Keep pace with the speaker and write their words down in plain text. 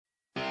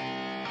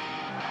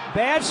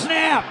Bad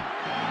snap.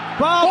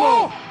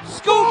 Bobble.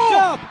 Scooped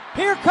up.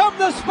 Here come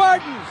the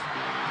Spartans.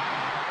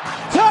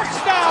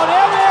 Touchdown,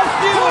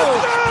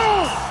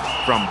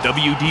 MSU. From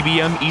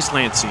WDBM East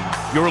Lansing,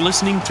 you're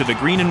listening to the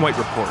Green and White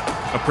Report,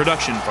 a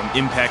production from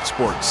Impact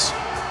Sports.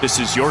 This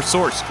is your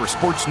source for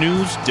sports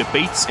news,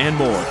 debates, and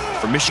more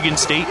for Michigan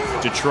State,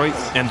 Detroit,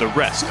 and the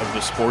rest of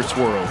the sports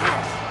world.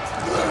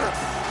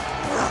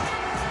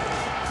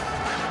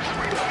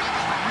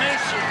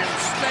 Michigan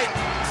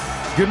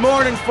State. Good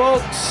morning,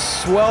 folks.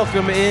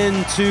 Welcome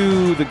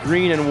into the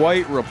Green and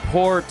White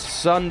Report,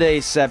 Sunday,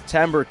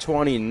 September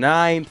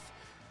 29th.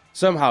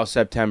 Somehow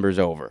September's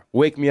over.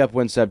 Wake me up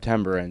when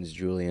September ends,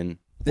 Julian.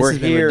 This has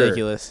been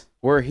ridiculous.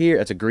 We're here.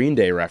 It's a Green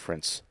Day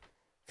reference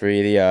for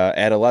the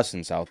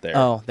adolescents out there.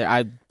 Oh,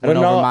 I went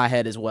over my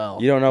head as well.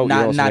 You don't know?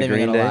 Not even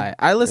gonna lie.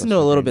 I listened to a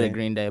little bit of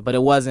Green Day, but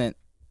it wasn't.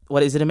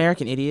 What is it?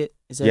 American Idiot?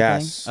 Is that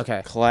yes. a thing?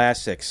 Okay.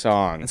 Classic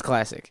song. It's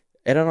classic.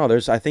 I don't know.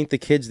 I think the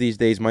kids these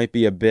days might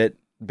be a bit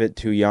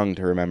too young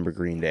to remember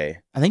Green Day.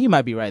 I think you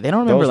might be right. They don't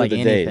remember Those are the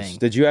anything. Days.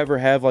 Did you ever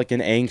have like an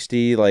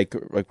angsty, like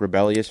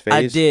rebellious phase?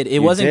 I did. It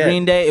wasn't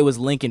Green Day. It was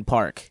Linkin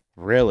Park.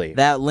 Really?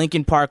 That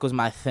Linkin Park was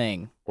my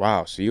thing.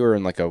 Wow. So you were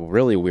in like a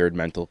really weird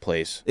mental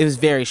place. It was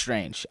very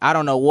strange. I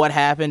don't know what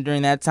happened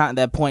during that time,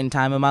 that point in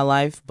time in my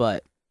life,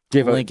 but do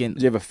you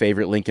have a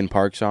favorite Linkin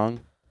Park song?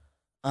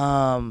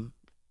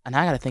 And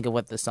I got to think of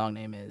what the song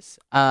name is.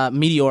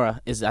 Meteora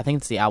is, I think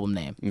it's the album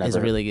name. It's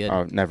really good.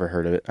 Oh, never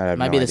heard of it. I have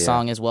Might no be the idea.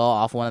 song as well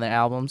off one of their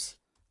albums.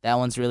 That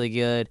one's really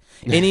good.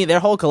 Their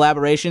whole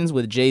collaborations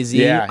with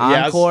Jay-Z,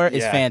 Encore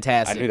is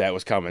fantastic. I knew that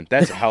was coming.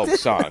 That's a hell of a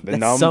song.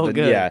 So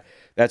good. Yeah,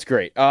 that's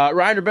great.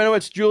 Ryan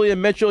Rabinowitz, Julian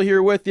Mitchell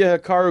here with you.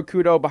 Hikaru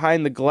Kudo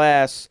behind the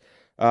glass.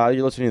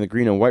 You're listening to the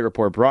Green and White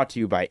Report, brought to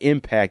you by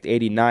Impact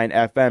 89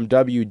 FM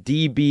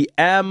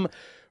WDBM.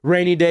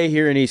 Rainy day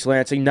here in East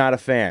Lansing. Not a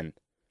fan.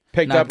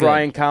 Picked up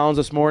Ryan Collins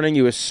this morning.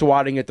 He was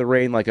swatting at the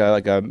rain like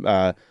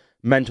a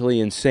mentally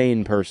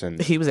insane person.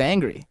 He was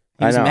angry.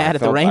 He was mad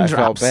at the raindrops. I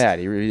felt bad.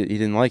 He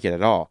didn't like it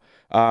at all.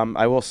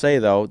 I will say,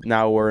 though,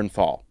 now we're in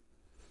fall.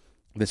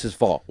 This is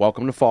fall.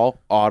 Welcome to fall.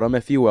 Autumn,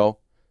 if you will.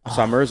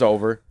 Summer is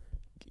over.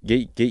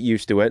 Get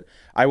used to it.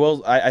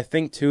 I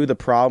think, too, the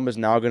problem is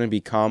now going to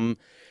become...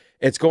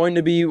 It's going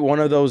to be one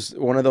of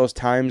those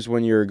times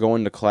when you're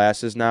going to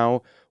classes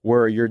now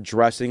where you're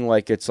dressing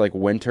like it's like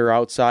winter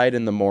outside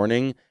in the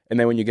morning, and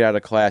then when you get out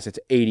of class, it's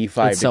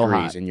 85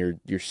 degrees, and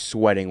you're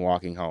sweating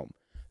walking home.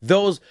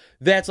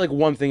 That's like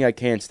one thing I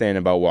can't stand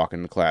about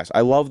walking to class.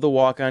 I love the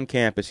walk on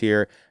campus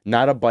here.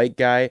 Not a bike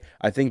guy.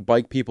 I think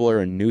bike people are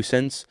a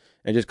nuisance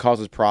and just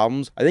causes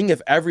problems. I think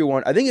if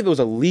it was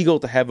illegal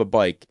to have a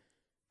bike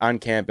on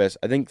campus,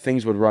 I think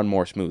things would run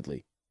more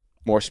smoothly.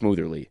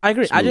 I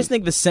agree. I just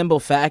think the simple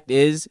fact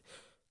is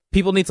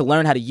people need to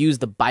learn how to use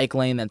the bike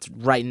lane that's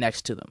right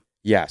next to them.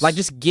 Yes. Like,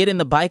 just get in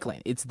the bike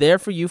lane. It's there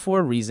for you for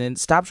a reason.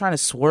 Stop trying to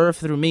swerve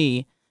through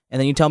me, and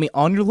then you tell me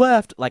on your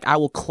left, like, I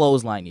will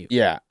clothesline you.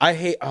 Yeah.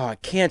 I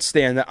can't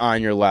stand the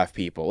on your left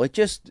people. Like,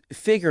 just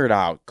figure it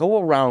out. Go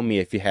around me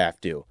if you have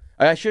to.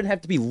 I shouldn't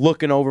have to be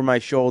looking over my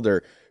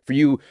shoulder for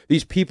you,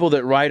 these people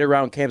that ride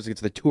around campus like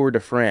it's the Tour de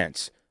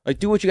France. Like,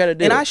 do what you got to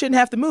do. And I shouldn't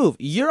have to move.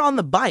 You're on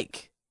the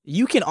bike.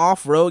 You can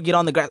off-road, get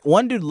on the grass.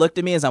 One dude looked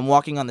at me as I'm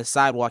walking on the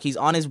sidewalk. He's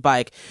on his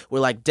bike.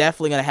 We're like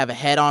definitely going to have a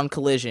head-on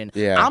collision.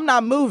 Yeah. I'm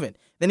not moving.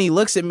 Then he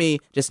looks at me,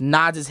 just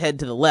nods his head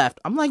to the left.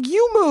 I'm like,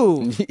 you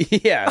move.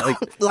 Yeah.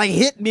 Like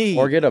hit me.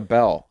 Or get a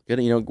bell. Get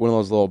one of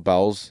those little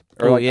bells.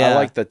 Or I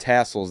like the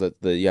tassels on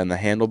the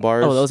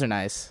handlebars. Oh, those are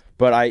nice.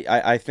 But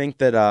I think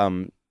that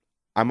I'm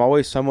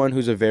always someone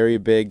who's a very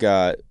big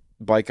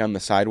bike on the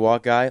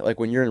sidewalk guy. Like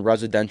when you're in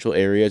residential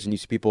areas and you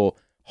see people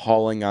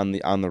hauling on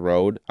the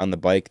road on the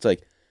bike, it's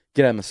like,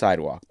 get on the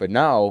sidewalk. But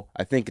now,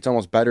 I think it's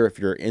almost better if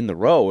you're in the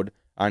road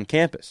on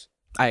campus.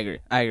 I agree.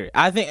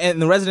 I think in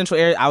the residential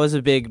area, I was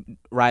a big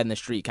ride in the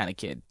street kind of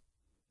kid.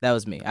 That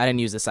was me. I didn't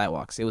use the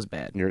sidewalks. It was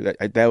bad.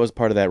 That was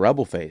part of that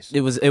rebel phase. It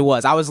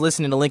was. I was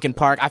listening to Linkin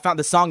Park. I found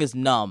the song is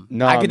numb.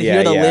 I could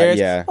hear the lyrics.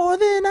 Yeah. Oh,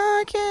 then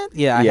I can't.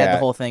 Yeah, I had the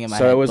whole thing in my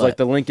head. So it was like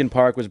the Linkin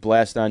Park was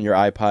blasted on your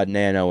iPod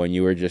Nano, and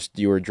you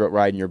were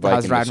riding your bike. I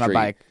was riding my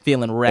bike,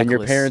 feeling reckless. And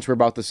your parents were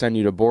about to send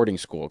you to boarding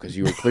school because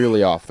you were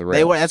clearly off the rails.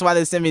 They were. That's why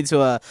they sent me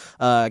to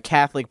a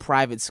Catholic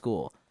private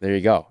school. There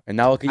you go. And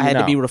now look at you now. I had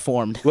to be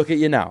reformed. Look at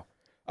you now.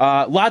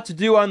 Lot to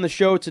do on the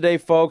show today,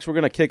 folks. We're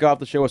going to kick off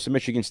the show with some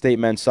Michigan State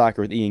men's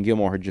soccer with Ian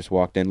Gilmore, who just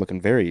walked in, looking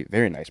very,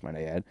 very nice, might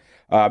I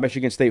add.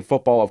 Michigan State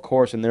football, of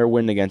course, and their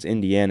win against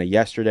Indiana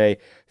yesterday.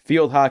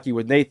 Field hockey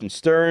with Nathan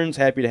Stearns.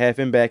 Happy to have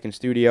him back in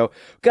studio.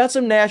 Got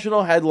some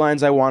national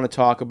headlines I want to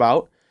talk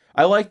about.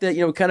 I like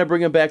that, kind of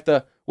bringing back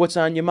the what's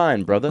on your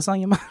mind, brother. What's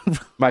on your mind?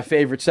 My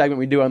favorite segment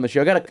we do on the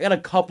show. Got a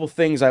couple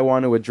things I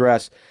want to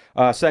address.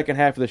 Second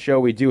half of the show,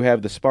 we do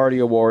have the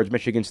Sparty Awards,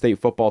 Michigan State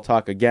football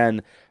talk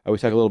again. We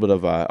talk a little bit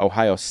of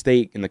Ohio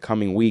State in the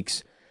coming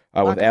weeks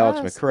with Alex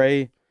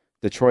McCray,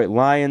 Detroit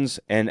Lions,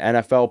 and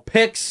NFL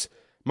picks.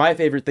 my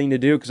favorite thing to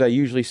do because I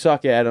usually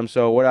suck at them,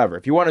 so whatever.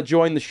 If you want to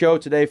join the show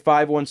today,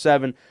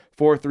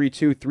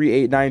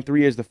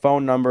 517-432-3893 is the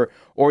phone number,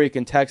 or you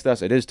can text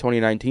us. It is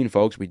 2019,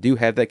 folks. We do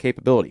have that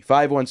capability.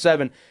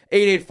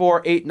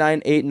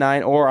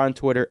 517-884-8989, or on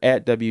Twitter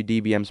at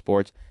WDBM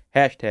Sports,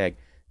 hashtag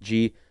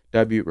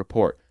GW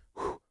Report.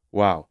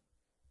 Wow.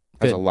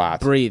 That's a lot.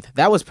 Breathe.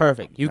 That was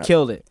perfect. You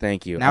killed it.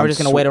 Thank you. Now we're just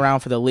going to wait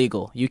around for the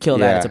legal. You killed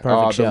that. It's a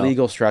perfect show. The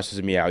legal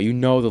stresses me out. You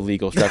know the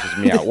legal stresses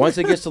me out. Once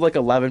it gets to like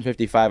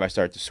 11:55, I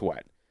start to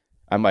sweat.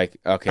 I'm like,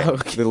 okay.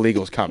 The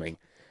legal's coming.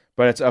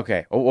 But it's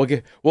okay.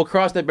 We'll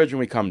cross that bridge when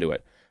we come to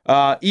it.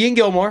 Ian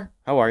Gilmore,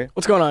 how are you?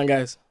 What's going on,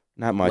 guys?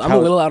 Not much. I'm a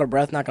little out of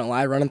breath, not going to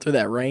lie. Running through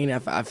that rain,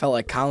 I felt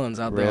like Collins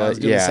out there. I was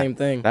doing the same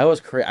thing. That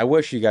was crazy. I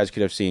wish you guys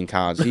could have seen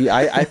Collins.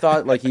 I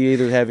thought like he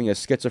either was having a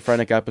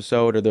schizophrenic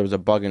episode or there was a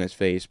bug in his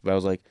face. But I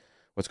was like,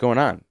 what's going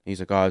on? He's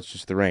like, oh, it's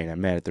just the rain.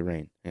 I'm mad at the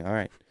rain. Yeah, all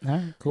right,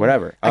 cool.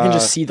 Whatever. I can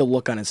just see the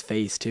look on his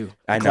face, too.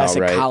 I know,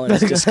 classic right? Collins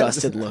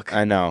disgusted look.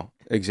 I know,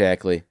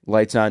 exactly.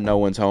 Lights on, no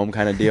one's home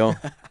kind of deal.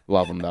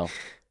 Love him, though.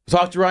 We'll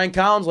talk to Ryan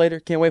Collins later.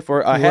 Can't wait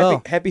for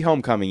it. Happy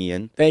homecoming,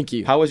 Ian. Thank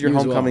you. How was your You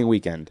as homecoming well.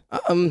 weekend?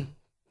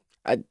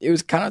 It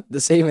was kind of the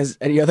same as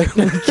any other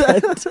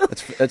weekend.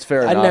 That's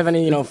fair enough. I didn't have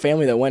any,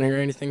 family that went here or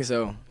anything,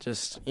 so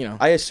just,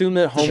 I assume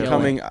that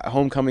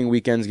homecoming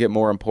weekends get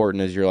more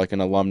important as you're like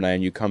an alumni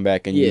and you come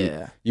back and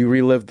you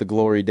relive the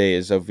glory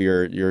days of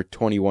your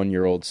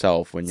 21-year-old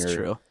self when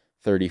you're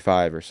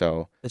 35 or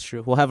so. That's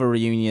true. We'll have a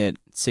reunion at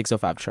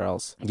 605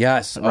 Charles.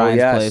 Yes.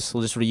 Ryan's place.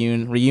 We'll just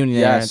reunion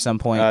there at some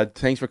point.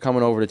 Thanks for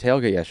coming over to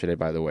Tailgate yesterday,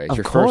 by the way. It's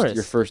of course.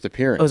 Your first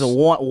appearance. It was a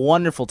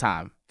wonderful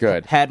time.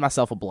 Good. Had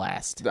myself a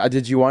blast.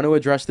 Did you want to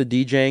address the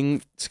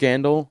DJing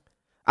scandal?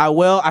 I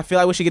will. I feel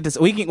like we should get this.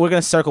 We're going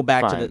to circle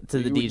back to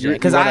the DJ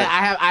because I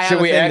have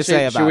a thing to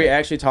say about it. Should we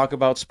actually talk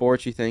about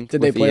sports, you think?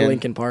 Did they play Ian?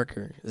 Linkin Park?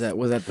 Or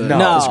was that the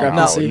No.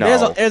 discrepancy?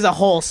 There's a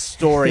whole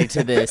story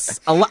to this.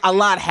 A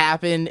lot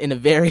happened in a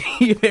very,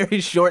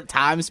 very short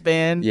time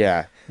span.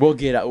 Yeah. We'll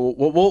get out.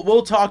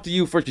 We'll talk to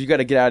you first. You got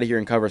to get out of here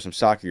and cover some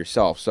soccer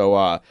yourself.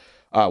 So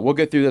we'll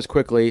get through this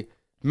quickly.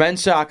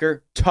 Men's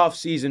soccer, tough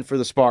season for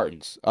the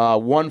Spartans.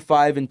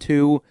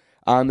 1-5-2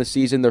 on the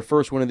season. Their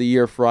first win of the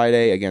year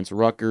Friday against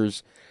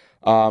Rutgers.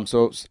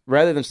 So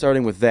rather than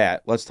starting with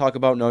that, let's talk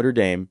about Notre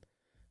Dame.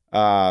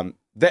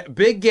 That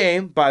big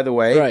game, by the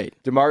way. Right.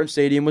 DeMartin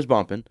Stadium was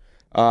bumping.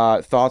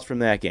 Thoughts from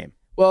that game?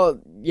 Well,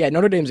 yeah,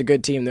 Notre Dame's a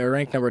good team. They're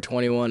ranked number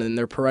 21, and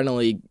they're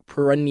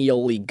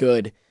perennially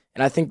good.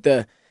 And I think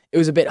it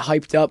was a bit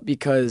hyped up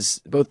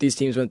because both these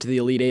teams went to the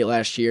Elite Eight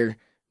last year,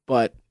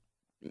 but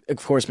of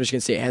course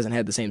Michigan State hasn't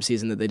had the same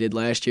season that they did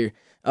last year.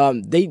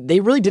 They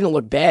really didn't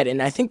look bad,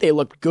 and I think they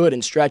looked good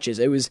in stretches.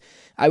 It was,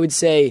 I would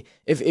say,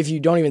 if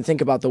you don't even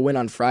think about the win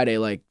on Friday,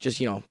 like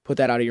just put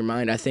that out of your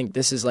mind. I think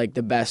this is like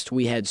the best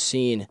we had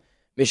seen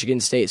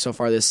Michigan State so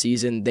far this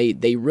season.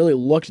 They really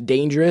looked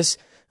dangerous.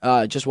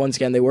 Just once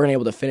again, they weren't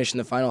able to finish in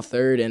the final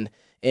third,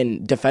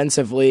 and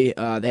defensively,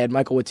 they had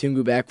Michael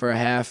Watungu back for a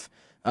half,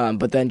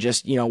 but then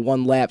just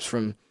one lapse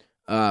from.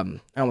 I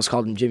almost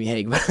called him Jimmy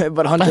Hague,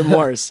 but Hunter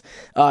Morris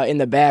in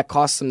the back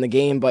cost them the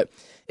game. But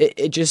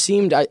it just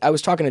seemed, I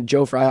was talking to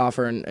Joe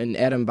Fryhofer and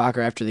Adam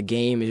Bacher after the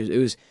game.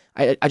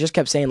 I just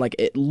kept saying, like,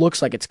 it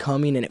looks like it's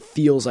coming and it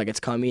feels like it's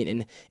coming,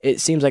 and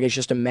it seems like it's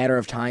just a matter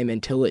of time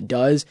until it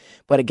does.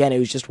 But again, it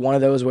was just one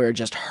of those where it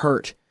just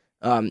hurt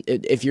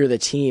if you're the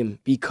team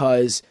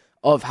because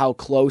of how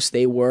close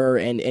they were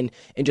and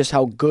just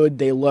how good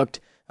they looked.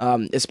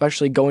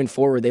 Especially going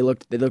forward, they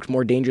looked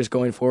more dangerous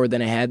going forward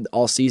than it had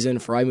all season.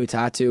 Farai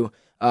Mutatu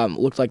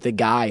looked like the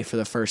guy for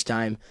the first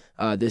time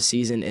this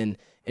season, and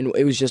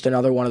it was just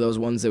another one of those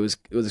ones that was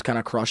kind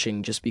of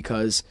crushing, just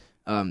because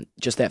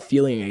just that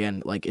feeling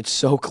again, like it's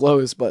so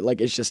close, but like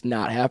it's just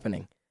not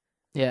happening.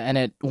 Yeah, and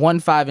at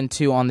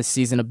 1-5-2 on the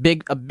season, a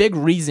big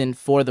reason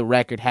for the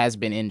record has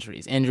been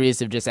injuries. Injuries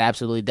have just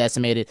absolutely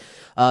decimated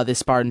this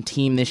Spartan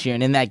team this year.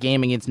 And in that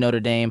game against Notre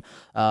Dame,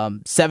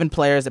 7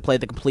 players that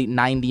played the complete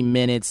 90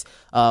 minutes.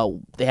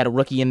 They had a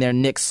rookie in there,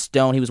 Nick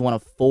Stone. He was one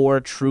of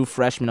 4 true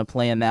freshmen to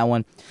play in that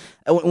one.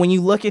 When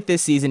you look at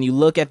this season, you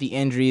look at the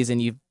injuries,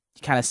 and you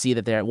kind of see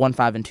that they're at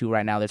 1-5-2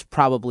 right now. There's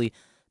probably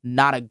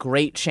not a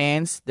great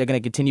chance they're going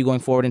to continue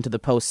going forward into the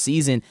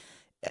postseason.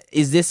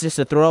 Is this just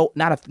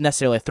not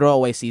necessarily a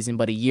throwaway season,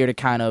 but a year to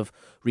kind of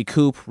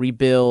recoup,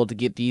 rebuild,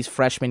 get these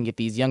freshmen, get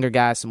these younger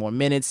guys some more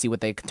minutes, see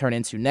what they can turn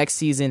into next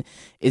season?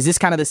 Is this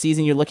kind of the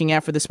season you're looking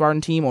at for the Spartan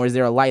team, or is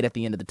there a light at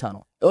the end of the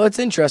tunnel? Well, it's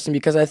interesting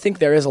because I think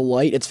there is a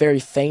light. It's very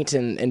faint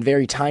and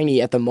very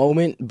tiny at the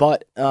moment,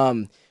 but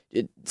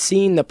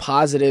seeing the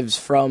positives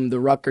from the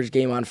Rutgers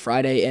game on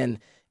Friday, and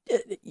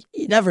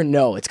you never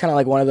know. It's kind of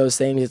like one of those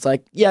things. It's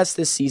like, yes,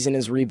 this season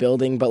is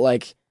rebuilding, but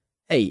like,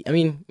 hey, I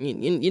mean,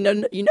 you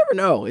never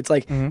know. It's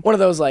like one of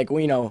those, like,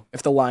 well,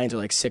 if the Lions are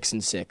like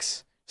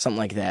 6-6, something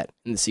like that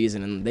in the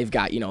season, and they've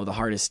got the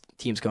hardest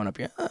teams coming up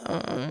here.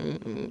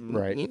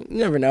 Right. You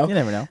never know. You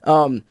never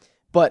know.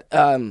 But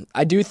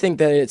I do think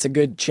that it's a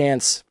good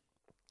chance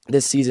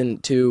this season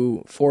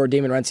for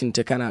Damon Renson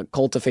to kind of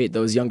cultivate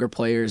those younger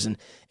players and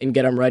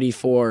get them ready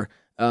for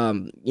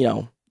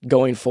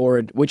going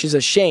forward, which is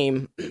a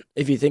shame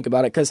if you think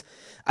about it, because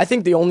I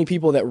think the only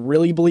people that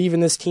really believe in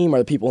this team are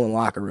the people in the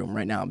locker room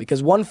right now.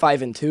 Because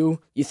 1-5-2,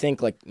 you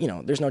think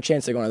there's no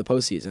chance they're going to the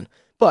postseason,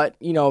 but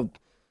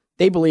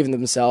they believe in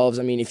themselves.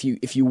 I mean, if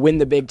you win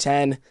the Big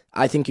Ten,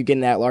 I think you get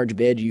in that large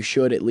bid. You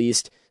should at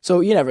least.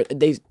 So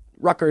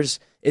Rutgers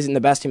isn't the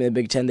best team in the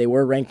Big Ten. They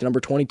were ranked number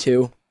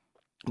 22,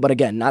 but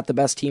again, not the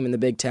best team in the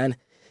Big Ten.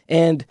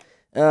 And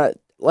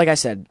like I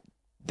said,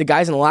 the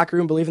guys in the locker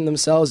room believe in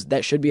themselves.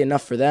 That should be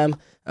enough for them.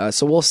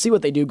 So we'll see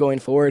what they do going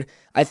forward.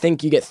 I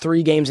think you get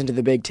 3 games into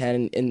the Big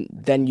Ten, and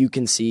then you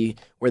can see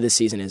where the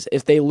season is.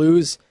 If they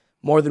lose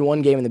more than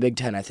 1 game in the Big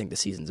Ten, I think the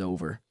season's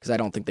over, because I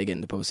don't think they get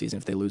into the postseason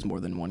if they lose more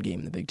than 1 game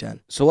in the Big Ten.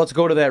 So let's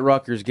go to that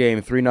Rutgers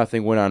game,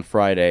 3-0 win on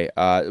Friday.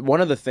 One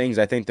of the things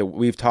I think that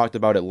we've talked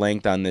about at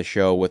length on this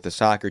show with the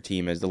soccer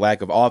team is the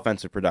lack of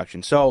offensive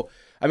production. So,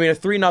 I mean, a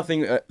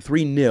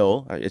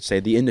 3-0, I'd say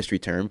the industry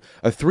term,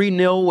 a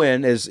 3-0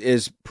 win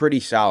is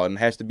pretty solid and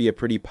has to be a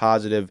pretty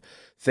positive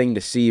thing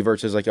to see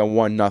versus like a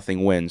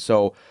 1-0 win.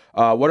 So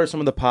what are some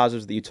of the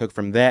positives that you took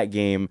from that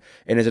game,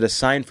 and is it a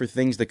sign for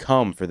things to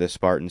come for this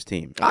Spartans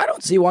team? I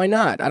don't see why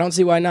not.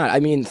 I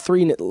mean,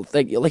 3,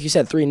 like you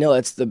said, 3-0,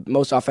 it's the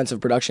most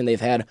offensive production they've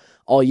had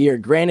all year.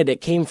 Granted,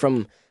 it came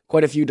from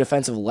quite a few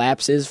defensive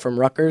lapses from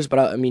Rutgers, but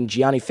I mean,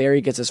 Gianni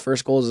Ferry gets his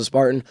first goal as a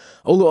Spartan.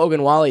 Olu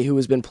Ogunwale, who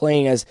has been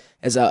playing as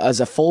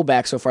a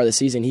fullback so far this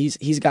season,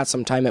 he's got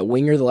some time at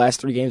winger the last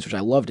 3 games, which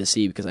I love to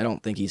see because I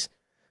don't think he's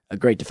a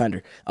great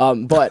defender.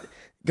 But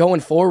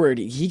going forward,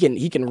 he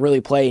can really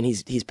play, and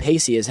he's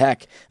pacey as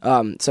heck.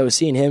 So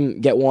seeing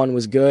him get one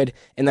was good,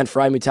 and then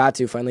Fry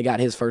Mutatu finally got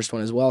his first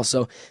one as well.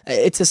 So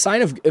it's a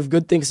sign of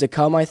good things to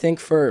come, I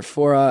think, for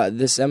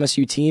this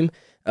MSU team.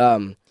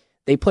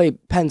 They play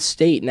Penn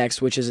State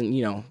next, which isn't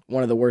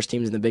one of the worst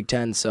teams in the Big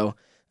Ten. So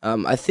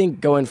I think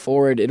going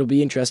forward, it'll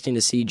be interesting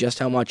to see just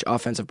how much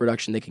offensive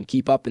production they can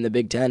keep up in the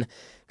Big Ten.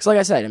 Because like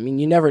I said, I mean,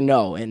 you never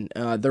know. And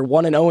they're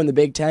 1-0 in the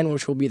Big Ten,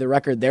 which will be the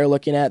record they're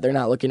looking at. They're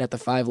not looking at the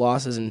 5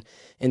 losses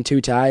and 2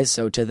 ties.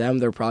 So to them,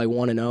 they're probably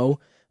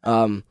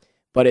 1-0.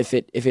 But if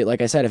it,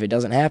 like I said, if it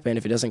doesn't happen,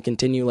 if it doesn't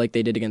continue like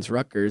they did against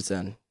Rutgers,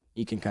 then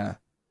you can kind of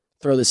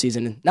throw the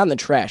season, not in the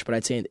trash, but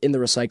I'd say in the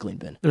recycling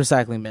bin. The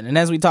recycling bin. And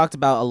as we talked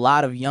about, a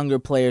lot of younger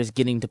players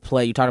getting to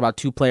play. You talked about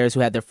 2 players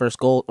who had their first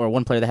goal, or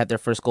 1 player that had their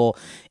first goal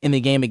in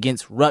the game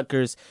against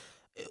Rutgers.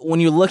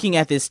 When you're looking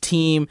at this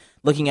team,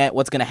 looking at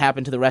what's going to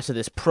happen to the rest of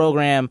this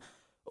program,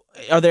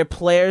 are there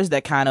players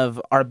that kind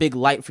of are a big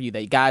light for you,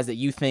 that guys that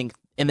you think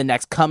in the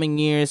next coming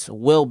years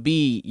will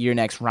be your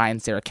next Ryan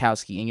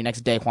Sarakowski and your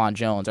next Daquan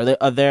Jones?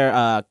 Are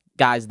there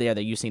guys there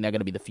that you think are going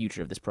to be the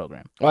future of this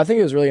program? Well, I think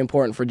it was really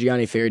important for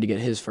Gianni Ferry to get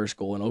his first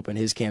goal and open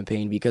his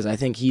campaign, because I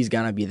think he's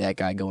going to be that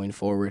guy going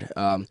forward.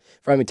 Fry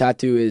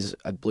Mutatu is,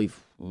 I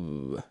believe,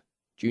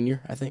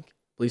 junior, I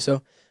believe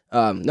so.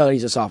 No,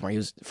 he's a sophomore. He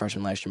was a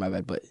freshman last year, my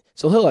bad. But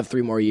so he'll have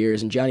 3 more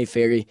years, and Gianni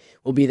Ferry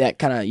will be that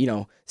kind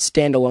of,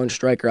 standalone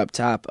striker up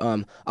top.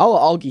 Ala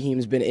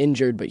Algahim's been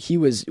injured, but he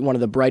was one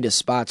of the brightest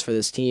spots for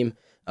this team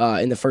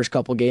in the first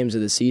couple games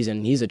of the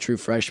season. He's a true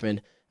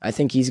freshman. I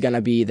think he's going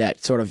to be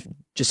that sort of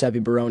Giuseppe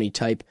Baroni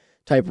type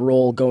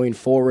role going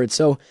forward.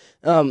 So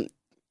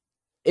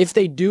if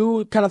they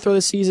do kind of throw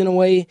the season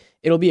away,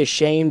 it'll be a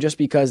shame, just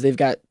because they've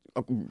got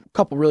a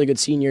couple really good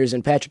seniors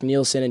in Patrick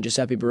Nielsen and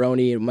Giuseppe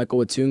Baroni and Michael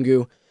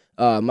Watungu,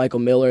 Michael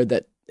Miller,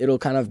 that it'll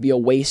kind of be a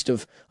waste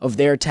of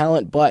their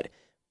talent. But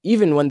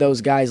even when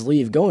those guys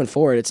leave going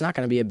forward, it's not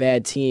going to be a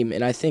bad team.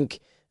 And I think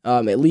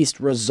at least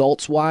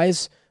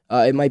results-wise,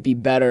 it might be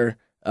better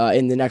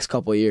in the next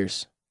couple of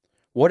years.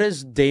 What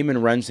has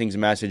Damon Rensing's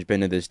message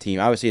been to this team?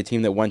 Obviously a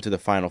team that went to the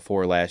Final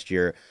Four last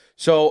year.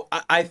 So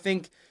I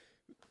think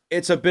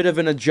it's a bit of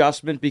an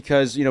adjustment,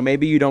 because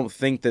maybe you don't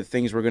think that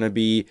things were going to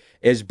be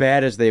as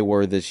bad as they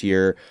were this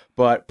year,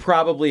 but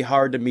probably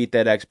hard to meet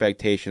that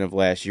expectation of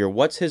last year.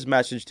 What's his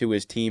message to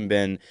his team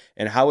been,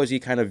 and how has he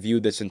kind of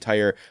viewed this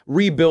entire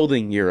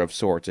rebuilding year of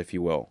sorts, if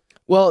you will?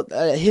 Well,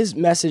 his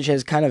message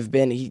has kind of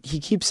been, he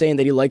keeps saying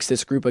that he likes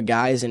this group of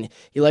guys and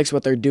he likes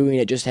what they're doing.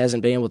 It just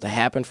hasn't been able to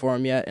happen for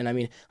him yet. And I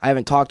mean, I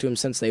haven't talked to him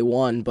since they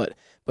won, but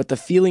the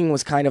feeling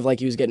was kind of like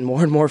he was getting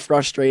more and more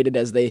frustrated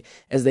as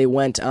they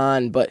went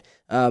on. But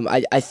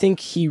I think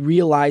he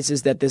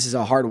realizes that this is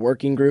a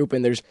hard-working group,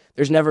 and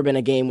there's never been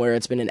a game where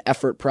it's been an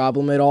effort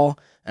problem at all.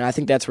 And I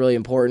think that's really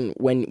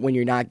important when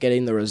you're not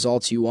getting the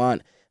results you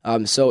want.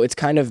 So it's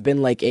kind of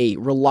been like a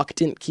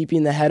reluctant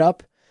keeping the head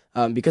up.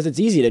 Because it's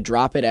easy to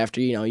drop it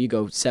after you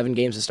go 7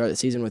 games to start the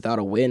season without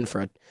a win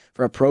for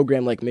a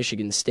program like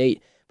Michigan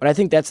State. But I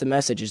think that's the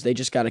message, is they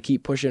just got to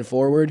keep pushing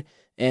forward.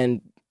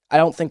 And I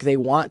don't think they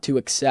want to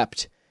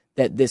accept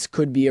that this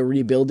could be a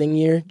rebuilding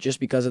year just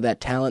because of that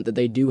talent that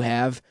they do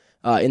have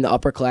in the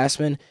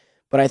upperclassmen.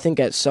 But I think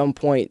at some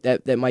point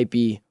that might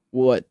be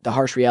what the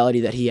harsh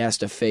reality that he has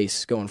to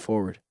face going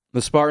forward.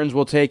 The Spartans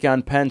will take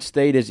on Penn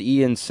State, as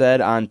Ian said,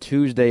 on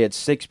Tuesday at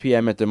 6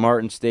 p.m. at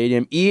DeMartin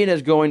Stadium. Ian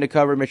is going to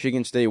cover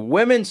Michigan State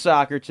women's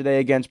soccer today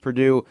against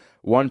Purdue,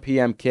 1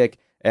 p.m. kick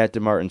at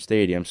DeMartin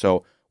Stadium.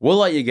 So we'll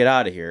let you get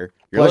out of here,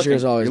 Pleasure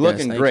as always. You're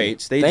looking guys. great. You.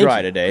 Stay Thank dry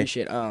you. today.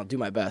 Appreciate it. I'll do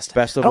my best.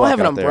 Best of I don't luck have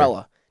an out there.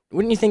 umbrella.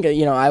 Wouldn't you think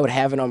I would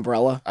have an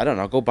umbrella? I don't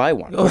know. Go buy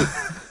one.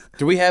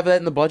 Do we have that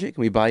in the budget?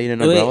 Can we buy you an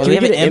Do we- umbrella? do we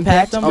have an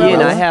impact umbrella?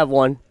 Ian, I have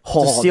one.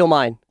 Oh. Steal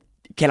mine.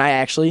 Can I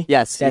actually?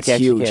 Yes, you That's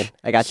can, you huge. can.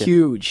 I got you.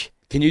 Huge.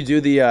 Can you do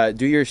the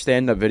do your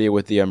stand-up video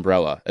with the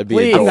umbrella? It'd be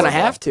Please. adorable. I'm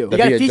gonna have to. You That'd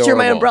got to be feature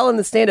my adorable. umbrella in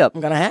the stand-up.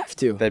 I'm gonna have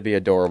to. That'd be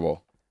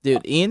adorable.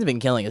 Dude, Ian's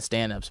been killing his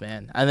stand-ups,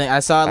 man. I think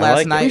I saw it I last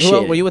like it. night.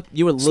 Appreciate Who were you with?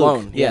 You were Luke.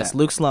 Sloan, Yes, yeah.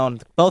 Luke Sloan.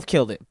 Both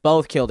killed it.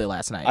 Both killed it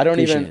last night. I don't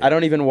Appreciate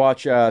it. even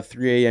watch 3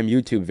 a.m.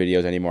 YouTube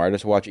videos anymore. I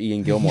just watch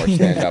Ian Gilmore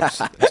stand-ups.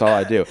 That's all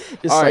I do.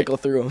 Just all right, cycle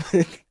through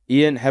them.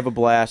 Ian, have a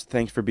blast.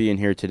 Thanks for being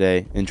here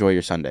today. Enjoy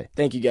your Sunday.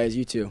 Thank you guys.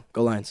 You too.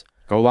 Go Lions.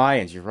 Go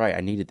Lions. You're right. I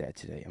needed that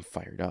today. I'm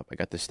fired up. I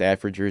got the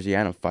Stafford jersey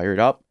on. I'm fired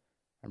up.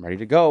 I'm ready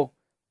to go.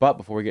 But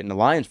before we get into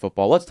Lions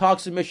football, let's talk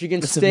some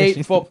Michigan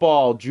State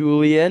football,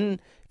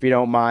 Julian, if you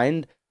don't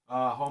mind.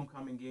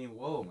 Homecoming game.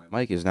 Whoa, my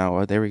mic is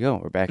now. There we go.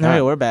 We're back All on.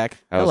 right, we're back.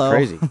 That Hello. was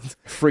crazy.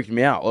 Freaked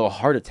me out. A little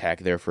heart attack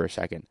there for a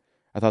second.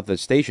 I thought the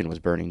station was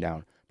burning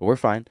down, but we're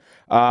fine.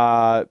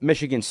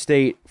 Michigan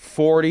State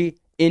 40,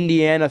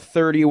 Indiana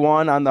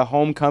 31 on the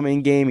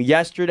homecoming game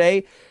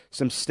yesterday.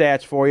 Some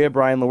stats for you.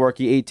 Brian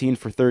Lewerke, 18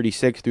 for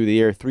 36 through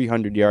the air,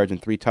 300 yards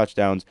and 3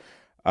 touchdowns.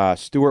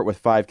 Stewart with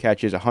 5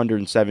 catches,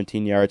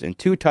 117 yards and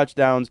 2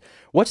 touchdowns.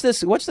 What's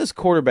this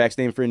quarterback's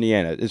name for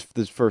Indiana? Is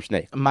his first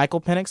name? Michael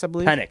Penix, I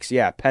believe. Penix,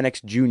 yeah.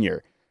 Penix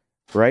Jr.,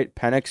 right?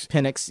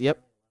 Penix,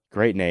 yep.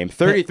 Great name.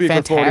 33 for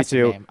Fantastic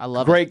 42. name. I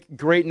love it.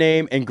 Great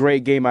name and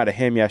great game out of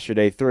him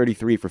yesterday.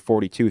 33 for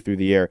 42 through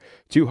the air,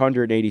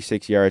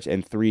 286 yards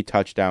and 3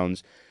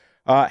 touchdowns.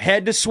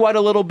 Had to sweat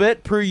a little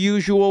bit, per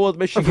usual with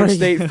Michigan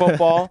State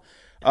football.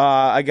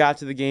 I got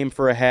to the game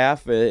for a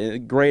half.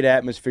 Great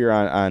atmosphere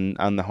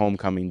on the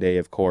homecoming day,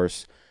 of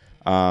course.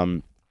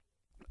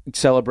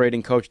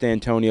 Celebrating Coach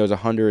D'Antonio's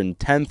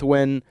 110th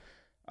win.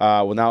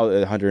 Well, now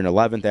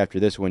 111th after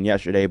this win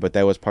yesterday, but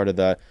that was part of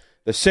the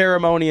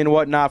ceremony and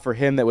whatnot for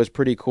him. That was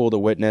pretty cool to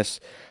witness.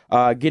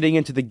 Getting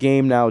into the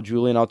game now,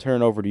 Julian, I'll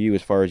turn it over to you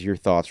as far as your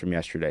thoughts from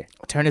yesterday.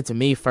 Turn it to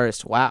me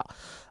first. Wow.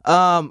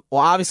 Well,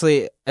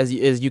 obviously, as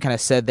you kind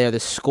of said there,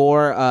 the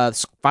score,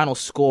 final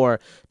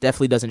score,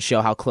 definitely doesn't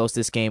show how close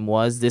this game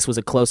was. This was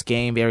a close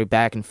game, very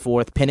back and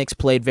forth. Penix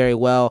played very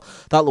well.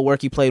 Thought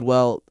Lewerke played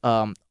well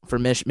for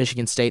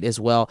Michigan State as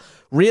well.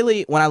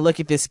 Really, when I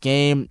look at this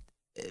game,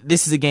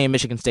 this is a game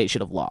Michigan State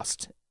should have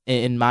lost.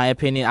 In my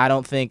opinion, I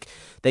don't think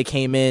they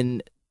came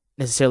in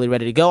necessarily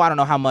ready to go. I don't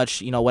know how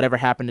much, whatever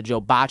happened to Joe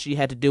Bocci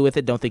had to do with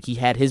it. Don't think he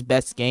had his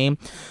best game.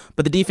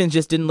 But the defense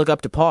just didn't look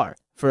up to par.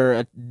 For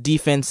a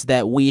defense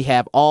that we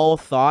have all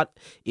thought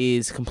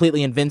is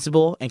completely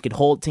invincible and could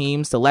hold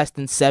teams to less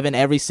than 7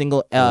 every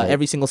single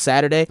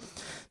Saturday,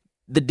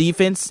 the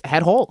defense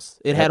had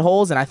holes. It had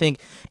holes, and I think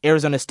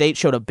Arizona State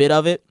showed a bit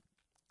of it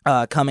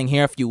coming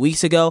here a few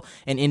weeks ago,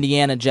 and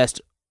Indiana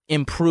just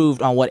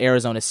improved on what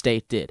Arizona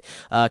State did,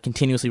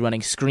 continuously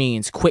running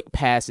screens, quick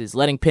passes,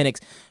 letting Penix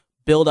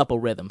build up a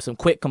rhythm, some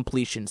quick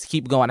completions,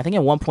 keep going. I think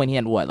at one point he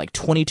had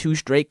 22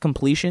 straight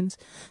completions.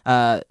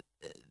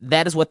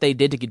 That is what they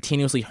did to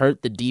continuously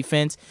hurt the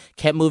defense,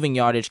 kept moving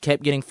yardage,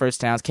 kept getting first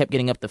downs, kept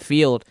getting up the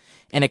field,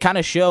 and it kind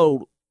of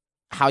showed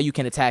how you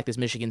can attack this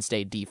Michigan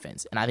State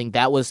defense. And I think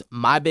that was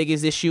my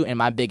biggest issue and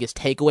my biggest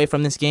takeaway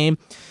from this game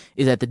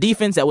is that the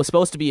defense that was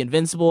supposed to be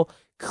invincible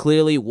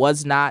clearly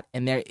was not,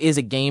 and there is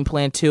a game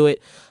plan to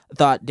it. I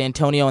thought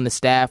D'Antonio and the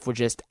staff were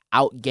just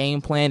out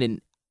game planned, and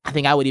I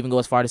think I would even go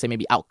as far to say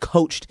maybe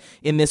out-coached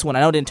in this one.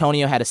 I know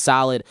D'Antonio had a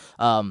solid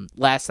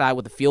last side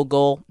with a field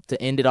goal to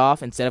end it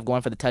off instead of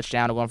going for the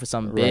touchdown or going for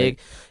something big.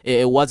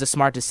 It was a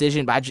smart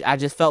decision, but I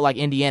just felt like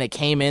Indiana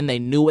came in. They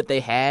knew what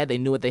they had. They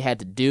knew what they had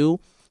to do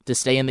to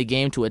stay in the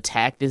game, to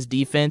attack this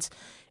defense,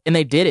 and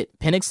they did it.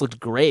 Penix looked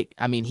great.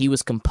 I mean, he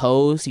was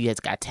composed. He has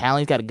got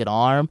talent. He's got a good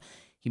arm.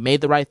 He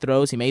made the right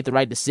throws. He made the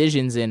right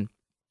decisions, and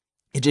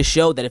it just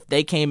showed that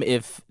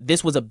if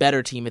this was a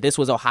better team, if this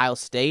was Ohio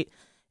State,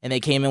 and they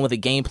came in with a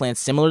game plan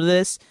similar to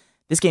this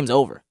game's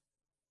over.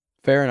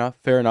 Fair enough.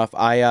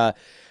 I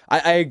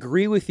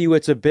agree with you.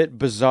 It's a bit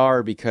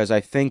bizarre because I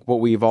think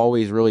what we've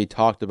always really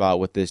talked about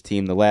with this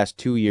team the last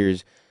 2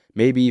 years,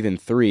 maybe even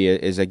 3,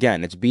 is,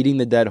 again, it's beating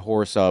the dead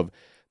horse of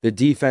the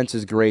defense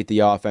is great, the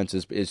offense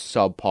is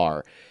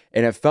subpar.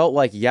 And it felt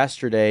like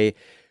yesterday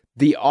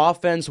the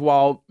offense,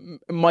 while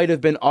might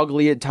have been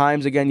ugly at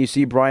times, again, you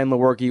see Brian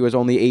Lewerke was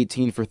only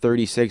 18 for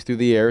 36 through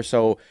the air,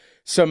 so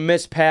some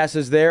missed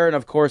passes there, and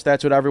of course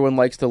that's what everyone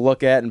likes to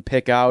look at and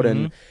pick out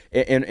and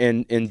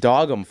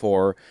dog them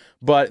for.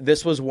 But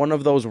this was one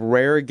of those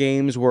rare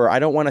games where I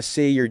don't want to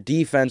say your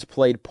defense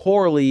played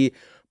poorly,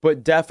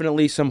 but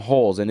definitely some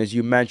holes. And as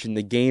you mentioned,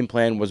 the game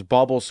plan was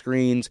bubble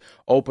screens,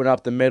 open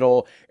up the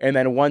middle, and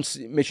then once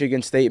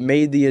Michigan State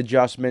made the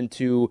adjustment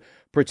to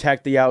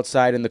protect the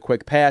outside and the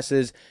quick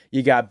passes,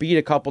 you got beat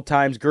a couple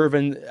times.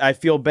 Gervin, I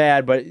feel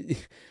bad, but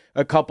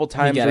a couple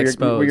times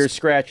where you're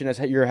scratching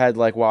your head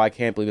like, wow, I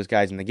can't believe this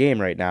guy's in the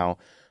game right now.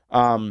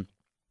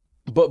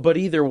 But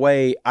either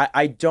way,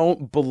 I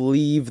don't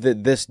believe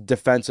that this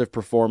defensive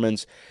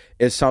performance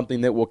is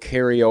something that will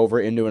carry over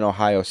into an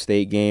Ohio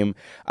State game.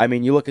 I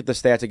mean, you look at the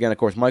stats again, of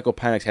course, Michael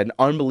Penix had an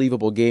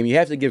unbelievable game. You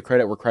have to give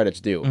credit where credit's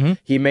due. Mm-hmm.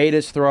 He made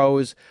his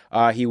throws.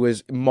 He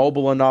was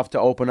mobile enough to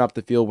open up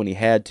the field when he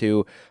had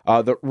to.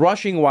 The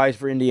rushing-wise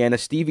for Indiana,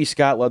 Stevie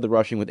Scott led the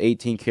rushing with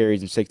 18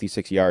 carries and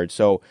 66 yards.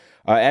 So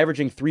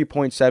averaging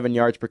 3.7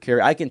 yards per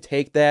carry. I can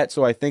take that.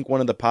 So I think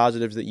one of the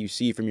positives that you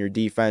see from your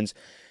defense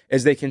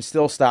is they can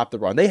still stop the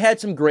run. They had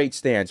some great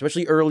stands,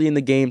 especially early in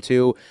the game,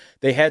 too.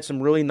 They had some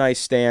really nice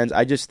stands.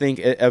 I just think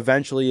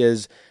eventually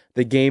as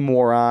the game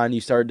wore on,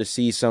 you started to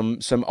see some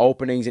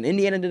openings, and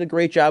Indiana did a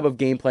great job of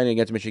game planning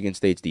against Michigan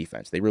State's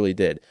defense. They really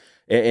did.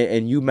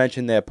 And you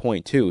mentioned that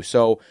point, too.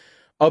 So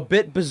a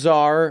bit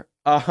bizarre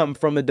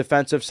from the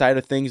defensive side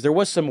of things. There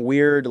was some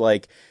weird,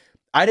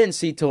 I didn't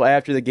see till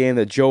after the game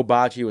that Joe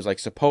Bocci was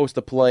supposed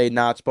to play,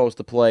 not supposed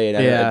to play,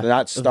 and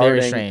not starting.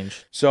 Very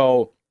strange.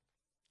 So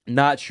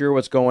not sure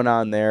what's going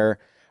on there.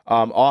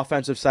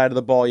 Offensive side of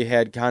the ball, you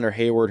had Connor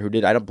Hayward, who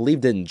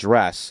didn't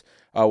dress,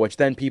 which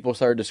then people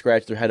started to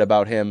scratch their head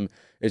about him.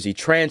 Is he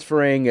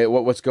transferring?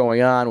 What's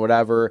going on?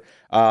 Whatever.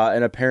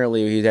 And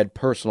apparently he had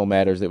personal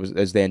matters. That was,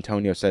 as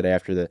D'Antonio said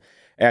after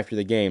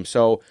the game.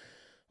 So,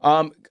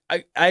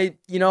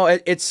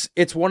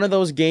 it's one of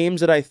those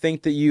games that I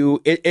think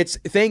that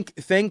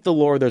thank the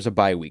Lord there's a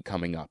bye week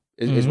coming up.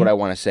 Is what I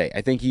want to say.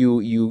 I think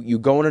you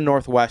go into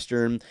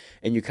Northwestern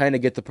and you kind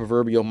of get the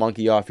proverbial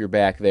monkey off your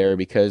back there,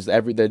 because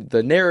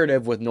the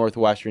narrative with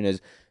Northwestern is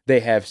they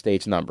have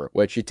state's number,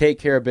 which you take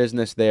care of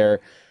business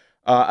there.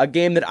 A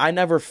game that I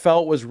never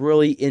felt was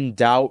really in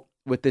doubt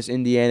with this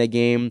Indiana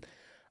game.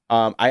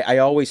 I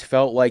always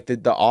felt like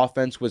the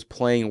offense was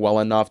playing well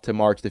enough to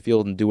march the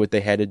field and do what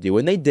they had to do,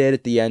 and they did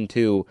at the end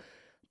too.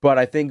 But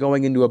I think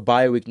going into a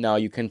bye week now,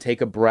 you can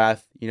take a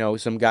breath.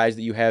 Some guys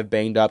that you have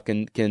banged up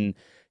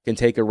can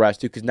take a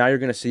rest too, because now you're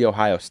going to see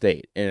Ohio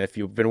State. And if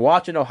you've been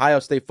watching Ohio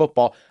State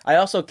football, I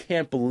also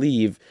can't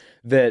believe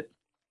that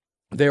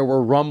there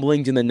were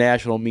rumblings in the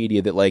national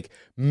media that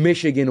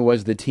Michigan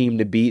was the team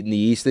to beat in the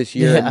East this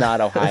year and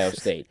not Ohio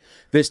State.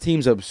 This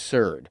team's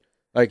absurd.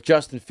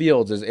 Justin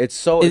Fields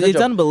it's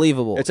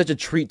unbelievable. It's such a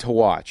treat to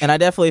watch. And I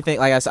definitely think,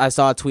 I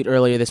saw a tweet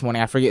earlier this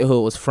morning, I forget who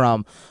it was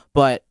from,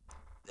 but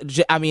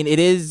I mean, it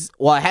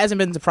hasn't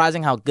been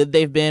surprising how good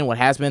they've been. What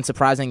has been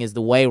surprising is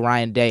the way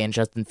Ryan Day and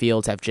Justin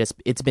Fields have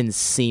it's been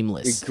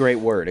seamless. Great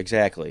word,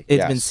 exactly.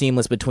 It's been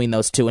seamless between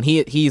those two, and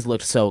he's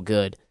looked so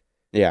good.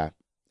 Yeah.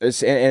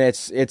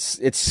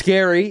 It's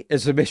scary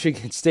as a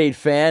Michigan State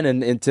fan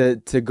and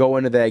to go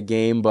into that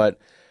game, but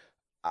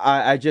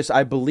I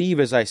believe,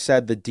 as I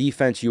said, the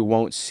defense you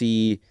won't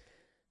see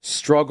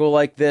struggle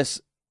like this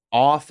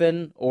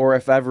often, or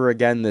if ever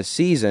again this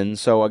season.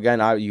 So again,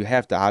 you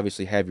have to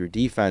obviously have your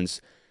defense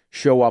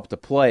show up to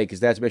play,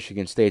 because that's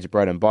Michigan State's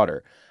bread and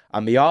butter.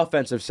 On the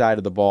offensive side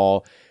of the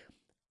ball,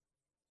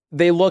 I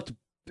don't want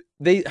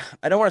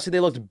to say they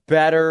looked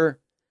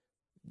better.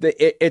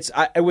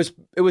 It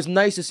was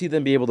nice to see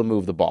them be able to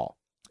move the ball.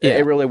 Yeah.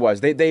 It really was.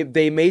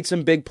 They made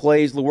some big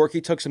plays.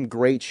 Lewerke took some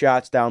great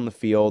shots down the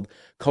field.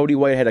 Cody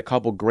White had a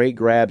couple great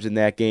grabs in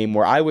that game,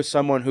 where I was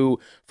someone who,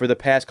 for the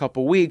past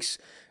couple weeks,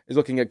 is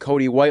looking at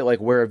Cody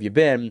White where have you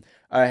been?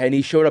 And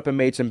he showed up and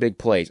made some big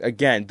plays.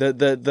 Again,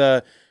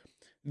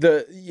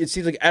 it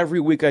seems like every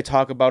week I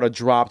talk about a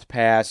dropped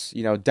pass.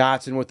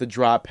 Dotson with the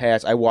drop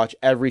pass. I watch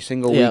every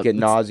single week ad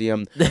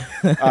nauseum.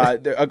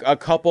 A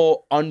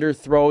couple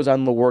underthrows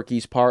on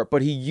Lewerke's part,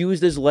 but he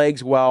used his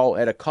legs well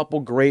at a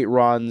couple great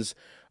runs.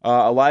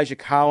 Elijah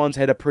Collins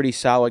had a pretty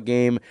solid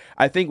game.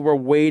 I think we're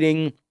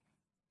waiting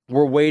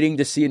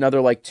to see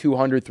another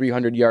 200,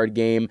 300-yard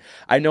game.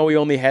 I know he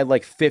only had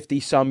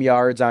 50-some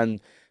yards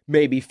on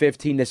maybe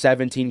 15 to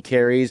 17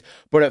 carries,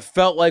 but it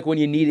felt like when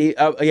you needed,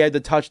 he had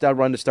the touchdown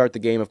run to start the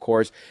game, of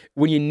course.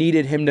 When you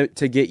needed him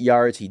to get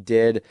yards, he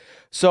did.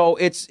 So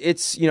it's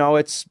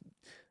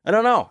I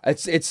don't know.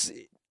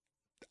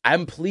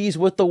 I'm pleased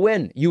with the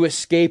win. You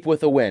escape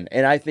with a win.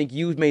 And I think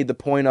you've made the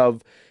point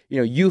of,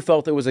 you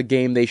felt it was a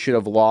game they should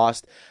have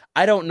lost.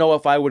 I don't know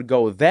if I would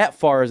go that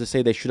far as to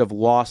say they should have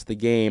lost the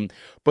game,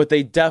 but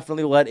they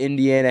definitely let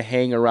Indiana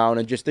hang around,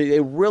 and they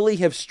really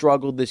have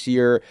struggled this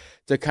year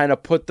to kind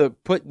of put the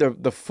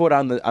foot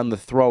on the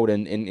throat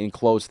and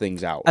close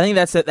things out. I think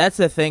that's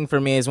the thing for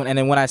me is when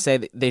I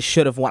say they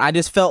should have won, I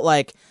just felt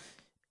like,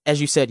 as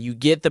you said, you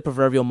get the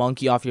proverbial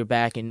monkey off your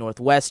back in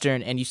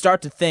Northwestern, and you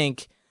start to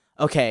think,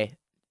 okay,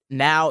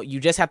 now you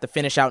just have to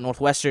finish out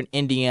Northwestern,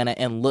 Indiana,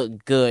 and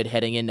look good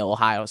heading into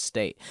Ohio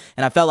State.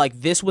 And I felt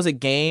like this was a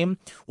game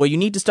where you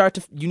need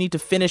to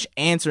finish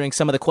answering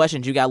some of the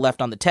questions you got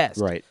left on the test.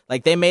 Right.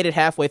 They made it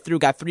halfway through,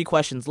 got 3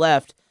 questions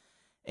left,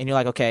 and you're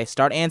like, okay,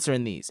 start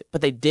answering these.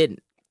 But they didn't.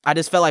 I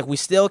just felt like we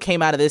still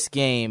came out of this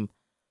game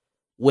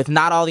with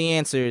not all the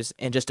answers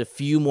and just a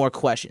few more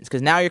questions.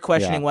 Because now you're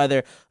questioning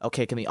whether,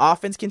 okay, can the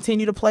offense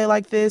continue to play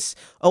like this?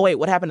 Oh, wait,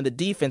 what happened to the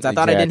defense? I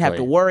thought I didn't have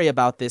to worry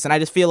about this. And I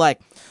just feel like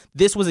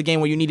this was a game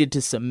where you needed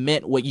to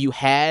cement what you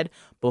had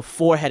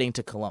before heading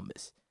to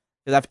Columbus.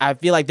 Because I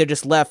feel like they're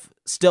just left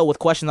still with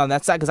questions on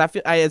that side.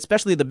 Because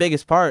especially the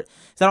biggest part,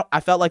 is I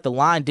felt like the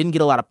line didn't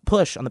get a lot of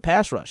push on the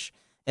pass rush,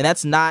 and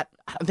that's not.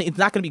 I think it's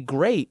not going to be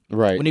great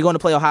when you're going to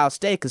play Ohio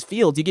State. Because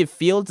Fields, you give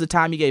Fields the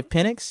time you gave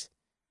Penix.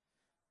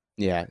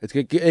 Yeah,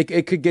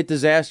 it could get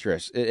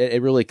disastrous.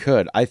 It really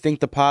could. I think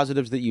the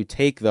positives that you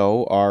take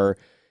though are,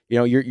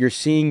 you're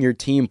seeing your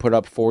team put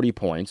up 40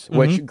 points,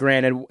 which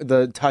granted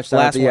the touchdown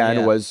at the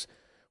end was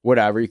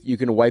whatever. You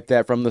can wipe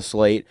that from the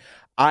slate.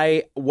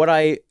 What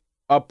I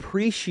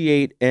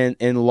appreciate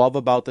and love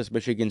about this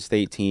Michigan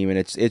State team, and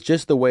it's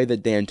just the way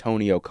that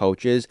D'Antonio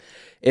coaches,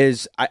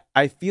 is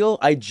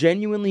I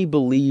genuinely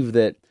believe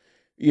that,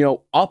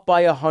 up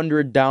by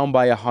 100, down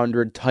by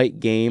 100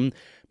 tight game,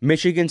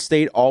 Michigan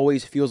State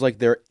always feels like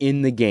they're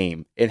in the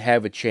game and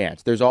have a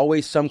chance. There's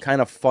always some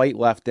kind of fight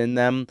left in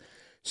them.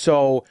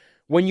 So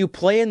when you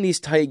play in these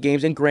tight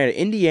games, and granted,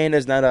 Indiana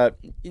is not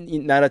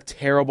a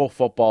terrible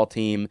football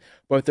team,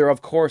 but they're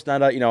of course not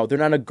they're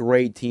not a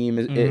great team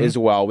as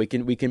well. We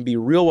can be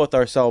real with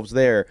ourselves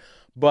there.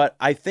 But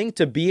I think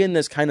to be in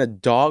this kind of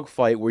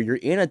dogfight where you're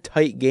in a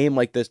tight game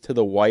like this to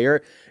the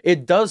wire,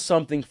 it does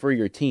something for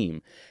your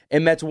team.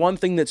 And that's one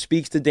thing that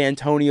speaks to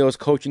D'Antonio's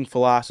coaching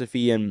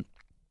philosophy and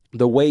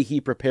the way he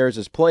prepares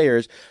his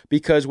players,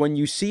 because when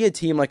you see a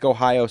team like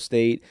Ohio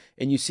State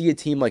and you see a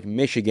team like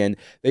Michigan,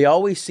 they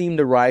always seem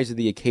to rise to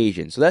the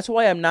occasion. So that's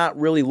why I'm not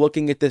really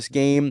looking at this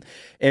game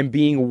and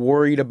being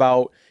worried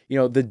about,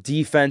 the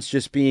defense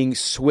just being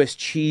Swiss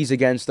cheese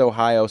against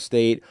Ohio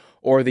State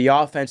or the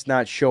offense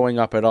not showing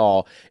up at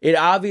all. It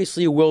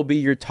obviously will be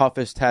your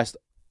toughest test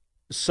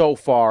so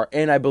far,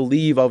 and I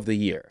believe of the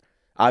year.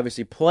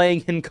 Obviously,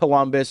 playing in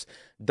Columbus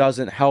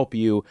doesn't help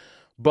you,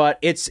 but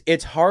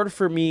it's hard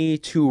for me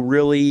to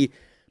really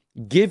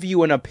give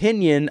you an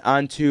opinion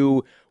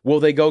onto, will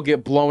they go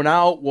get blown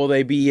out? Will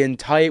they be in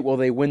tight? Will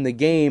they win the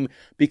game?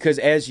 Because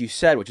as you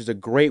said, which is a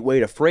great way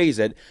to phrase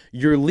it,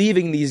 you're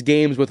leaving these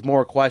games with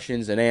more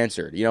questions than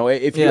answered.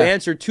 If you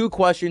answer 2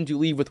 questions, you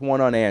leave with 1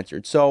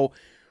 unanswered. So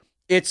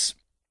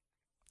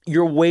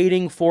you're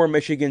waiting for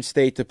Michigan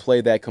State to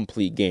play that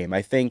complete game.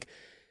 I think,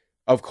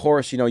 of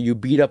course, you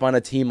beat up on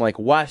a team like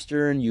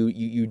Western.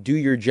 You do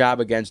your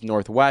job against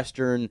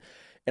Northwestern.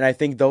 And I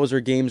think those are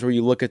games where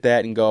you look at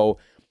that and go,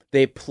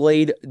 they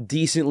played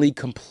decently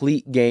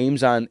complete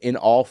games in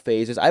all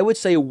phases. I would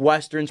say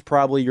Western's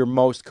probably your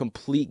most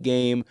complete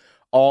game,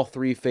 all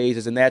 3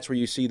 phases, and that's where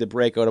you see the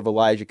breakout of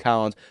Elijah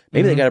Collins.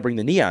 Maybe they got to bring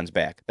the Neons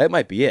back. That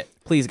might be it.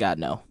 Please, God,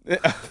 no.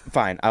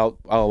 Fine, I'll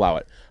allow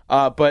it.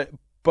 But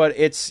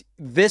it's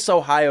this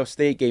Ohio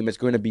State game is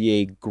going to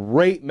be a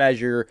great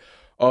measure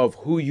of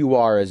who you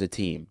are as a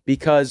team,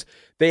 because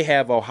they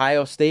have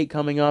Ohio State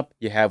coming up,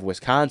 you have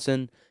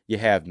Wisconsin, you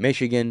have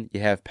Michigan,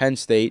 you have Penn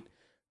State.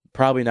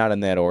 Probably not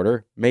in that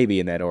order. Maybe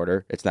in that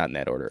order. It's not in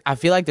that order. I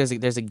feel like there's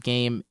a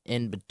game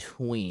in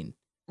between.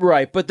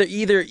 Right, but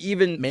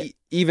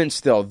even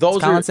still, those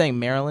is Colin saying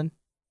Maryland?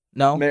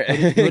 No. What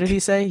did he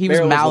say? He was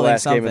mouthing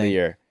last something. Game of the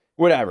year.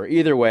 Whatever.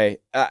 Either way,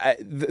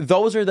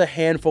 those are the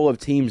handful of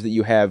teams that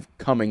you have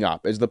coming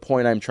up. Is the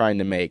point I'm trying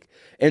to make.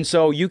 And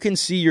so you can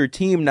see your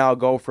team now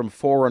go from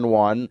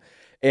 4-1,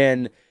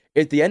 and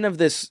at the end of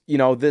this,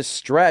 this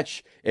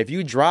stretch, if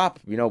you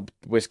drop,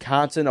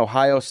 Wisconsin,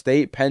 Ohio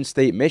State, Penn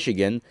State,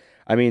 Michigan,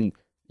 I mean,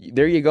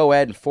 there you go,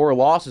 adding 4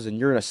 losses, and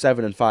you're in a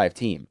 7-5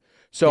 team.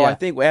 So I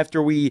think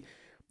after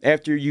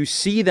you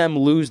see them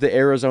lose to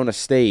Arizona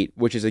State,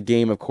 which is a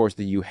game, of course,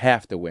 that you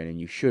have to win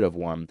and you should have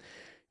won,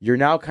 you're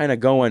now kind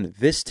of going,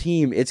 this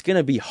team, it's going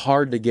to be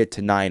hard to get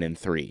to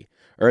 9-3,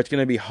 or it's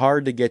going to be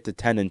hard to get to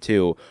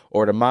 10-2,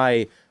 or to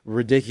my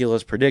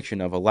ridiculous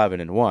prediction of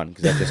 11-1,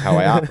 because that's just how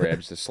I operate.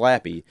 I'm just a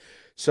slappy.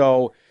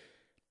 So,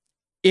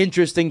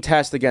 interesting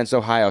test against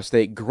Ohio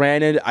State.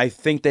 Granted, I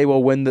think they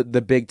will win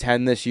the Big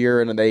Ten this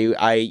year, and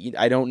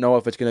I don't know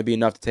if it's going to be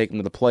enough to take them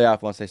to the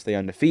playoff unless they stay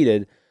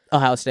undefeated.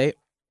 Ohio State,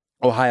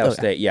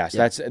 yes.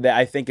 Yeah.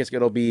 I think it's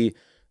going to be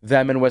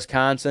them and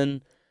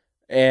Wisconsin,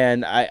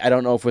 and I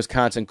don't know if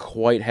Wisconsin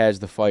quite has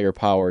the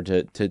firepower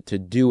to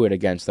do it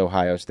against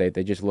Ohio State.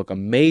 They just look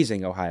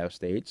amazing, Ohio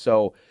State.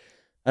 So,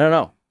 I don't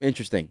know.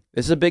 Interesting.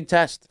 This is a big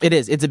test. It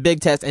is. It's a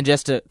big test. And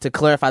just to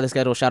clarify the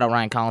schedule, shout out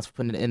Ryan Collins for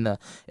putting it in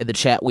the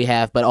chat we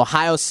have. But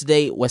Ohio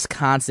State,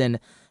 Wisconsin,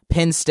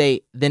 Penn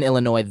State, then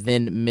Illinois,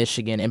 then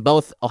Michigan. And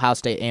both Ohio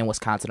State and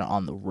Wisconsin are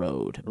on the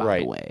road, by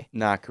the way.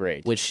 Not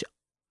great. Which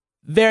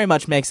very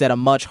much makes that a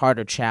much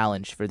harder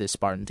challenge for this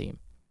Spartan team.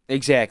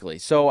 Exactly.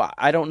 So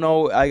I don't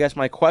know. I guess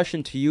my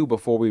question to you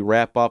before we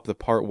wrap up the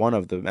part 1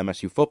 of the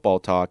MSU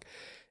football talk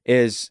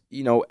is,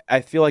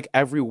 I feel like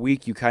every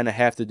week you kind of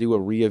have to do a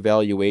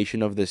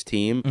reevaluation of this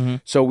team. Mm-hmm.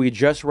 So we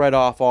just read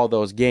off all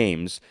those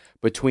games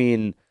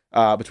between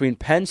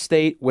Penn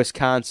State,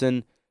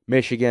 Wisconsin,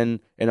 Michigan,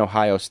 and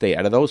Ohio State.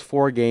 Out of those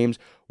 4 games,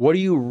 what do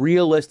you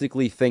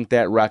realistically think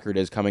that record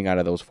is coming out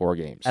of those 4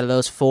 games? Out of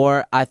those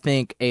 4, I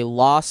think a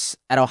loss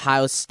at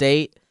Ohio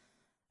State.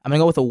 I'm going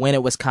to go with a win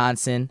at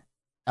Wisconsin,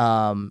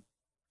 a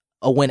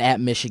win at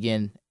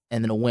Michigan,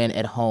 and then a win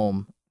at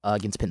home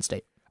against Penn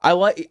State. I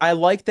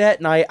like that,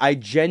 and I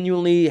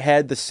genuinely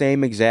had the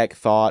same exact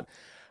thought.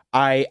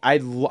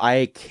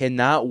 I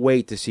cannot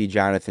wait to see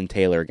Jonathan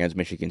Taylor against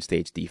Michigan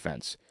State's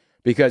defense.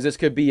 Because this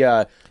could be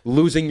a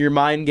losing your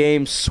mind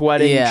game,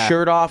 sweating,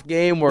 shirt off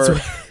game where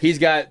he's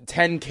got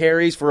 10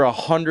 carries for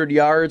 100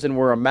 yards and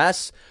we're a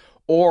mess.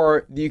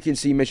 Or you can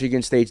see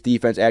Michigan State's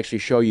defense actually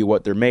show you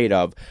what they're made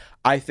of.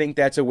 I think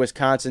that's a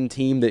Wisconsin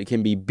team that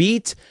can be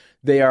beat.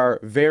 They are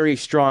very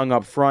strong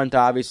up front,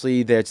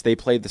 obviously. They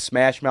play the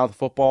smash mouth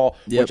football,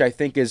 which I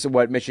think is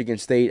what Michigan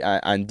State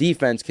on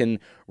defense can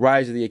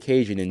rise to the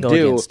occasion and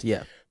do.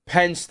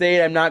 Penn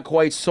State, I'm not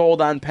quite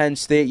sold on Penn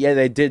State. Yeah,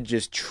 they did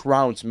just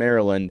trounce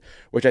Maryland,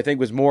 which I think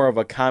was more of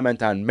a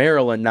comment on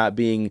Maryland not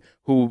being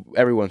who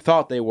everyone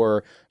thought they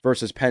were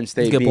versus Penn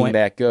State being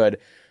that good.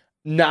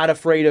 Not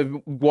afraid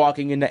of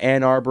walking into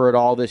Ann Arbor at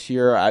all this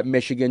year.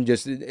 Michigan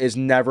just is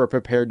never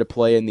prepared to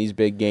play in these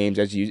big games.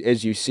 As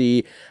you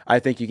see, I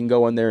think you can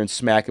go in there and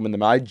smack them in the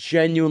mouth. I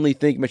genuinely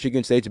think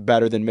Michigan State's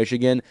better than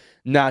Michigan.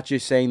 Not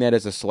just saying that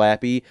as a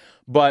slappy,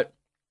 but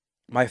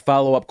my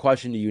follow-up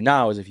question to you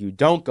now is: if you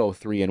don't go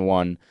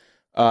 3-1,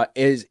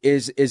 is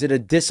it a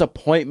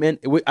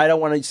disappointment? I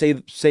don't want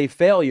to say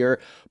failure,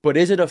 but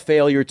is it a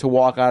failure to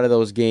walk out of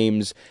those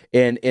games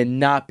and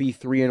not be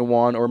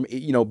 3-1, or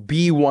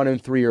be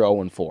 1-3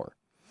 or 0-4?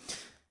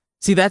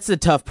 See, that's a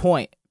tough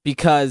point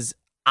because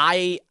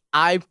I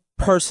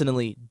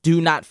personally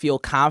do not feel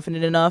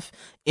confident enough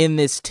in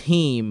this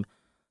team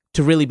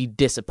to really be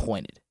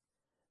disappointed.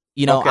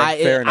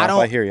 Fair enough.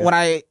 I hear you. When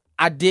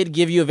I did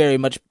give you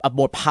a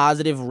more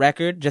positive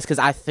record just because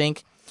I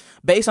think,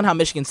 based on how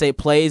Michigan State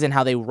plays and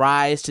how they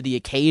rise to the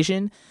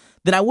occasion,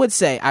 then I would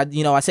say, I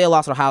say a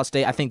loss to Ohio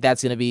State. I think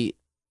that's the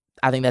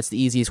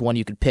easiest one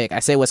you could pick. I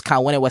say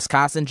win at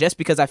Wisconsin just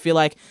because I feel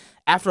like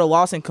after a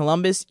loss in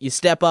Columbus, you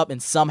step up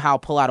and somehow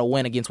pull out a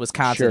win against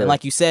Wisconsin. Sure. And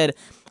like you said,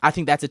 I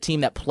think that's a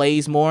team that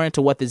plays more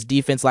into what this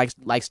defense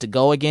likes to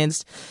go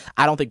against.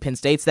 I don't think Penn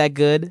State's that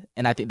good,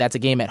 and I think that's a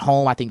game at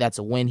home. I think that's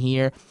a win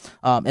here.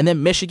 And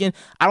then Michigan,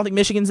 I don't think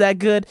Michigan's that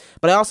good,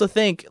 but I also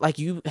think, like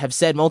you have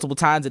said multiple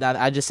times, and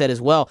I just said as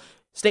well,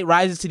 State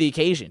rises to the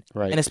occasion.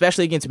 Right. And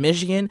especially against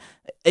Michigan,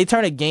 they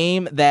turn a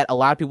game that a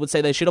lot of people would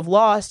say they should have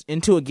lost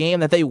into a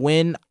game that they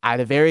win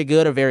either very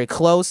good or very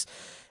close.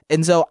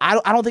 And so I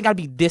don't think I'd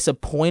be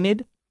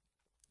disappointed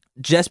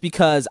just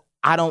because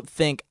I don't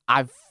think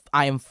I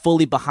am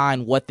fully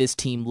behind what this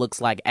team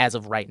looks like as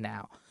of right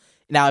now.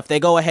 Now, if they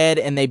go ahead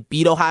and they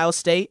beat Ohio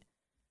State,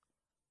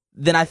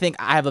 then I think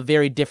I have a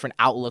very different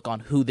outlook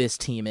on who this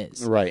team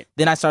is. Right.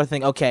 Then I start to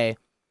think, okay,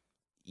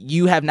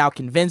 you have now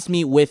convinced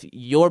me with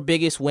your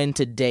biggest win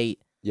to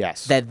date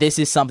that this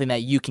is something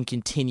that you can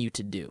continue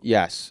to do.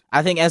 Yes.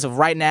 I think as of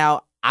right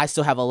now, I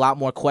still have a lot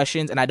more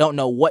questions, and I don't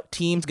know what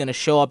team's going to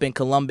show up in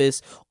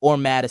Columbus or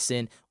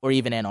Madison or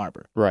even Ann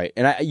Arbor. Right.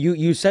 And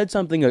you said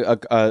something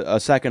a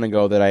second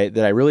ago that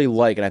I really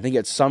like, and I think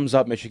it sums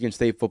up Michigan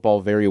State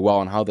football very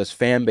well and how this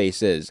fan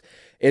base is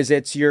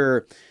it's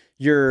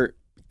you're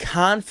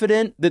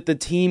confident that the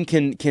team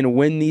can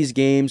win these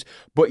games,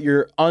 but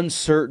you're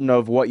uncertain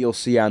of what you'll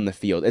see on the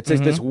field. It's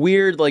this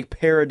weird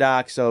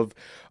paradox of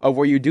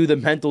where you do the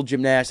mental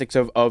gymnastics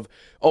of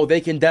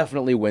they can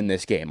definitely win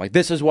this game. Like,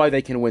 this is why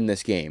they can win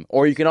this game.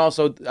 Or you can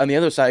also on the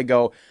other side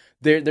go,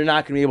 they're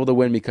not going to be able to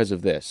win because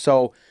of this.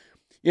 So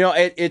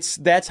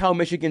that's how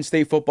Michigan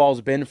State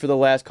football's been for the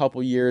last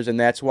couple years, and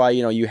that's why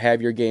you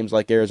have your games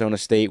like Arizona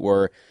State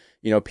where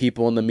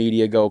people in the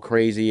media go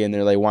crazy and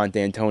they want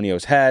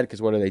D'Antonio's head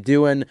because what are they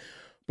doing?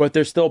 But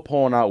they're still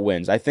pulling out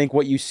wins. I think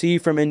what you see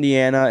from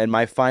Indiana, and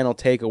my final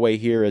takeaway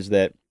here, is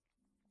that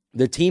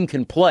the team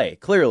can play,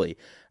 clearly.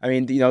 I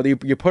mean,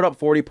 you put up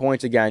 40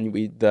 points again.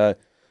 The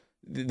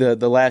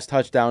last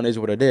touchdown is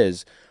what it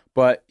is.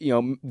 But,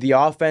 the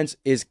offense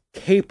is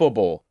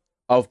capable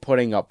of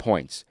putting up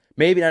points.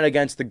 Maybe not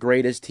against the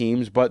greatest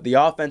teams, but the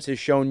offense has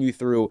shown you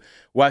through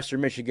Western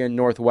Michigan,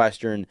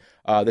 Northwestern,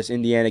 this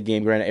Indiana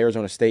game. Granted,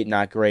 Arizona State,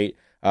 not great.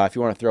 If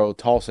you want to throw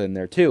Tulsa in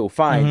there too,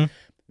 fine. Mm-hmm.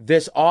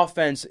 This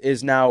offense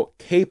is now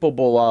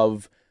capable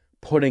of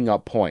putting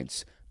up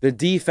points. The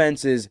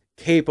defense is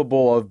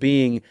capable of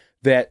being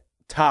that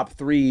top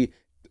 3,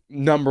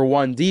 number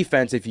 1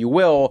 defense, if you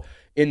will,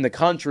 in the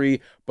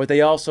country, but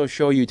they also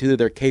show you too that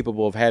they're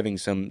capable of having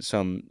some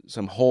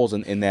holes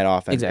in that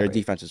offense, their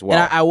defense as well.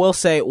 And I will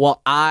say, while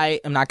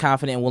I am not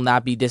confident and will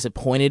not be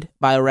disappointed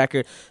by a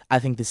record, I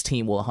think this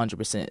team will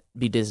 100%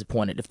 be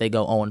disappointed if they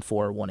go 0-4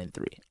 or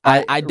 1-3.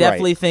 I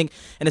definitely think,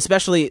 and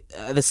especially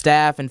the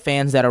staff and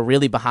fans that are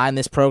really behind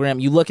this program,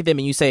 you look at them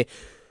and you say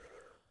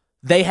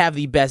they have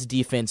the best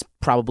defense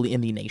probably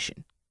in the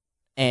nation.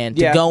 And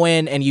to go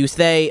in and you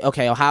say,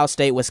 okay, Ohio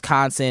State,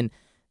 Wisconsin,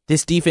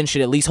 this defense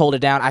should at least hold it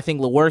down. I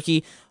think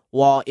Lewerke,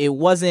 while it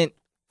wasn't,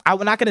 I'm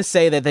not going to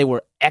say that they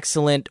were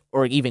excellent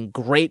or even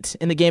great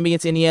in the game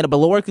against Indiana, but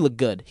Lewerke looked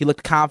good. He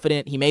looked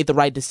confident. He made the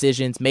right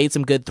decisions, made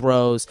some good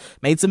throws,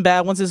 made some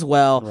bad ones as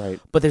well. Right.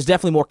 But there's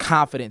definitely more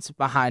confidence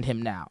behind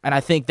him now. And I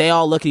think they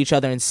all look at each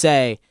other and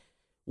say,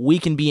 we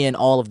can be in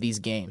all of these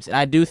games. And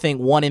I do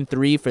think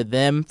 1-3 for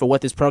them, for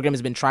what this program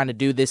has been trying to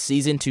do this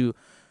season to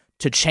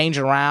change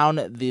around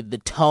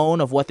the tone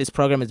of what this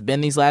program has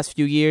been these last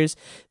few years,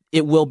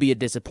 it will be a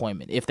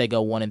disappointment if they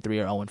go 1-3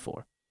 or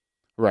 0-4.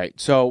 Right.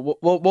 So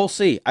we'll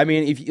see. I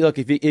mean, if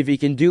you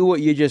can do what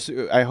you just,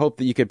 I hope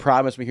that you could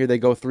promise me here they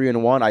go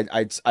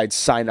 3-1. I'd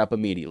sign up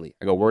immediately.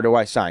 I go, where do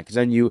I sign? Because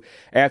then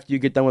after you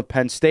get done with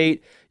Penn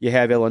State, you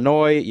have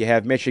Illinois, you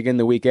have Michigan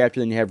the week after,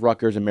 then you have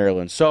Rutgers and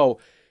Maryland. So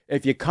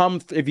if you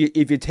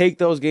take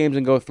those games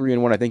and go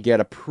 3-1, I think you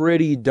had a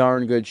pretty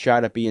darn good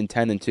shot at being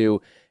 10-2.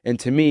 And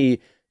to me,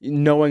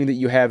 knowing that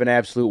you have an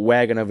absolute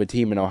wagon of a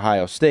team in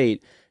Ohio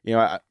State,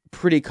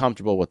 pretty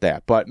comfortable with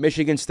that. But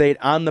Michigan State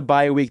on the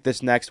bye week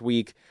this next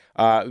week.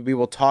 We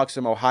will talk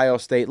some Ohio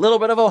State, little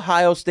bit of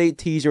Ohio State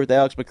teaser with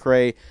Alex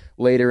McRae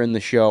later in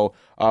the show.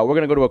 We're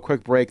going to go to a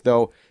quick break,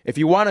 though. If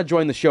you want to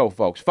join the show,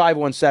 folks,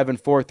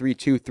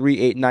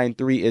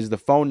 517-432-3893 is the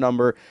phone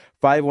number,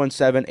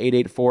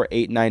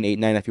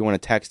 517-884-8989 if you want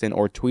to text in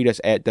or tweet us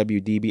at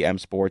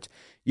WDBM Sports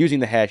using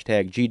the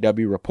hashtag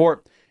GW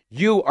Report.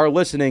 You are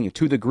listening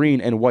to the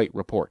Green and White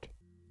Report.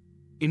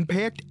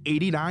 Impact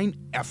 89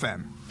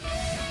 FM.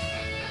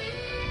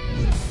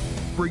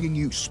 Bringing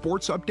you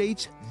sports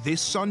updates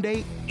this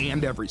Sunday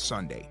and every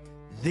Sunday.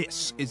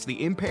 This is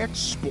the Impact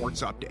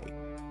Sports Update.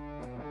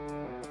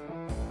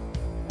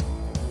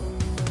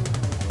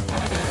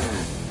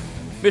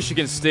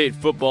 Michigan State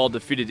football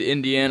defeated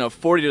Indiana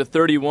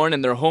 40-31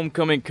 in their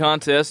homecoming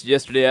contest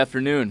yesterday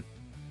afternoon.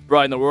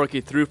 Brian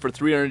Lewerke threw for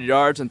 300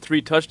 yards and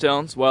 3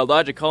 touchdowns, while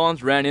Elijah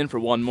Collins ran in for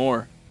 1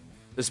 more.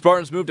 The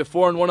Spartans moved to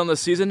 4-1 on the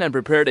season and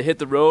prepare to hit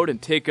the road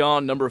and take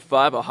on number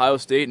 5 Ohio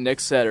State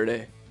next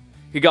Saturday.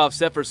 Kickoff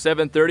set for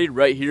 7:30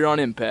 right here on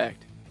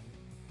Impact.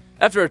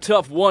 After a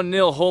tough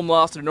 1-0 home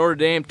loss to Notre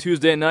Dame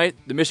Tuesday night,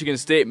 the Michigan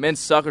State men's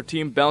soccer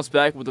team bounced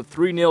back with a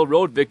 3-0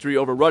 road victory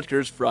over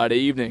Rutgers Friday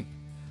evening.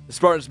 The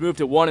Spartans moved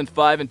to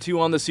 1-5-2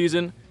 on the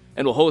season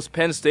and will host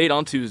Penn State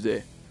on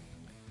Tuesday.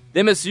 The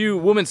MSU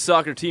women's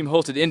soccer team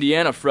hosted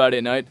Indiana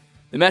Friday night.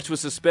 The match was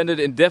suspended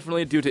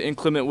indefinitely due to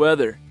inclement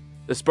weather.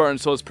 The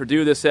Spartans host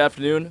Purdue this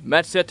afternoon,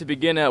 match set to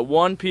begin at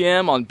 1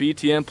 p.m. on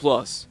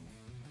BTN+.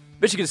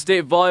 Michigan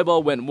State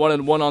volleyball went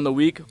 1-1 on the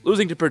week,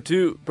 losing to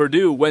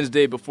Purdue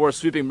Wednesday before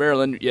sweeping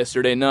Maryland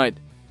yesterday night.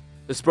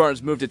 The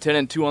Spartans moved to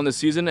 10-2 on the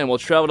season and will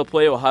travel to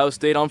play Ohio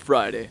State on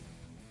Friday.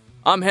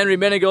 I'm Henry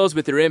Menegos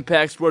with your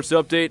Impact Sports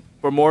Update.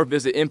 For more,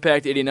 visit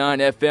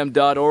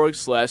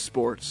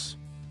impact89fm.org/sports.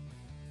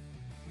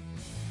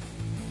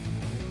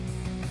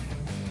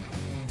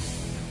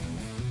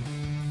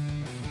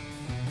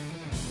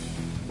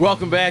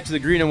 Welcome back to the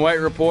Green and White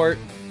Report.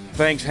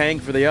 Thanks,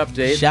 Hank, for the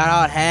update. Shout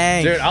out,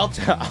 Hank. Dude, I'll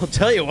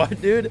tell you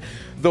what, dude.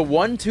 The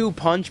 1-2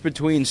 punch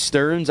between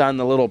Stearns on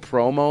the little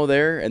promo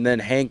there and then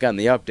Hank on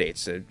the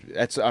updates.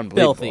 That's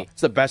unbelievable. Filthy.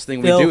 It's the best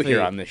thing we do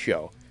here on this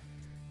show.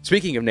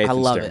 Speaking of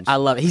Nathan Stearns. I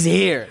love it. He's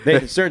here.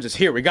 Nathan Stearns is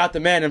here. We got the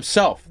man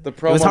himself, the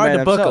promo man himself. It was hard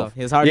to book him.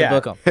 It was hard to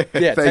book him.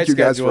 Yeah, Thank you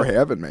guys for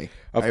having me.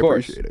 Of I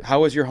course. appreciate it.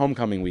 How was your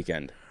homecoming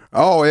weekend?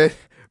 Oh,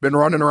 been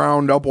running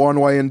around up one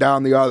way and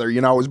down the other.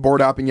 I was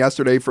board hopping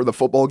yesterday for the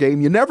football game.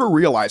 You never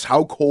realize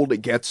how cold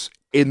it gets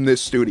in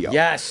this studio.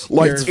 Yes.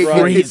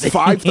 It's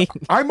 5.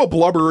 I'm a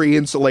blubbery,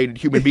 insulated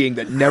human being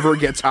that never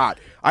gets hot.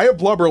 I have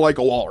blubber like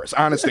a walrus,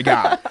 honest to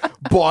God.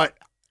 But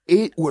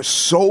it was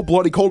so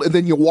bloody cold. And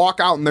then you walk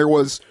out and there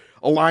was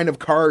a line of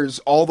cars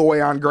all the way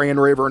on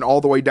Grand River and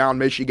all the way down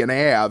Michigan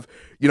Ave,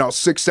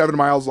 6-7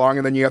 miles long,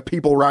 and then you have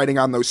people riding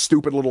on those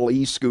stupid little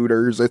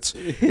e-scooters.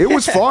 It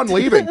was fun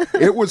leaving.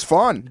 It was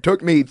fun. It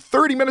took me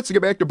 30 minutes to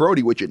get back to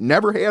Brody, which it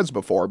never has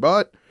before,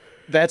 but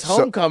that's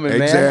homecoming,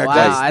 man. Exactly.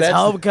 Wow, that's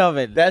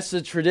homecoming. That's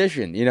the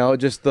tradition,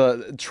 just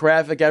the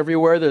traffic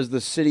everywhere. There's the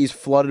city's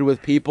flooded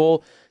with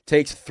people.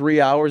 Takes 3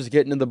 hours to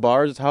get into the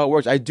bars. That's how it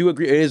works. I do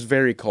agree. It is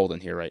very cold in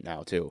here right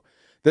now too.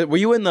 Were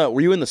you in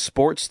the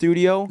sports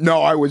studio?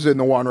 No, I was in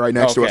the one right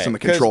next to us in the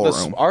control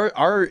room.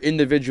 Our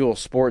individual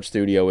sports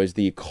studio is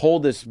the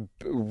coldest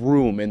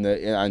room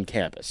on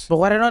campus. But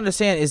what I don't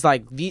understand is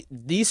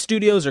these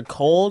studios are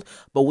cold,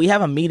 but we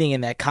have a meeting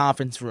in that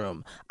conference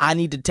room. I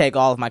need to take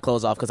all of my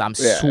clothes off because I'm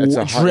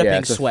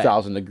dripping sweat.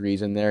 1,000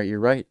 degrees in there. You're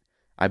right.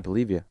 I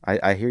believe you.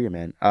 I hear you,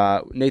 man.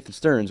 Nathan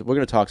Stearns, we're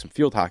going to talk some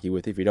field hockey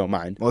with you if you don't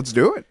mind. Let's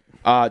do it.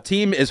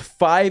 Team is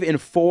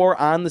 5-4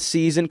 on the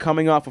season,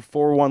 coming off a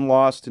 4-1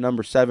 loss to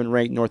number 7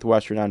 ranked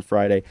Northwestern on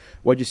Friday.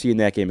 What'd you see in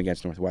that game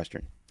against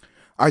Northwestern?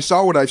 I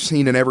saw what I've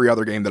seen in every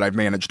other game that I've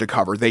managed to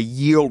cover. They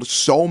yield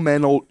so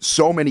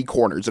many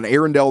corners, and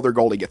Arundel, their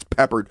goalie, gets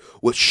peppered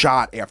with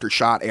shot after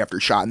shot after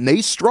shot, and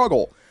they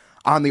struggle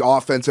on the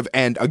offensive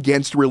end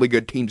against really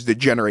good teams to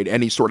generate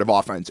any sort of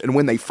offense. And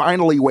when they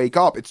finally wake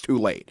up, it's too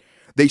late.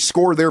 They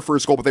score their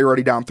first goal, but they're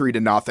already down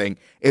 3-0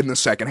 in the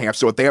second half.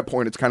 So at that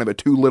point, it's kind of a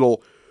too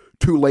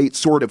late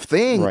sort of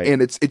thing. Right.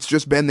 And it's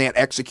just been that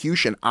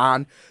execution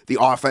on the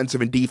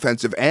offensive and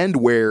defensive end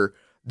where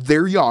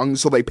they're young,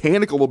 so they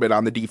panic a little bit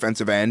on the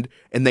defensive end,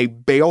 and they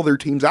bail their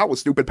teams out with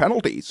stupid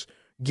penalties,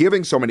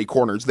 giving so many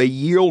corners. They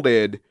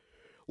yielded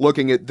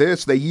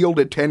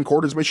 10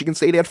 quarters. Michigan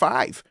State had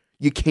 5.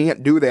 You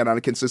can't do that on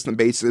a consistent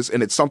basis,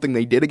 and it's something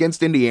they did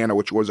against Indiana,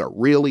 which was a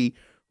really,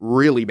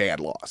 really bad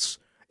loss.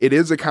 It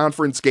is a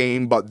conference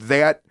game, but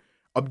that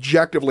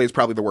objectively is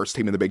probably the worst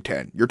team in the Big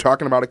Ten. You're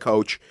talking about a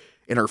coach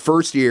in her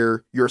first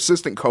year, your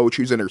assistant coach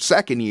who's in her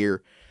second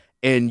year,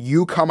 and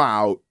you come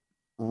out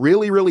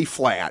really, really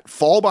flat,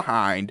 fall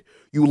behind.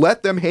 You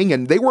let them hang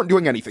in. They weren't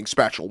doing anything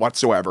special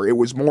whatsoever. It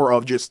was more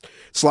of just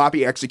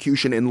sloppy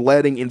execution and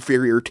letting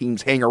inferior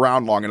teams hang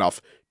around long enough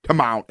to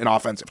mount an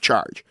offensive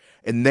charge.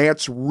 And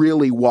that's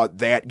really what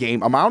that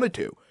game amounted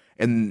to.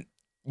 And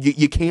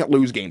you can't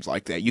lose games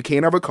like that. You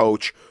can't have a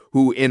coach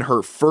who in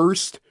her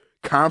first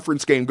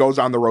conference game goes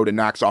on the road and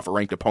knocks off a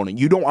ranked opponent.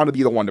 You don't want to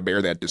be the one to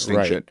bear that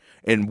distinction. Right.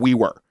 And we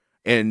were.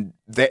 And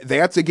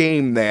that's a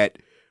game that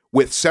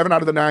with 7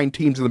 out of the 9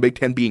 teams in the Big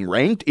Ten being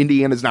ranked,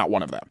 Indiana's not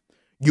one of them.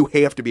 You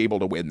have to be able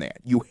to win that.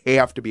 You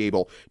have to be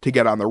able to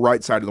get on the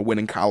right side of the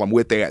winning column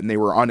with that, and they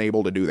were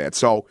unable to do that.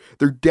 So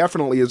there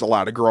definitely is a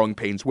lot of growing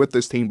pains with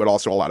this team, but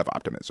also a lot of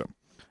optimism.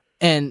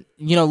 And,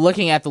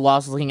 looking at the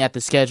losses, looking at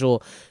the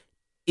schedule,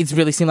 it's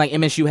really seemed like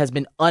MSU has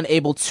been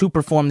unable to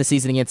perform this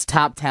season against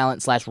top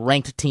talent /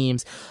 ranked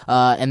teams.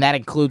 And that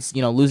includes,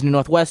 losing to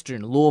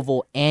Northwestern,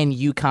 Louisville, and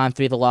UConn,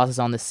 3 of the losses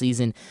on the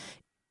season.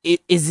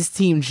 Is this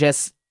team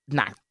just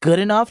not good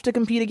enough to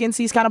compete against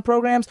these kind of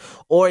programs,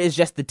 or is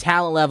just the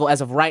talent level as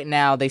of right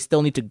now they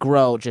still need to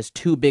grow just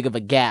too big of a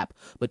gap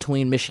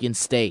between Michigan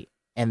State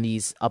and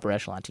these upper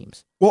echelon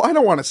teams? Well, I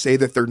don't want to say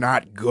that they're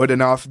not good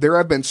enough. There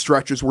have been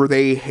stretches where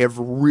they have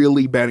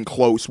really been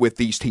close with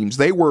these teams.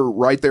 They were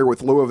right there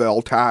with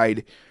Louisville,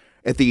 tied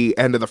at the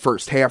end of the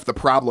first half. The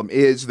problem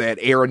is that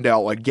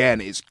Arundel, again,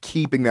 is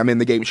keeping them in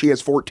the game. She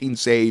has 14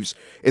 saves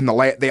in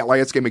that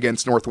last game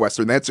against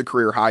Northwestern. That's a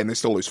career high, and they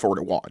still lose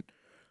 4-1.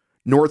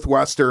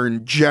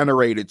 Northwestern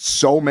generated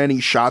so many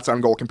shots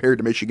on goal compared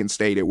to Michigan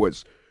State. It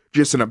was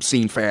just an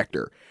obscene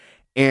factor.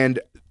 And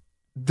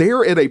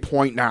they're at a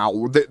point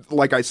now that,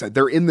 like I said,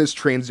 they're in this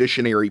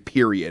transitionary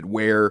period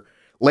where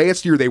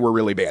last year they were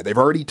really bad. They've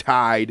already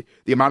tied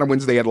the amount of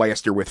wins they had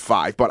last year with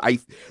 5. But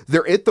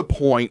they're at the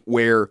point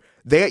where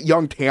that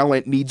young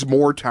talent needs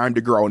more time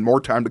to grow and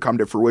more time to come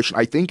to fruition.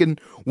 I think in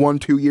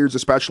 1-2 years,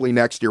 especially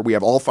next year, we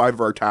have all 5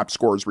 of our top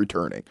scorers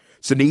returning.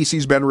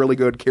 Sinisi's been really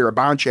good.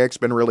 Karabanchak's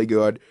been really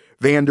good.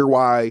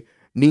 Vanderwy,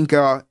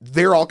 Ninka,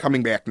 they're all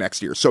coming back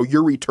next year. So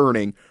you're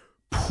returning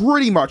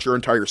pretty much your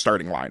entire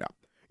starting lineup.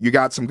 You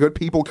got some good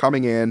people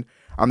coming in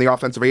on the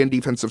offensive and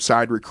defensive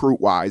side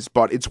recruit-wise,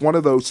 but it's one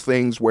of those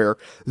things where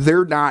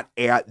they're not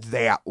at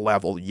that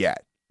level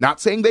yet.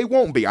 Not saying they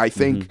won't be. I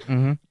think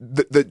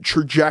the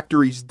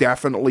trajectory's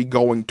definitely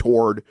going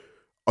toward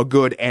a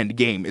good end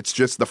game. It's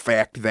just the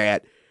fact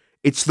that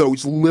it's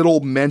those little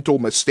mental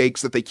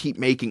mistakes that they keep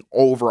making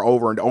over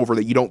and over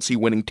that you don't see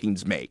winning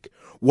teams make.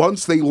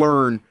 Once they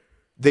learn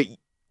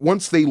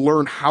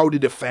how to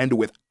defend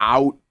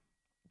without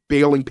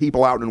bailing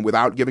people out and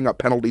without giving up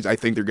penalties, I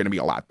think they're going to be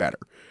a lot better.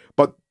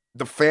 But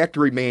the fact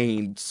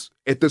remains,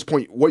 at this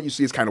point, what you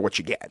see is kind of what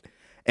you get.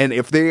 And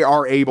if they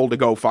are able to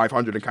go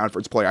 500 in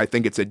conference play, I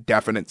think it's a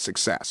definite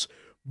success.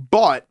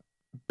 But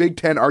Big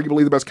Ten,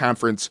 arguably the best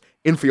conference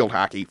in field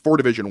hockey for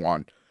Division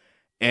I.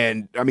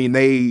 And, I mean,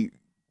 they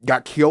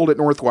got killed at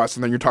Northwestern,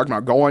 and then you're talking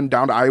about going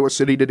down to Iowa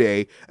City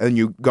today, and then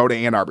you go to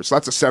Ann Arbor. So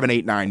that's a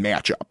 7-8-9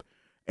 matchup.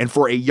 And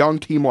for a young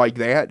team like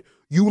that,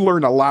 you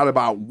learn a lot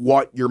about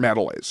what your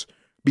medal is.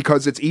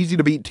 Because it's easy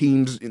to beat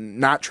teams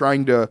not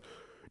trying to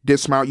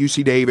dismount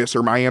UC Davis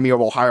or Miami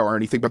of Ohio or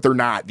anything, but they're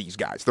not these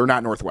guys. They're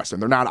not Northwestern.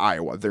 They're not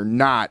Iowa. They're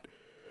not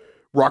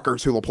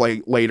Rutgers, who will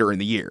play later in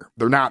the year.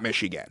 They're not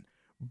Michigan.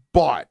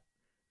 But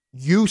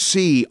you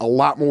see a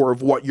lot more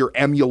of what you're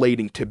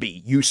emulating to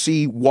be. You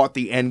see what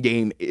the end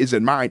game is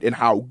in mind and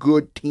how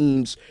good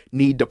teams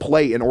need to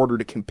play in order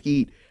to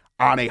compete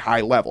on a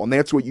high level. And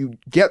that's what you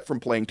get from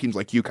playing teams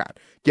like UConn,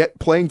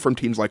 playing from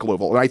teams like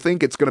Louisville. And I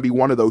think it's going to be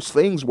one of those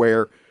things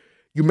where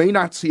you may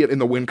not see it in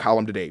the win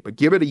column today, but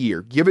give it a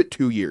year, give it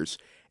 2 years,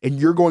 and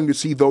you're going to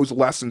see those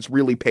lessons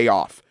really pay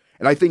off.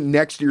 And I think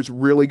next year's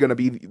really going to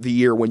be the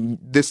year when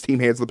this team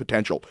has the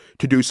potential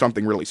to do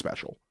something really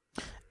special.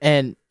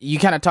 And you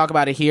kind of talk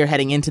about it here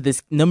heading into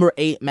this number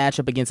 8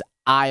 matchup against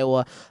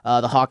Iowa.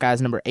 The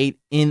Hawkeyes, number 8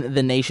 in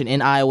the nation,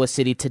 in Iowa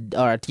City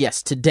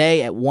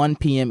today at 1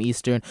 p.m.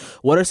 Eastern.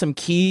 What are some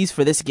keys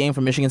for this game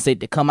for Michigan State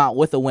to come out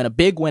with a win, a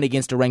big win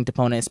against a ranked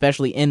opponent,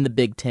 especially in the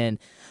Big Ten?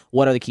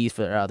 What are the keys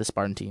for the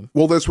Spartan team?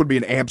 Well, this would be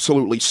an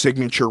absolutely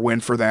signature win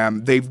for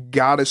them. They've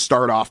got to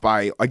start off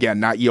by, again,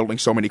 not yielding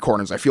so many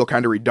corners. I feel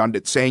kind of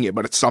redundant saying it,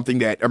 but it's something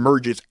that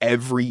emerges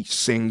every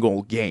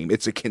single game.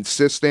 It's a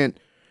consistent,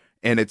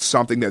 and it's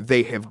something that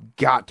they have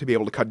got to be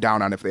able to cut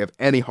down on if they have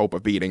any hope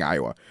of beating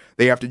Iowa.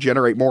 They have to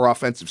generate more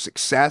offensive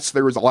success.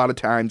 There was a lot of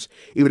times,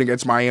 even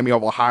against Miami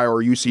of Ohio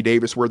or UC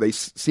Davis, where they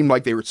seemed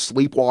like they were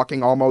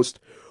sleepwalking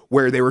almost,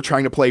 where they were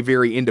trying to play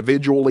very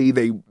individually,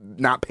 they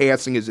not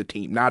passing as a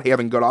team, not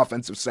having good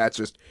offensive sets,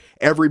 just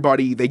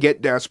everybody, they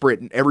get desperate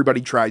and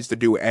everybody tries to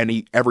do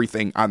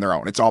everything on their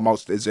own. It's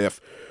almost as if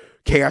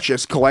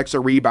Cassius collects a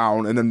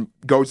rebound and then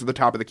goes to the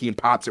top of the key and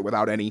pops it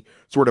without any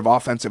sort of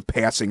offensive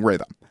passing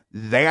rhythm.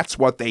 That's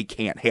what they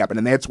can't happen,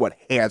 and that's what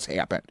has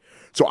happened.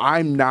 So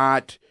I'm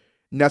not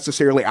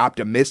necessarily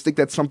optimistic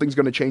that something's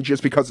going to change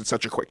just because it's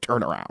such a quick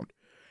turnaround.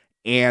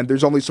 and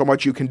there's only so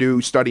much you can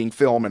do studying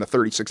film in a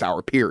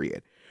 36-hour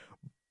period.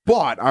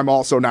 But I'm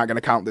also not going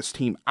to count this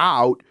team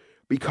out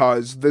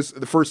because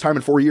the first time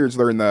in 4 years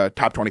they're in the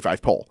top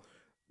 25 poll.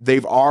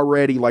 They've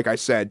already, like I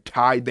said,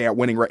 tied that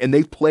winning rate, and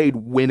they've played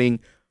winning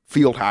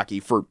field hockey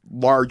for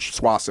large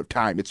swaths of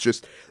time. It's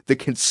just the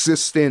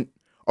consistent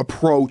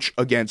approach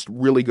against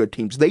really good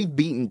teams. They've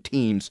beaten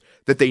teams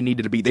that they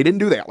needed to beat. They didn't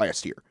do that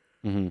last year.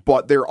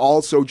 But they're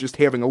also just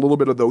having a little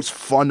bit of those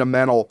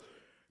fundamental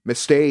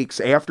mistakes.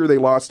 After they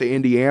lost to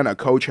Indiana,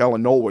 Coach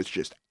Helen Knoll was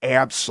just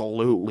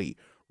absolutely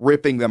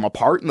ripping them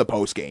apart in the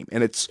postgame.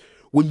 And it's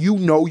when you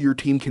know your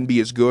team can be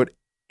as good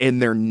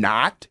and they're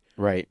not,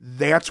 right?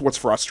 That's what's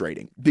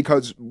frustrating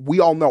because we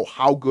all know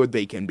how good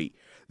they can be.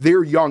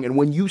 They're young, and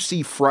when you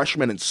see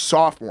freshmen and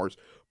sophomores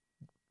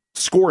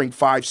scoring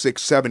 5,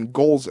 6, 7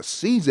 goals a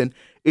season,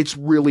 it's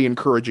really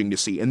encouraging to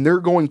see. And they're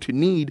going to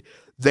need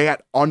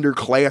that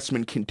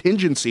underclassmen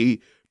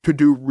contingency to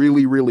do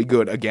really, really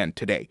good again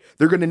today.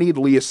 They're going to need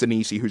Leah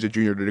Sinisi, who's a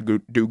junior, to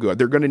do good.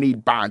 They're going to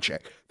need Bonchek.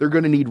 They're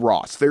going to need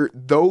Ross.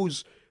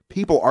 Those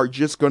people are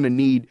just going to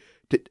need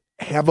to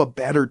have a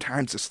better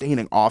time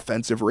sustaining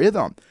offensive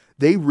rhythm.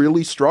 They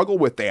really struggle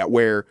with that,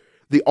 where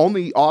the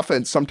only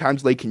offense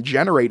sometimes they can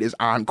generate is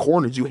on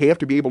corners. You have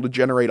to be able to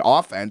generate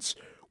offense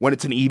when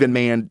it's an even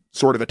man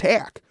sort of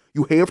attack.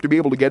 You have to be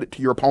able to get it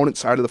to your opponent's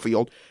side of the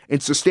field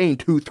and sustain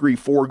 2, 3,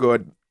 4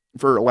 good,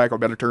 for lack of a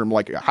better term,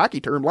 like a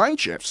hockey term, line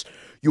shifts.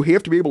 You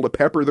have to be able to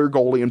pepper their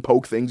goalie and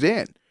poke things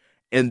in.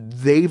 And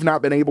they've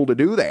not been able to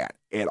do that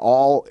at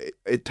all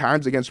at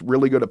times against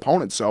really good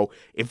opponents. So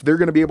if they're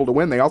going to be able to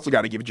win, they also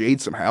got to give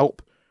Jade some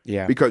help.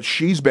 Yeah. Because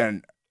she's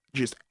been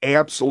just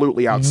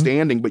absolutely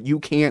outstanding, but you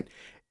can't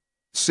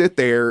sit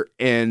there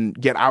and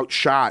get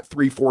outshot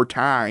 3-4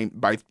 times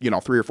by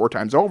 3 or 4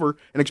 times over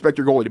and expect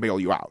your goalie to bail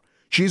you out.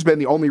 She's been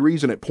the only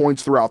reason at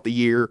points throughout the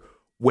year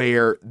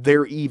where they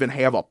even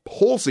have a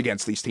pulse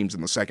against these teams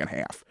in the second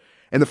half.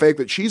 And the fact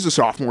that she's a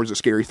sophomore is a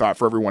scary thought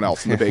for everyone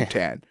else in the Big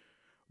Ten.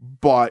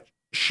 But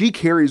she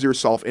carries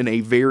herself in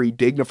a very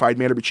dignified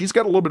manner, but she's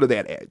got a little bit of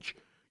that edge.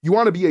 You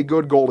want to be a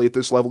good goalie at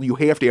this level, you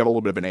have to have a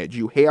little bit of an edge.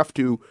 You have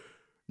to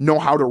know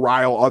how to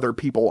rile other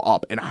people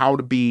up and how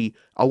to be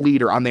a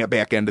leader on that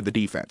back end of the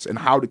defense and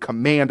how to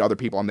command other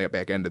people on that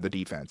back end of the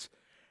defense.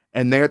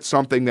 And that's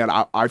something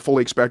that I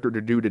fully expect her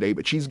to do today,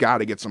 but she's got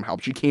to get some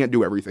help. She can't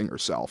do everything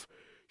herself.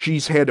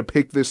 She's had to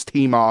pick this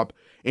team up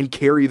and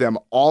carry them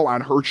all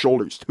on her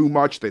shoulders too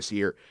much this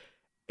year.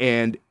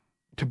 And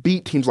to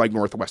beat teams like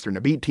Northwestern,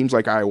 to beat teams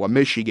like Iowa,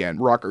 Michigan,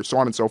 Rutgers, so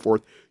on and so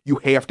forth, you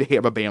have to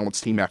have a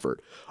balanced team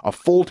effort, a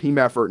full team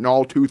effort in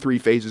all 2-3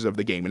 phases of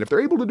the game. And if they're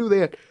able to do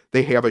that,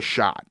 they have a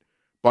shot.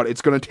 But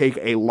it's going to take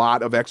a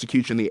lot of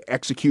execution, the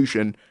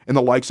execution and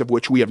the likes of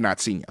which we have not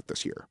seen yet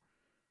this year.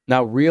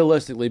 Now,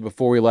 realistically,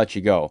 before we let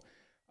you go,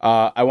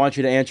 I want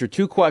you to answer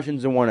 2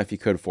 questions in one if you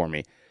could for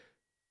me.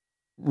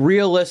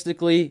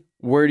 Realistically,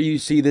 where do you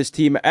see this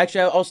team?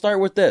 Actually, I'll start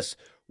with this.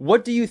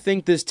 What do you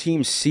think this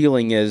team's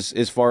ceiling is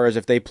as far as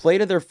if they play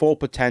to their full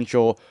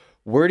potential?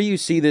 Where do you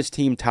see this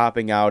team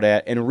topping out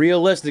at? And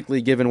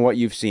realistically, given what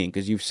you've seen,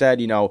 because you've said,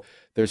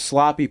 there's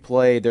sloppy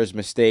play, there's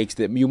mistakes,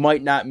 that you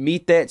might not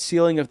meet that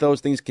ceiling if those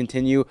things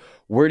continue.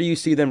 Where do you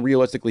see them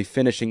realistically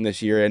finishing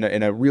this year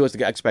in a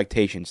realistic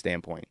expectation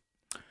standpoint?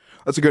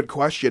 That's a good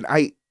question.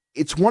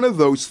 It's one of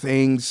those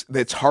things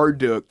that's hard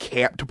to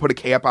put a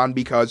cap on,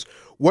 because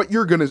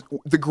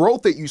the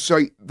growth that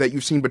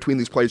you've seen between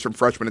these players from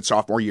freshman and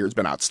sophomore year has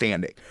been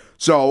outstanding.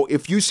 So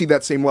if you see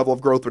that same level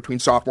of growth between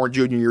sophomore and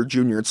junior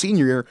and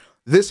senior year,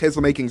 this has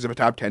the makings of a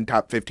top 10,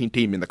 top 15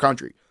 team in the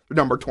country. They're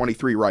number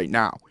 23 right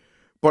now.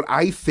 But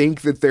I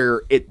think that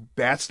they're at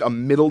best a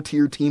middle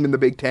tier team in the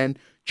Big Ten,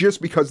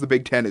 just because the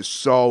Big Ten is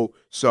so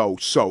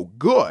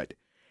good.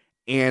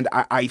 And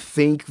I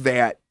think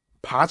that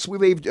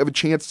possibly they have a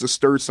chance to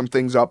stir some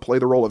things up, play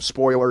the role of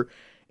spoiler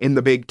in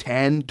the Big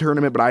Ten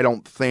tournament, but I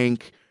don't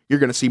think you're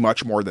going to see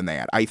much more than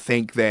that. I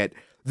think that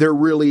they're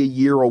really a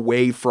year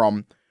away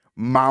from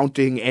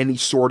mounting any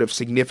sort of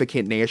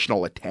significant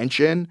national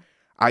attention.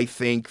 I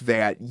think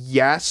that,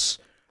 yes,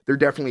 there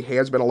definitely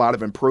has been a lot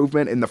of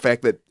improvement in the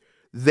fact that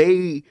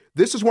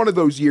this is one of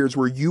those years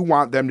where you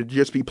want them to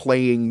just be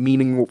playing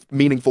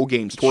meaningful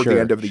games toward the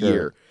end of the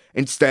year,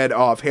 instead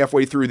of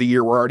halfway through the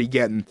year we're already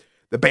getting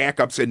the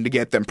backups in to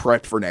get them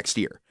prepped for next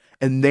year.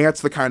 And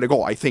that's the kind of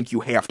goal I think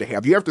you have to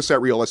have. You have to set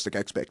realistic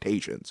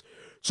expectations.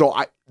 So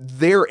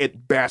they're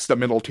at best a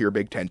middle-tier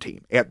Big Ten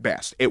team, at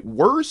best. At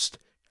worst,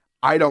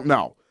 I don't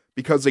know.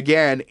 Because,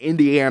 again,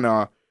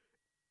 Indiana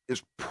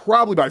is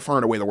probably by far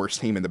and away the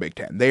worst team in the Big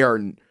Ten. They are,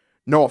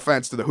 no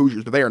offense to the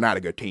Hoosiers, but they are not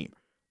a good team.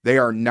 They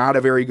are not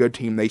a very good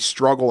team. They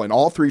struggle in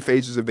all 3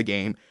 phases of the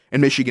game,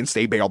 and Michigan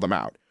State bailed them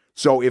out.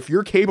 So if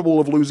you're capable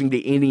of losing to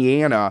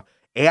Indiana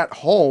at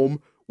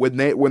home, when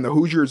the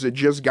Hoosiers had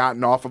just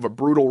gotten off of a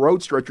brutal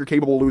road stretch, you're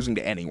capable of losing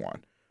to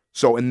anyone.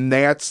 So, and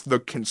that's the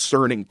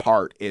concerning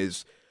part,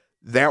 is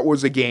that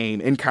was a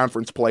game in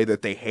conference play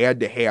that they had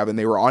to have, and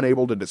they were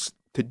unable to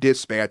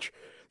dispatch.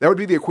 That would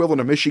be the equivalent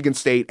of Michigan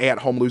State at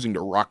home losing to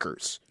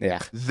Rutgers.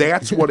 Yeah.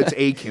 That's what it's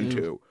akin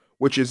to,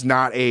 which is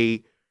not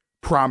a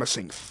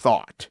promising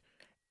thought.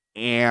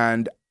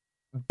 And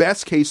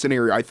best case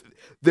scenario,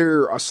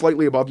 they're a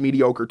slightly above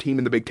mediocre team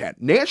in the Big Ten.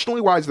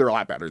 Nationally wise, they're a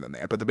lot better than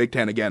that. But the Big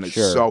Ten, again, is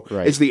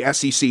is the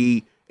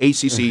SEC,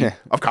 ACC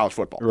of college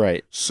football.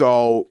 Right.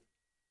 So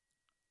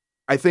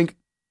I think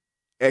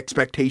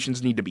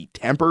expectations need to be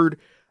tempered.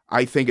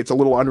 I think it's a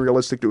little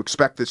unrealistic to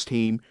expect this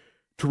team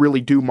to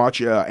really do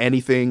much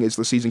anything as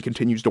the season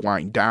continues to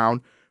wind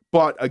down.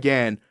 But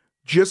again,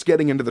 just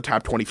getting into the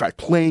top 25,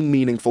 playing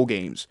meaningful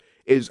games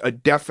is a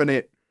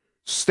definite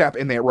step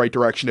in that right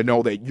direction to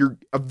know that you're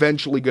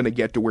eventually going to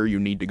get to where you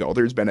need to go.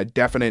 There's been a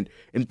definite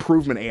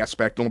improvement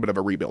aspect, a little bit of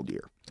a rebuild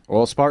year.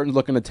 Well, Spartans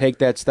looking to take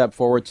that step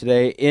forward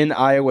today in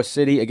Iowa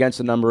City against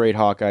the number 8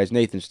 Hawkeyes.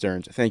 Nathan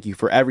Stearns, thank you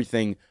for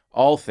everything,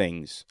 all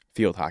things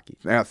field hockey.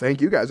 Yeah,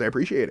 thank you guys. I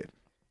appreciate it.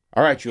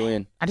 All right,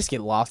 Julian. I just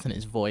get lost in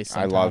his voice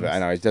sometimes. I love it. I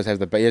know.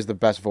 He has the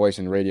best voice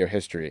in radio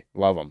history.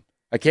 Love him.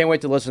 I can't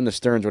wait to listen to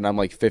Stearns when I'm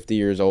like 50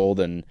 years old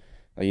and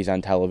he's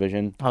on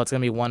television. Oh, it's going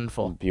to be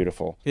wonderful.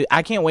 Beautiful.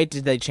 I can't wait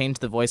till they change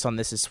the voice on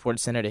This Is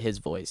Sports Center to his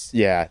voice.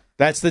 Yeah,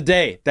 that's the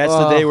day. That's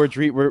the day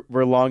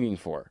we're longing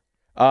for.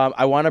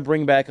 I want to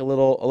bring back a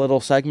little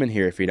segment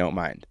here, if you don't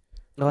mind.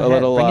 Go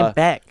ahead, bring it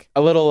back.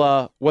 A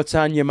little, what's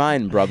on your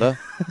mind, brother?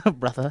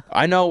 Brother.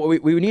 I know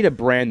we need to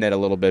brand that a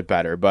little bit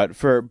better, but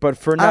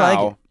for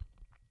now,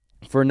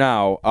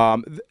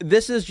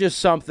 this is just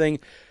something.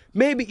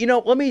 Maybe,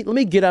 let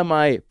me get on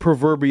my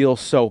proverbial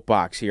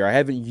soapbox here. I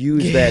haven't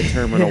used that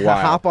term in a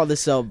while. Hop on the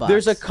soapbox.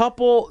 There's a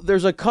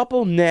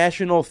couple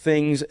national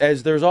things,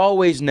 as there's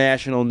always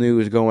national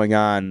news going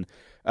on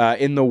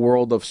in the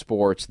world of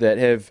sports that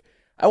have,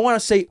 I want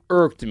to say,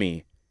 irked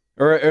me.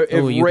 Or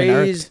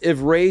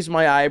if raised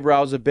my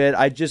eyebrows a bit.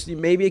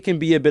 Maybe it can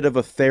be a bit of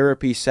a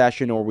therapy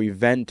session, or we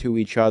vent to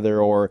each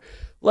other, or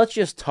let's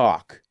just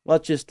talk.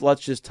 Let's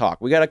just talk.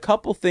 We got a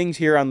couple things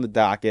here on the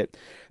docket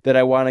that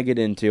I want to get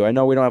into. I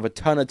know we don't have a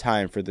ton of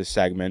time for this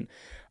segment.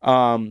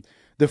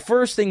 The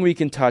first thing we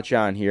can touch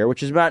on here,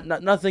 which is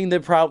nothing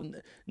that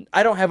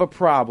I don't have a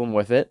problem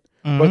with it.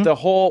 Mm-hmm. But the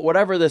whole,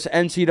 whatever this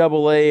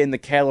NCAA and the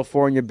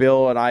California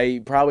bill, and I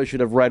probably should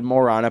have read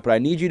more on it, but I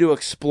need you to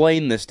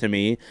explain this to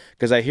me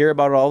because I hear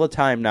about it all the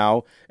time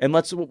now, and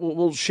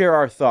we'll share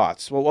our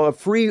thoughts. Well, a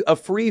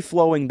free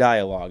flowing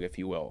dialogue, if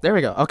you will. There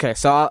we go. Okay,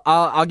 so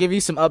I'll give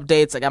you some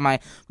updates. I got my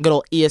good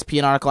old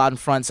ESPN article out in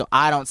front, so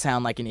I don't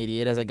sound like an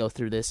idiot as I go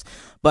through this.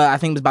 But I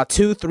think it was about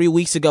 2-3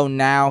 weeks ago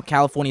now,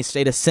 California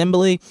State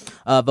Assembly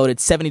voted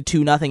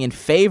 72-0 in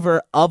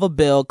favor of a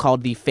bill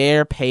called the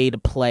Fair Pay to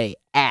Play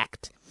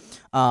Act.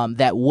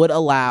 That would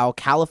allow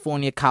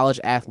California college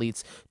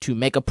athletes to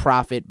make a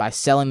profit by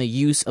selling the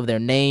use of their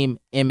name,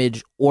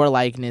 image, or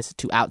likeness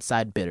to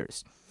outside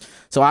bidders.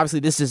 So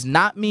obviously this does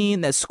not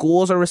mean that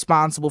schools are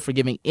responsible for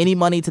giving any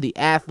money to the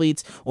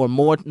athletes or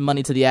more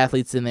money to the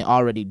athletes than they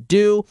already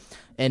do,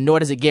 and nor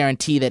does it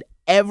guarantee that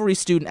every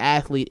student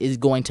athlete is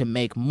going to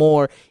make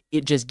more.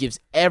 It just gives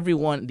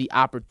everyone the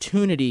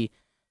opportunity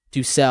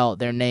to sell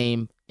their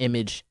name,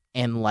 image,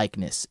 and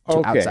likeness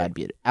to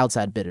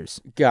outside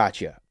bidders.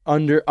 Gotcha.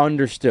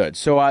 Understood.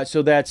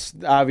 So that's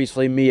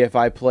obviously me if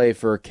I play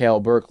for Cal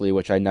Berkeley,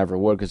 which I never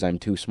would because I'm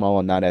too small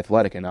and not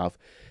athletic enough.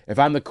 If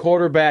I'm the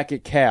quarterback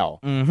at Cal,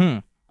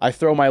 I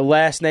throw my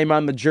last name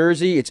on the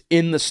jersey. It's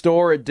in the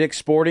store at Dick's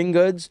Sporting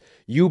Goods.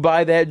 You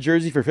buy that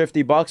jersey for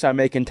 $50, I'm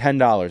making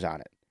 $10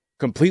 on it.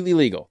 Completely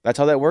legal. That's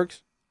how that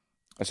works?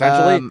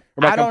 Essentially?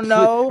 I don't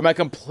know. Am I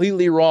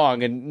completely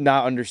wrong and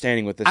not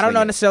understanding what this I don't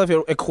know is? necessarily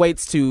if it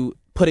equates to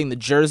putting the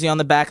jersey on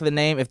the back of the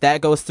name. If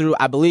that goes through,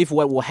 I believe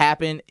what will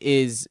happen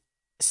is,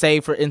 say,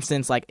 for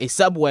instance, like a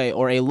Subway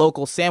or a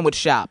local sandwich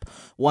shop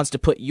wants to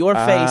put your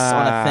face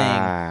on a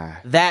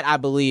thing. That, I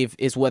believe,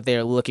 is what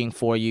they're looking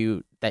for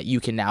you, that you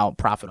can now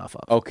profit off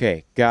of.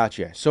 Okay,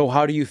 gotcha. So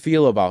how do you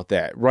feel about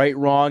that? Right,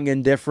 wrong,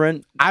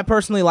 indifferent? I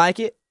personally like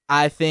it.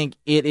 I think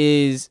it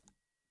is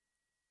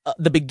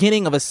the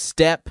beginning of a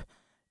step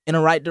in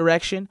a right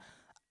direction.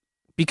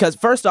 Because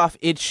first off,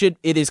 it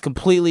is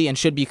completely and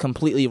should be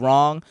completely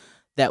wrong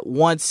that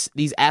once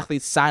these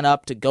athletes sign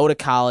up to go to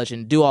college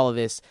and do all of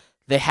this,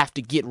 they have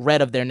to get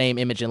rid of their name,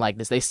 image, and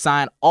likeness. They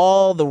sign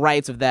all the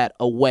rights of that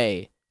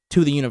away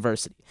to the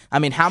university. I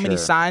mean, how many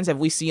signs have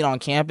we seen on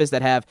campus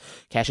that have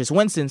Cassius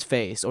Winston's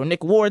face or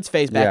Nick Ward's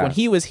face back when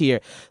he was here?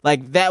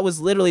 Like, that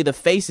was literally the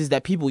faces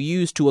that people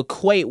used to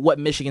equate what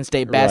Michigan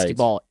State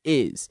basketball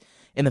is.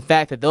 And the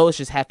fact that those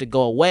just have to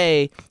go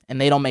away and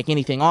they don't make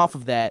anything off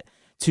of that,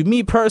 to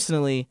me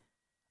personally,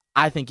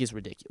 I think is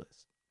ridiculous.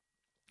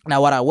 Now,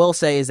 what I will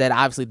say is that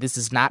obviously this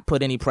does not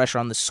put any pressure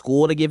on the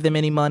school to give them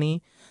any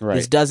money. Right.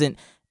 This doesn't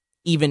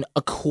even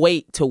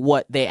equate to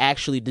what they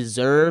actually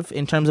deserve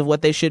in terms of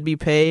what they should be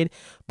paid,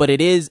 but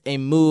it is a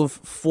move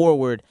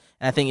forward,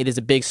 and I think it is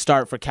a big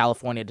start for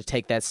California to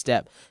take that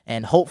step,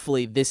 and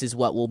hopefully this is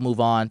what will move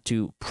on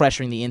to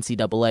pressuring the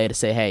NCAA to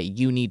say, hey,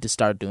 you need to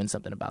start doing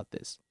something about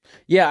this.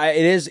 Yeah,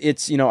 it is.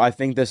 It's, I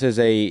think this is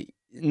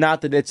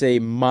not that it's a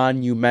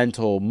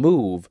monumental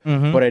move,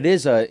 but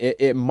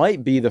it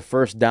might be the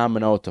first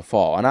domino to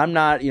fall. And I'm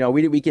not,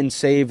 we can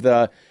save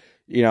the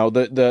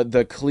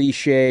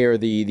cliche or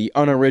the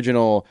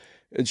unoriginal,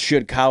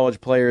 should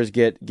college players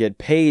get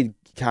paid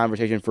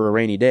conversation for a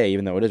rainy day,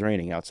 even though it is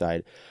raining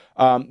outside.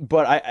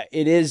 But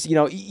it is,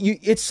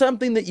 it's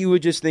something that you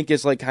would just think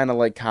is like kind of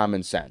like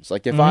common sense.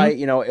 Like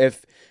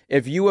if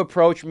if you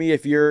approach me,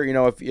 if you're,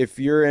 if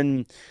you're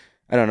in,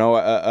 I don't know,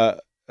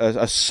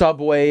 a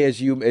subway,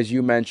 as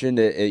you mentioned,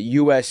 at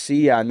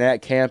USC on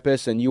that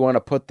campus, and you want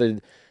to put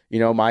the,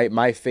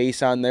 my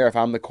face on there, if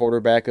I'm the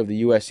quarterback of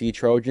the USC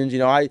Trojans,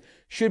 I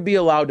should be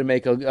allowed to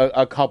make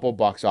a couple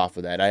bucks off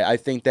of that. I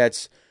think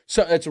that's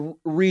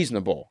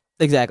reasonable.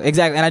 Exactly.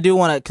 And I do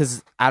want to,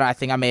 because I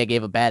think I may have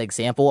gave a bad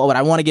example, but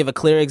I want to give a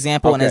clear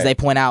example. And as they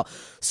point out,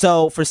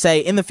 so for say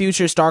in the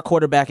future, star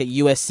quarterback at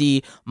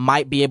USC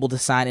might be able to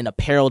sign an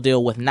apparel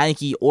deal with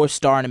Nike or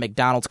star in a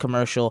McDonald's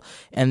commercial.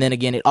 And then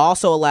again, it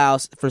also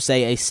allows for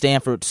say a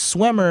Stanford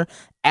swimmer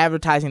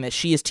advertising that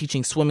she is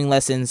teaching swimming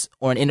lessons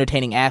or an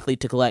entertaining athlete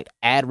to collect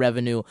ad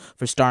revenue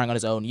for starring on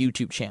his own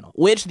YouTube channel,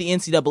 which the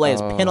NCAA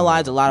has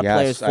penalized a lot of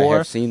players for I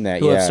have seen that,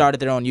 who have started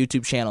their own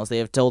YouTube channels. They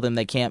have told them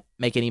they can't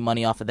make any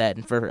money off of that.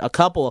 And for a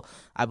couple,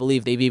 I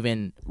believe they've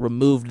even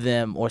removed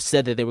them or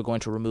said that they were going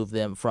to remove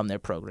them from their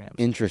programs.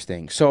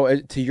 Interesting. So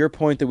to your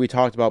point that we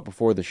talked about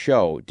before the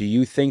show, do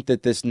you think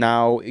that this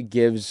now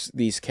gives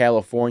these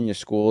California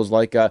schools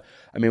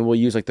we'll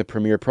use like the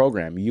premier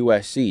program,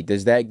 USC,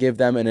 does that give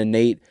them an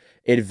innate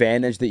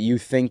advantage that you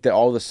think that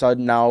all of a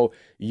sudden now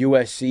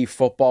USC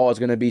football is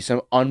going to be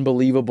some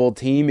unbelievable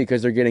team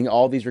because they're getting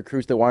all these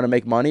recruits that want to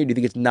make money? Or do you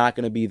think it's not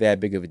going to be that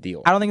big of a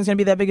deal? I don't think it's going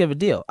to be that big of a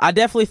deal. I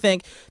definitely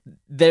think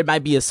there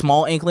might be a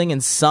small inkling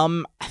in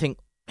some, I think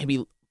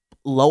maybe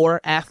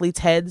lower athletes'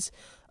 heads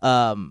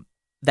that,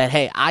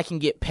 hey, I can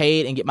get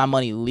paid and get my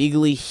money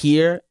legally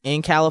here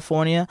in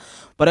California.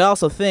 But I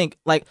also think,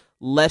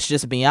 let's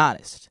just be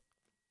honest.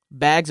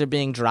 Bags are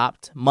being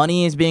dropped.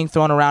 Money is being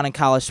thrown around in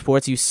college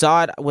sports. You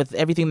saw it with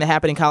everything that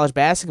happened in college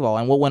basketball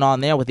and what went on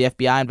there with the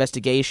FBI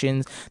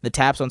investigations, the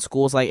taps on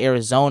schools like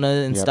Arizona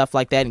and stuff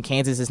like that. And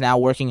Kansas is now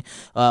working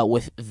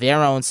with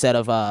their own set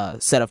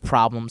of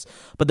problems.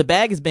 But the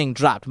bag is being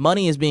dropped.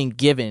 Money is being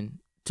given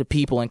to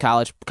people in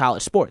college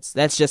sports.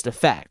 That's just a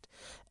fact.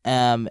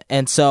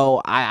 And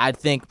so I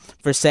think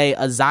for, say,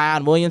 a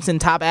Zion Williamson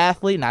top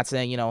athlete, not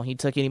saying, he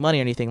took any money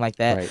or anything like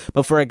that, right,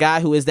 but for a guy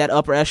who is that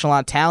upper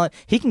echelon talent,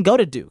 he can go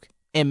to Duke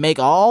and make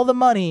all the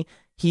money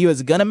he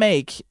was going to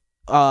make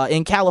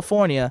in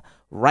California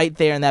right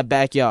there in that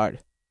backyard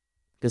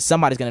because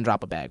somebody's going to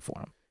drop a bag for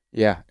him.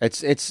 Yeah,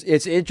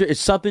 it's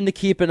something to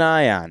keep an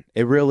eye on.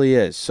 It really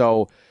is.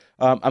 So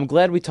I'm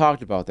glad we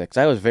talked about that because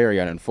I was very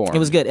uninformed. It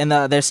was good. And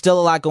there's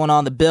still a lot going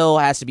on. The bill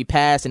has to be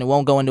passed, and it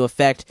won't go into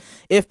effect,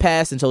 if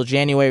passed, until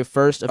January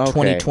 1st of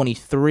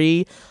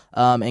 2023.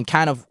 And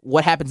kind of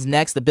what happens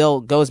next, the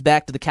bill goes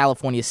back to the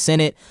California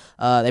Senate.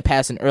 They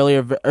passed an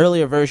earlier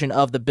version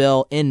of the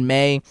bill in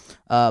May,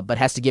 but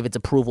has to give its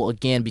approval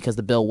again because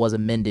the bill was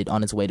amended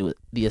on its way to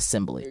the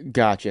Assembly.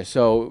 Gotcha.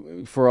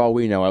 So for all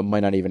we know, it might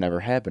not even ever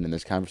happen, and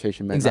this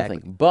conversation meant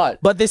nothing. But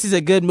this is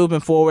a good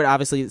movement forward,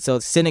 obviously. So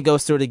the Senate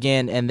goes through it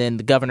again, and then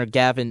the Governor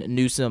Gavin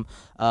Newsom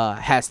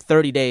has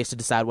 30 days to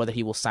decide whether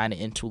he will sign it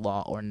into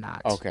law or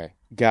not. Okay.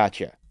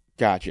 Gotcha.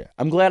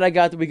 I'm glad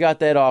we got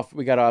that off.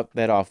 We got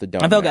that off the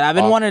dome. I felt good. I've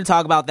been wanting to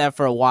talk about that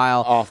for a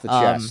while. Off the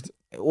chest.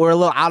 We're a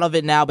little out of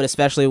it now, but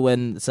especially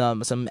when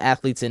some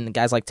athletes and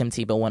guys like Tim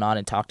Tebow went on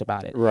and talked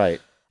about it.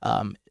 Right.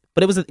 But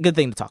it was a good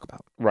thing to talk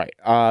about. Right.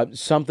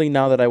 Something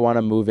now that I want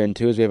to move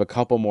into is we have a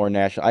couple more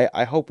national.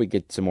 I hope we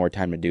get some more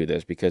time to do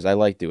this because I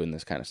like doing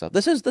this kind of stuff.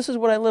 This is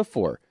what I live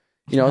for.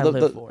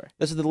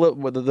 This is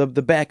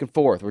the back and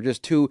forth. We're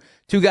just two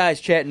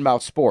guys chatting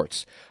about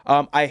sports.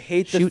 I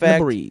hate the shooting fact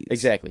the breeze.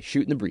 Exactly,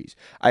 shooting the breeze.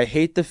 I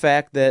hate the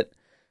fact that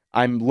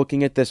I'm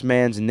looking at this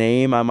man's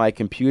name on my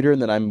computer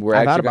and that we're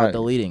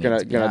actually going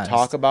to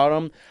talk about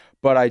him.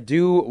 But I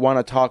do want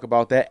to talk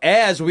about that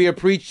as we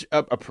preach.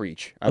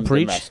 Because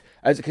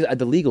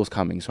the legal's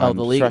coming, so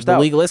I'm stressed out. The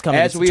legal is coming.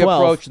 As we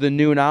approach the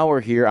noon hour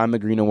here on the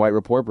Green and White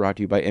Report, brought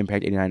to you by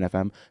Impact 89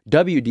 FM,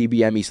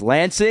 WDBM East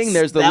Lansing.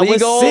 There's the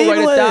legal. Write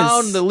it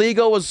down. The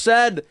legal was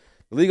said.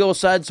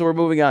 So we're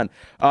moving on.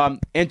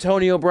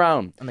 Antonio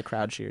Brown. And the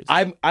crowd cheers.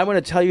 I'm going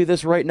to tell you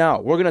this right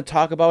now. We're going to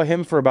talk about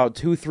him for about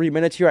 2-3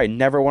 minutes here. I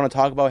never want to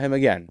talk about him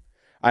again.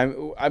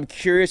 I'm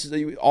curious.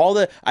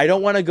 I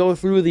don't want to go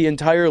through the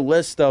entire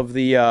list of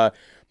the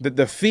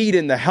feed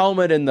and the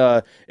helmet and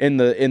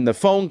the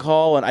phone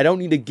call, and I don't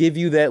need to give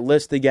you that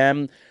list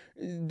again.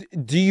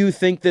 Do you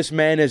think this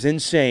man is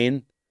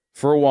insane?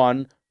 For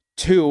one,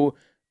 2,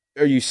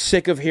 are you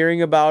sick of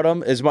hearing about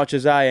him as much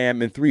as I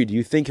am? And 3, do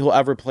you think he'll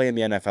ever play in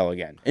the NFL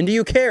again? And do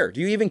you care? Do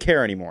you even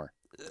care anymore?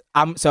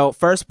 So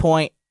first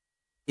point,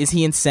 is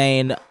he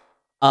insane?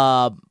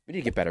 We need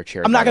to get better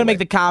chairs. I'm not going to make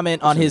the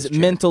comment on his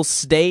mental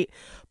state,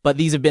 but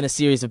these have been a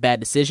series of bad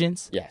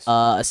decisions. Yes.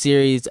 A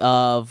series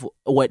of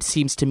what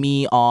seems to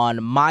me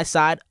on my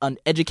side,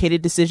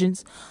 uneducated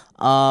decisions.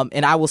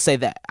 And I will say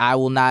that. I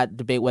will not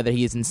debate whether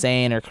he is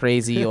insane or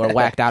crazy or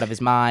whacked out of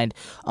his mind.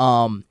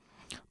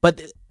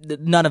 But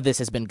none of this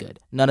has been good.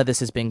 None of this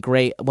has been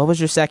great. What was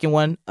your second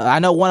one? I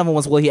know one of them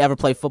was, will he ever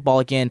play football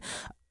again?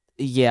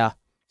 Yeah.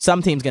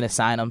 some team's going to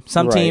sign him.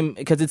 Some Right. team,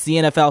 because it's the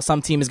NFL,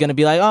 some team is going to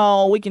be like,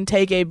 oh, we can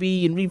take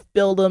AB and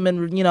rebuild him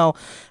and,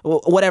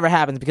 whatever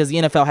happens, because the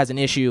NFL has an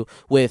issue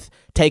with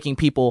taking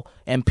people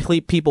and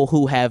people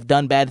who have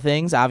done bad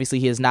things. Obviously,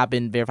 he has not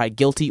been verified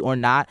guilty or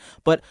not.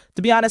 But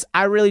to be honest,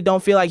 I really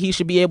don't feel like he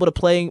should be able to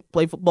play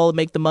football and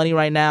make the money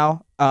right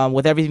now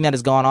with everything that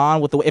has gone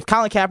on. If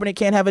Colin Kaepernick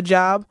can't have a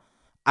job,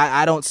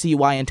 I don't see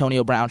why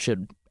Antonio Brown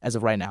should as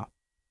of right now,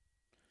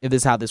 if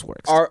this is how this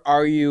works.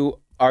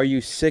 Are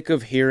you sick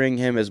of hearing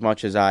him as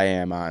much as I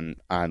am on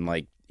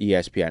like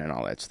ESPN and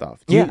all that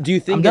stuff? Do you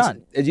think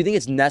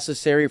it's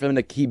necessary for them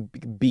to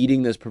keep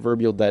beating this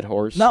proverbial dead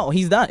horse? No,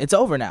 he's done. It's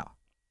over now.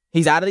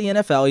 He's out of the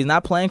NFL. He's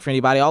not playing for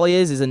anybody. All he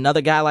is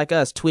another guy like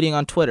us tweeting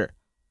on Twitter.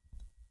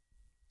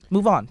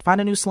 Move on. Find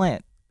a new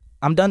slant.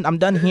 I'm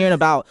done hearing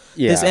about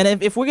this.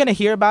 And if we're gonna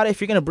hear about it, if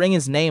you're gonna bring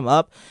his name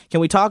up, can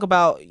we talk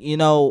about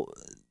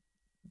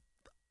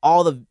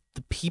all the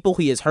people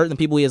he has hurt and the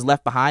people he has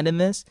left behind in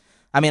this?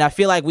 I mean, I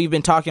feel like we've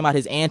been talking about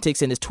his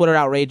antics and his Twitter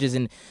outrages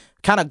and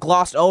kind of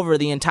glossed over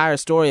the entire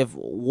story of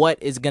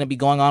what is going to be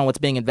going on, what's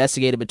being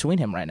investigated between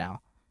him right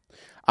now.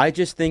 I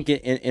just think,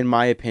 in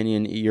my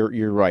opinion,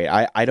 you're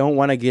right. I don't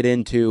want to get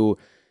into,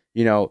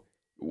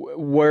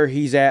 where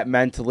he's at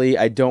mentally.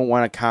 I don't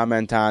want to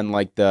comment on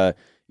like the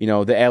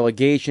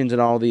allegations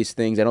and all these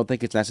things. I don't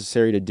think it's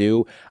necessary to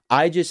do.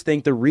 I just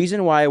think the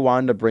reason why I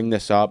wanted to bring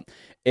this up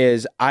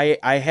is I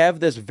have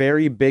this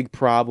very big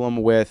problem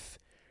with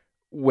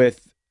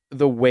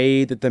the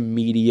way that the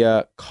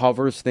media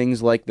covers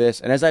things like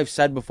this. And as I've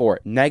said before,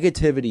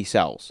 negativity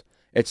sells.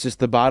 It's just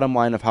the bottom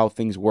line of how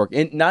things work.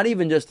 And not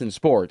even just in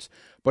sports,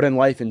 but in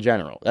life in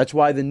general. That's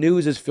why the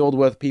news is filled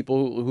with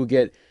people who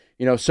get,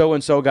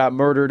 so-and-so got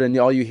murdered, and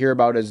all you hear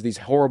about is these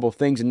horrible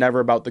things and never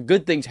about the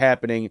good things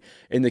happening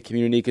in the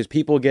community, because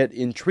people get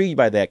intrigued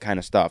by that kind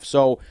of stuff.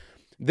 So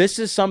this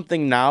is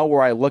something now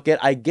where I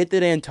get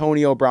that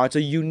Antonio Brown, it's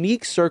a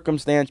unique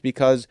circumstance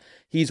because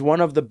he's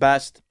one of the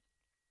best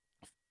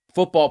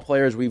football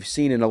players we've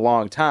seen in a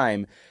long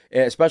time,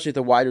 especially at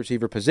the wide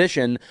receiver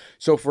position.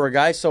 So for a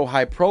guy so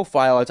high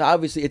profile, it's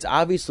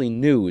obviously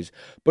news.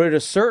 But at a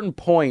certain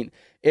point,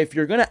 if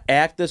you're going to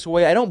act this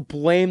way, I don't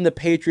blame the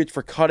Patriots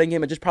for cutting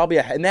him. It just probably,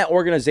 and that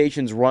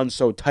organization's run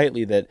so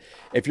tightly that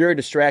if you're a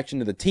distraction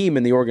to the team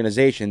and the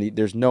organization,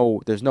 there's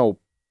no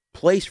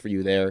place for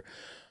you there.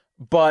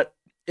 But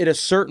at a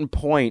certain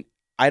point,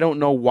 I don't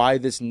know why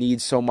this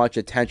needs so much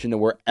attention to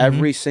where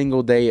every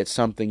single day it's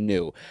something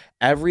new.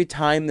 Every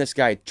time this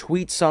guy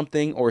tweets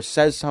something or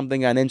says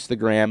something on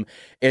Instagram,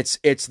 it's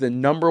the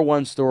number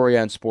one story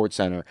on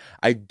SportsCenter.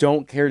 I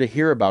don't care to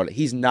hear about it.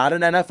 He's not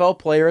an NFL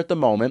player at the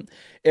moment.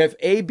 If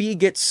AB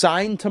gets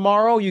signed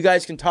tomorrow, you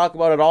guys can talk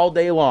about it all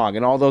day long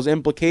and all those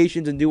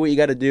implications and do what you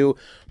got to do.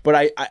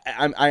 But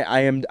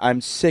I'm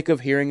sick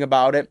of hearing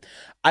about it.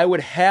 I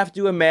would have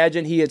to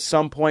imagine he at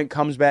some point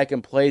comes back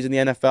and plays in the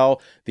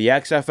NFL. The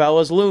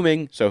XFL is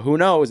looming, so who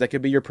knows? That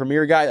could be your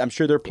premier guy. I'm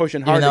sure they're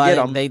pushing hard to get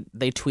him.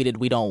 They tweeted,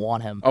 "We don't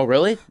want him." Oh,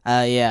 really?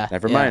 Yeah.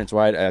 Never mind. That's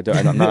why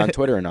I'm not on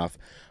Twitter enough.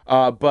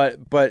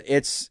 But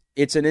it's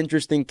an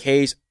interesting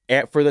case.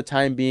 For the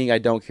time being, I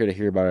don't care to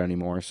hear about it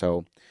anymore.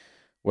 So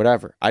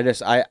whatever. That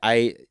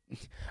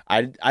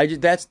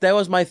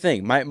was my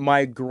thing.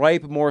 My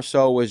gripe more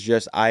so was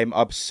just I'm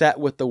upset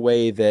with the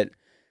way that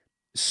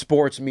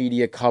sports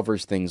media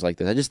covers things like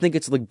this. I just think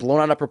it's like blown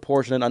out of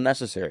proportion and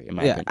unnecessary, in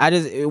my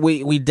opinion.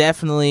 We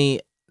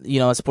definitely,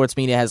 sports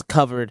media has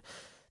covered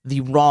the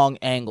wrong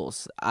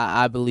angles,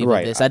 I believe,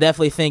 of this. I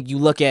definitely think you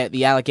look at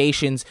the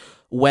allegations,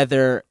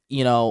 whether,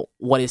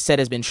 what is said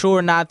has been true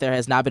or not, there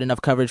has not been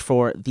enough coverage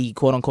for the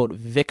quote-unquote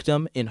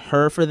victim in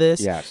her for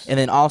this. Yes. And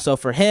then also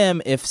for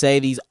him, if, say,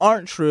 these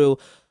aren't true,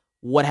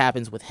 what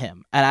happens with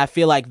him? And I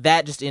feel like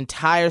that just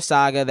entire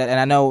saga and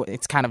I know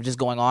it's kind of just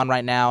going on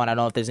right now, and I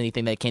don't know if there's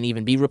anything that can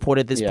even be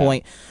reported at this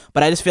point,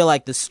 but I just feel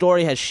like the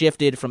story has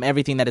shifted from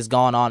everything that has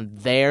gone on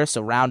there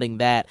surrounding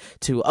that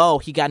to,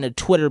 he got in a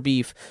Twitter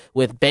beef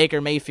with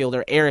Baker Mayfield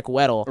or Eric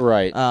Weddle,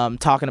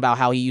 talking about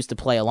how he used to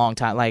play a long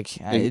time.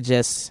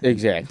 It's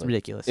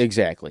ridiculous.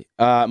 Exactly.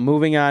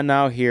 Moving on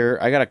now here,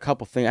 I got a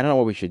couple things. I don't know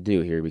what we should do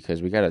here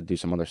because we got to do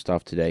some other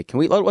stuff today.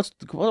 Why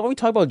don't we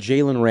talk about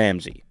Jalen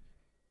Ramsey?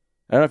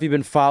 I don't know if you've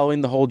been following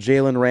the whole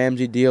Jalen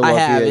Ramsey deal. I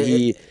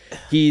have.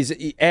 He's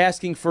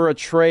asking for a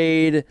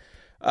trade,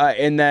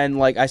 and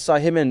then I saw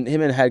him and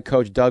head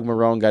coach Doug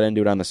Marrone got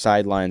into it on the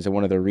sidelines in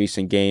one of their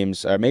recent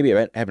games. Maybe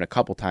it happened a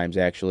couple times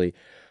actually.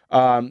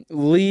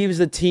 Leaves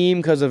the team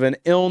because of an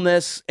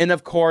illness, and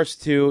of course,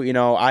 too,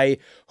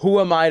 who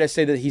am I to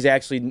say that he's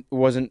actually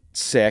wasn't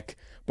sick?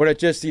 But it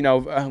just,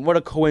 what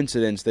a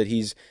coincidence that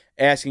he's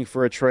asking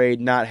for a trade,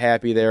 not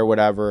happy there,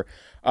 whatever.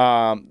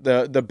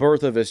 The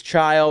birth of his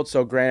child,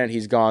 so granted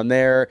he's gone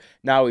there.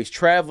 Now he's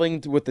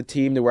traveling with the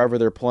team to wherever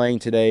they're playing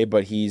today,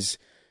 but he's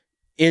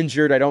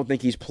injured. I don't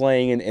think he's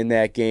playing in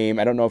that game.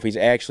 I don't know if he's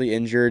actually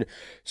injured.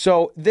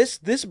 So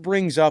this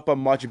brings up a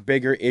much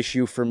bigger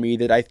issue for me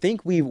that I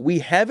think we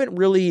haven't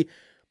really,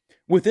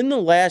 within the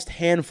last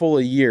handful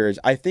of years,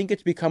 I think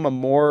it's become a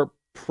more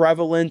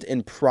prevalent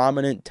and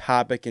prominent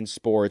topic in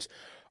sports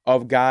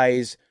of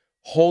guys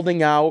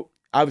holding out.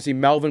 Obviously,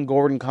 Melvin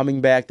Gordon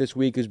coming back this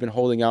week, who's been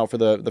holding out for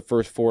the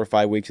first 4 or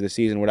 5 weeks of the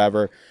season,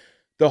 whatever.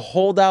 The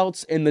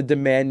holdouts and the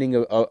demanding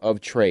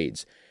of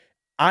trades.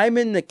 I'm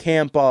in the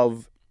camp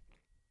of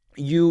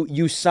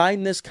you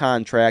sign this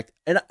contract,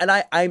 and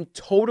I'm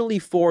totally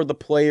for the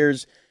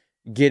players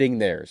getting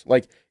theirs.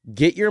 Like,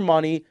 get your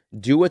money,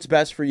 do what's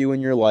best for you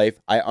in your life.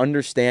 I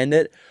understand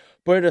it.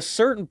 But at a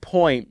certain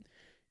point,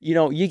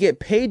 you get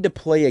paid to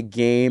play a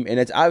game, and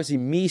it's obviously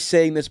me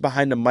saying this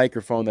behind a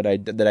microphone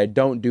that I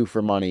don't do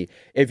for money.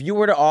 If you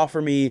were to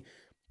offer me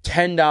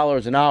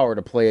 $10 an hour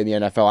to play in the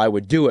NFL, I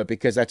would do it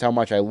because that's how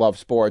much I love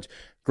sports.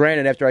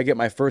 Granted, after I get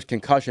my first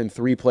concussion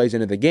 3 plays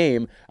into the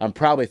game, I'm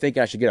probably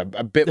thinking I should get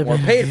a bit more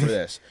paid for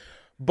this.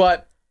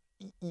 But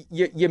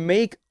you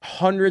make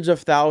hundreds of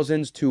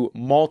thousands to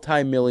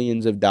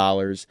multi-millions of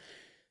dollars.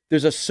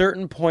 There's a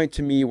certain point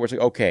to me where it's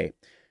like, okay,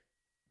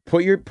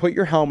 put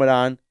your helmet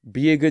on,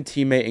 be a good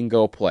teammate, and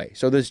go play.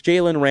 So this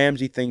Jalen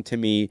Ramsey thing to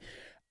me,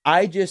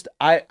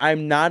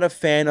 I'm not a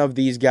fan of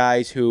these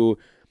guys who,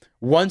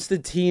 once the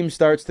team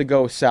starts to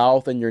go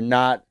south and you're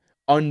not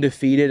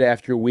undefeated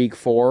after week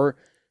 4,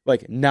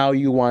 like, now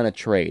you want to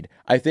trade.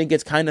 I think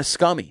it's kind of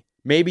scummy.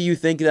 Maybe you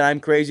think that I'm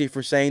crazy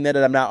for saying that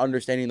and I'm not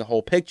understanding the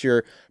whole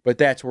picture, but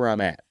that's where I'm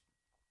at.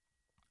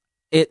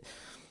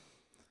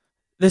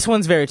 This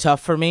one's very tough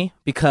for me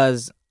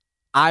because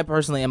I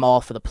personally am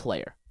all for the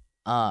player.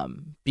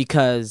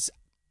 Because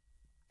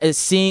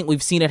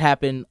we've seen it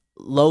happen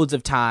loads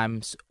of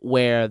times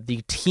where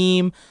the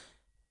team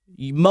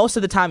most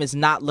of the time is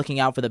not looking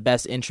out for the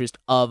best interest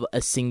of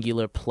a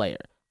singular player.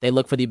 They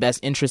look for the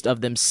best interest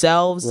of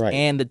themselves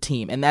and the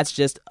team, and that's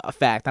just a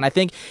fact. And I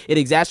think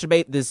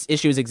this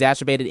issue is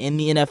exacerbated in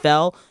the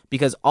NFL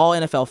because all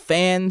NFL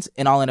fans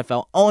and all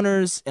NFL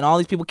owners and all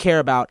these people care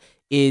about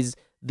is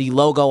the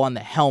logo on the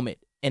helmet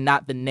and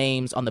not the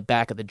names on the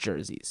back of the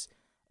jerseys.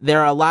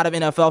 There are a lot of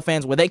NFL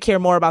fans where they care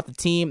more about the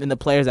team than the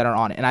players that are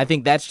on it, and I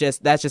think that's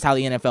just how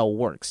the NFL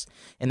works,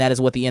 and that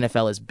is what the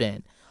NFL has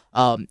been.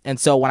 And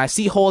so when I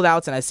see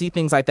holdouts and I see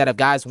things like that of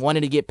guys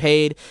wanting to get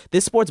paid,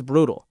 this sport's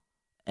brutal.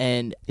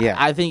 And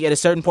I think at a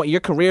certain point, your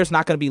career is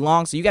not going to be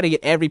long, so you got to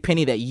get every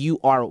penny that you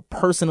are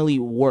personally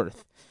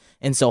worth.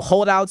 And so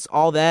holdouts,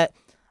 all that,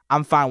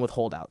 I'm fine with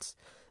holdouts.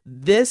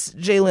 This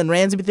Jalen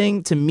Ramsey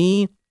thing, to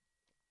me,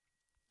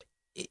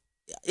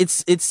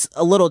 it's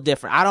a little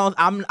different. I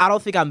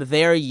don't think I'm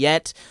there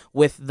yet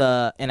with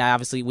and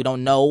obviously we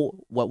don't know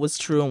what was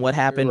true and what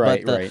happened,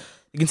 but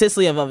the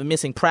consistency of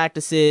missing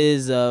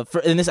practices,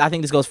 and this, I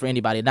think this goes for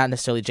anybody, not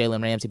necessarily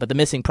Jalen Ramsey, but the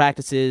missing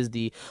practices,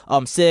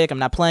 I'm sick, I'm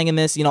not playing in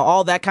this,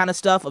 all that kind of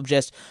stuff of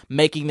just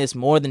making this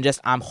more than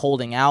just I'm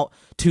holding out,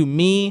 to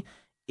me,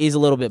 is a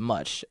little bit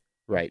much.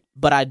 Right.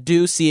 But I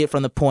do see it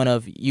from the point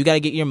of, you got to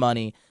get your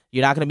money,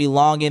 you're not going to be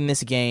long in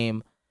this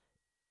game.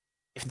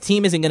 If the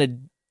team isn't going to,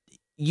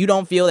 you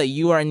don't feel that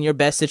you are in your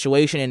best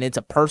situation and it's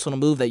a personal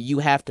move that you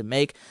have to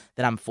make,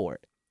 then I'm for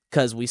it.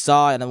 Because we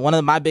saw, and one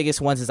of my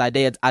biggest ones is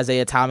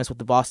Isaiah Thomas with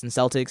the Boston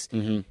Celtics.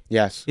 Mm-hmm.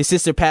 Yes. His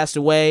sister passed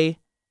away.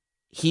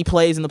 He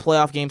plays in the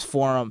playoff games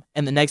for him.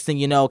 And the next thing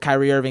you know,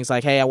 Kyrie Irving's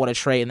like, hey, I want to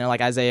trade. And they're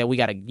like, Isaiah, you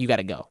got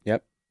to go.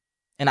 Yep.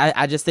 And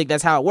I just think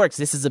that's how it works.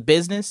 This is a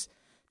business.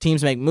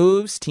 Teams make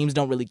moves. Teams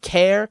don't really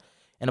care.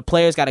 And a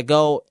player's got to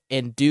go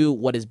and do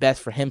what is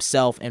best for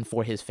himself and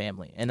for his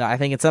family. And I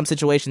think in some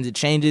situations it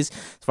changes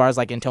as far as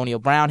like Antonio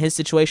Brown, his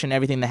situation,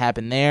 everything that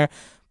happened there.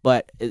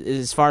 But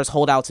as far as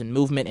holdouts and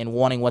movement and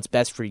wanting what's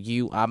best for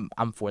you, I'm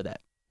for that.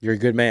 You're a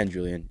good man,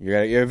 Julian.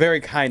 You're a very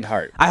kind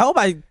heart. I hope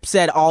I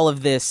said all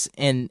of this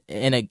in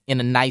a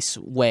nice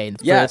way.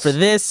 Yes.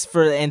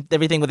 For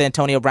everything with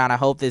Antonio Brown, I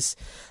hope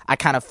I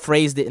kind of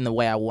phrased it in the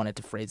way I wanted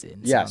to phrase it.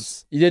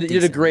 Yes, you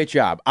did a great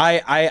job.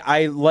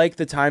 I like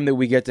the time that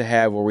we get to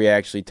have where we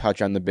actually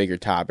touch on the bigger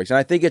topics, and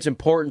I think it's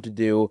important to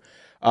do.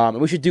 And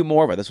we should do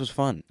more of it. This was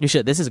fun. You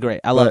should. This is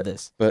great. I love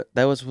this. But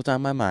that was what's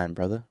on my mind,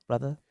 brother.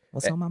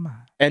 What's on my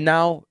mind? And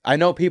now, I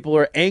know people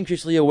are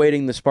anxiously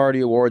awaiting the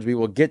Sparty Awards. We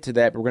will get to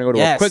that, but we're going to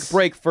go to a quick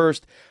break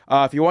first.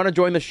 If you want to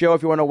join the show,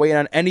 if you want to weigh in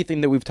on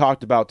anything that we've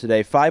talked about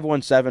today,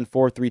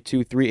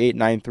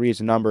 517-432-3893 is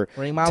the number.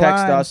 Ring my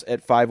Text line. us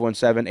at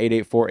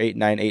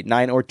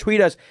 517-884-8989 or tweet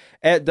us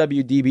at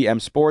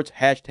WDBM Sports,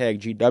 hashtag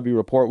GW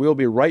Report. We will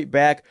be right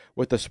back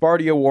with the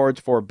Sparty Awards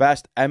for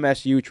Best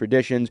MSU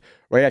Traditions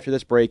right after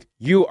this break.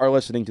 You are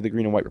listening to the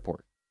Green and White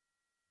Report.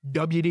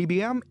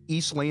 WDBM,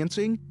 East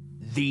Lansing,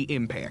 The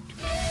Impact.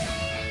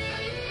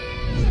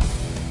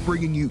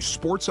 Bringing you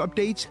sports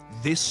updates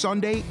this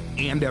Sunday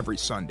and every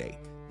Sunday.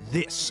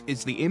 This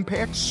is the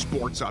Impact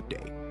Sports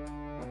Update.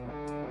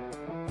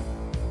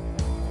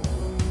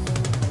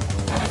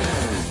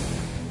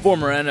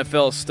 Former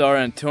NFL star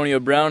Antonio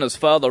Brown has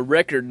filed a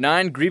record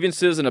 9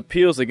 grievances and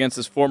appeals against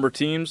his former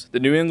teams, the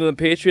New England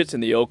Patriots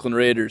and the Oakland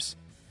Raiders.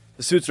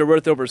 The suits are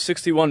worth over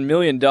 $61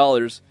 million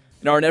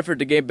and are an effort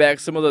to gain back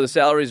some of the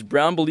salaries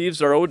Brown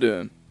believes are owed to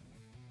him.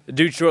 The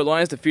Detroit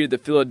Lions defeated the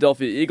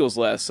Philadelphia Eagles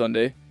last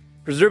Sunday,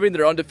 preserving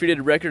their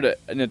undefeated record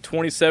in a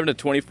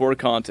 27-24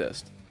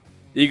 contest.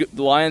 The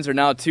Lions are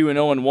now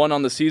 2-0-1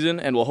 on the season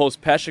and will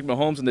host Patrick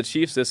Mahomes and the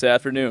Chiefs this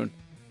afternoon.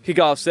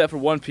 Kickoff set for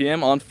 1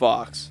 p.m. on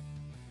Fox.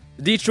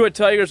 The Detroit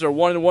Tigers are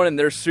 1-1 in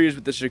their series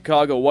with the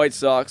Chicago White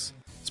Sox,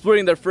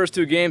 splitting their first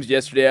 2 games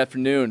yesterday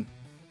afternoon.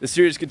 The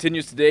series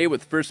continues today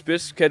with first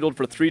pitch scheduled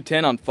for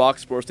 3:10 on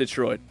Fox Sports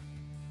Detroit.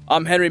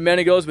 I'm Henry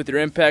Menegos with your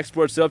Impact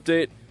Sports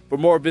Update. For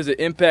more, visit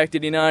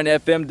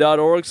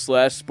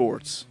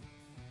impact89fm.org/sports.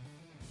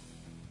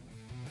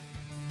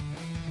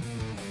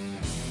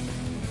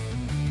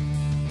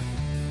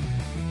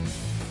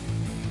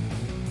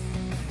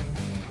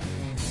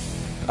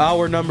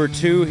 Hour number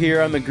 2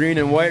 here on the Green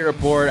and White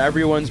Report.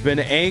 Everyone's been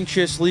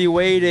anxiously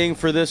waiting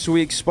for this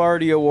week's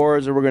Sparty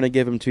Awards, and we're going to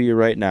give them to you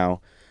right now.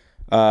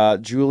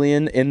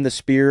 Julian, in the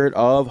spirit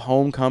of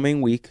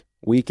homecoming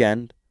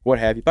weekend, what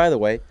have you. By the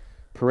way,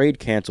 parade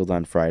canceled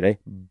on Friday.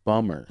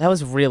 Bummer. That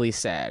was really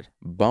sad.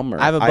 Bummer.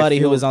 I have a buddy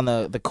who was on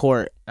the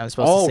court. I was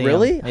supposed to see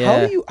really? him.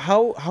 Yeah.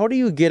 How do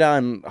you get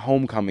on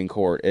homecoming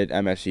court at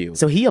MSU?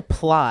 So he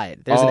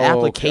applied. There's an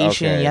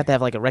application. Okay. You have to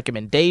have like a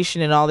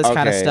recommendation and all this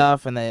kind of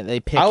stuff, and they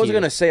pick you. I was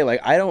going to say,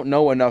 like, I don't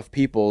know enough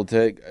people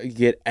to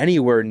get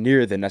anywhere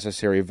near the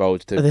necessary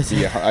votes to be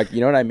you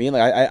know what I mean?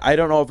 Like, I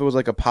don't know if it was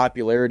like a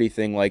popularity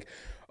thing, like,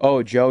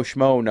 oh, Joe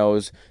Schmo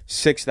knows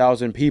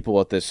 6,000 people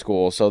at this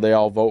school, so they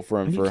all vote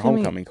for him for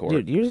homecoming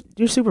court. Dude,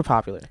 you're super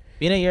popular.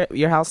 Being at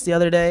your house the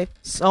other day,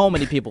 so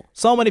many people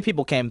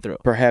came through.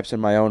 Perhaps in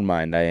my own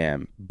mind I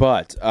am,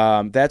 but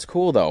that's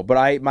cool though. But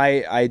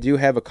I do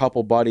have a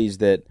couple buddies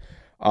that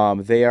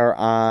they are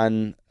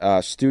on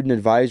student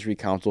advisory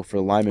council for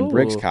Lyman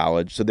Briggs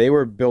College, so they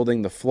were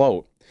building the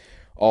float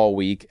all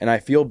week, and I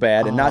feel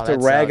bad, and not to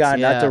rag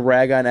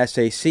on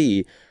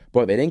SAC.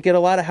 But they didn't get a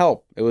lot of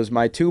help. It was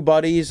my 2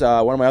 buddies,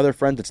 one of my other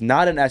friends that's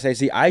not an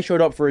SAC. I showed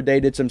up for a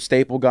day, did some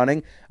staple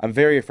gunning. I'm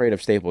very afraid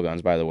of staple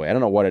guns, by the way. I don't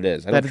know what it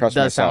is. I don't trust myself.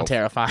 That does sound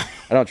terrifying.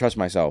 I don't trust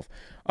myself.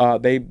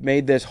 They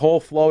made this whole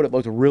float. It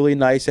looked really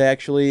nice,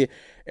 actually,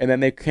 and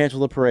then they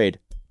canceled the parade.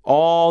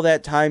 All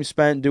that time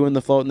spent doing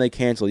the float, and they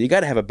canceled. You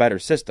got to have a better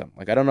system.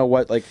 Like, I don't know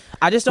what. Like,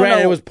 I just don't know.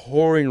 It was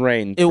pouring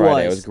rain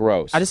Friday. It was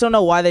gross. I just don't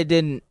know why they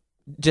didn't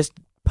just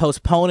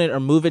postpone it or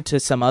move it to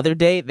some other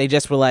date. They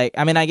just were like,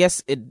 I mean, I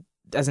guess it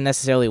doesn't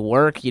necessarily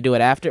work. You do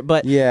it after,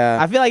 but yeah,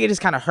 I feel like it just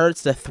kind of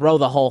hurts to throw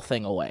the whole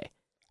thing away.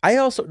 I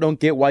also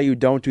don't get why you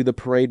don't do the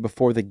parade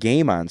before the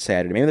game on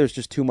Saturday. Maybe there's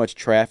just too much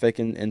traffic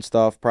and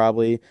stuff.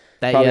 Probably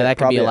that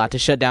could be a lot to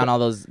shut down all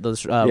those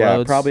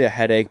roads. Probably a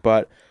headache.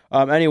 But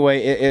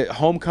anyway,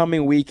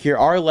 homecoming week here.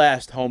 Our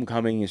last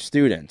homecoming is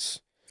students.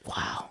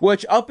 Wow.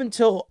 Which up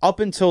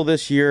until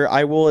this year,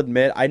 I will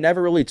admit, I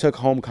never really took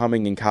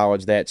homecoming in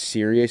college that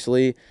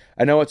seriously.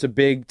 I know it's a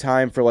big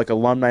time for like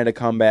alumni to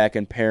come back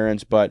and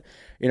parents, but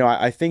you know,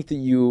 I think that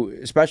you,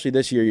 especially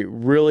this year, you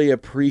really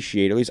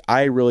appreciate, at least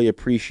I really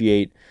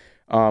appreciate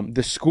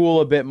the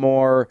school a bit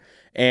more,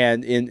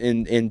 and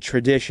in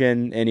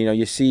tradition, and you know,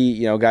 you see,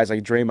 you know, guys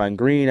like Draymond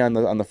Green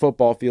on the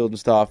football field and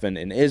stuff, and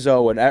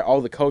Izzo and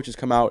all the coaches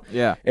come out,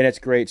 yeah, and it's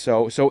great.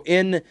 So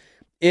in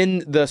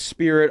the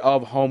spirit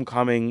of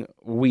homecoming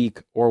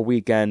week or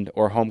weekend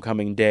or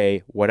homecoming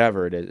day,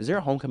 whatever it is there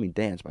a homecoming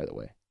dance, by the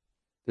way?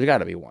 There's got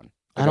to be one.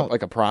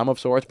 Like a prom of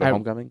sorts, but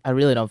homecoming? I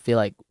really don't feel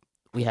like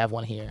we have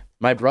one here.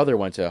 My brother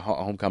went to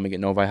homecoming at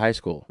Novi High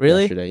School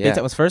yesterday. Yeah.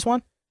 That was first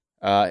one?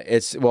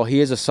 He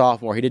is a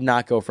sophomore. He did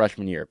not go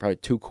freshman year. Probably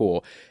too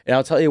cool. And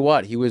I'll tell you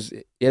what, he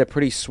had a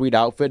pretty sweet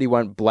outfit. He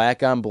went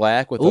black on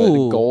black with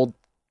a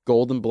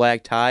gold and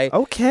black tie.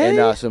 Okay.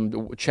 And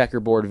some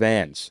checkerboard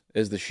Vans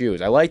as the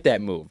shoes. I like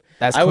that move.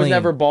 I was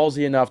never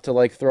ballsy enough to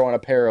like throw on a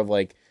pair of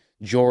like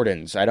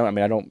Jordans. I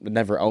don't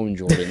never own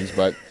Jordans,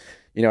 but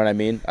you know what I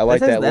mean? I like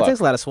that look. That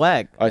takes a lot of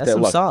swag. I like That's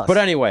some look. sauce. But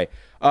anyway,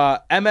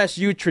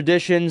 MSU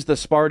traditions, the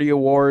Sparty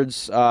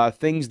Awards,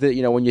 things that,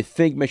 you know, when you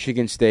think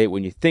Michigan State,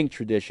 when you think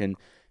tradition,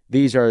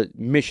 these are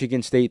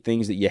Michigan State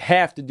things that you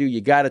have to do, you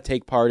got to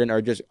take part in,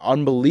 are just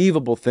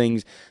unbelievable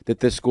things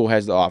that this school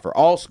has to offer.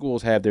 All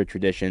schools have their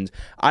traditions.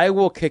 I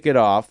will kick it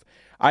off.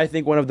 I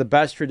think one of the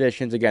best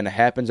traditions, again, it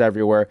happens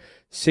everywhere,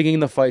 singing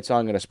the fight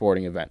song at a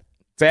sporting event.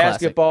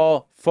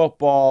 Basketball,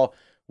 football,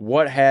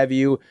 what have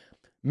you.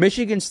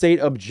 Michigan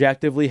State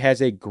objectively has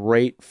a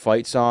great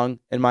fight song,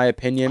 in my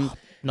opinion.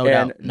 No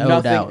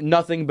doubt.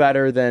 Nothing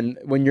better than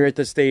when you're at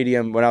the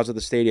stadium, when I was at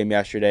the stadium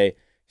yesterday,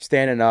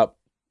 standing up,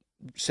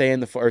 singing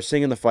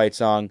the fight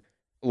song.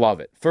 Love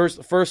it.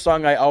 First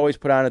song I always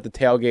put on at the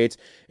tailgates,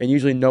 and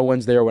usually no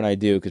one's there when I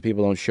do because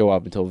people don't show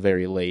up until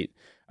very late.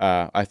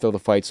 I throw the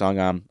fight song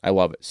on. I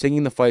love it.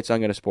 Singing the fight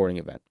song at a sporting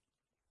event.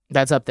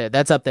 That's up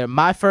there.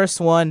 My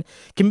first one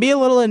can be a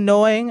little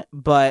annoying,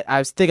 but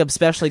I think I'm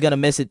especially going to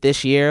miss it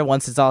this year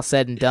once it's all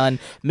said and done.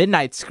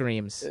 Midnight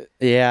Screams.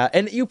 Yeah,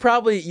 and you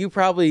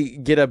probably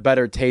get a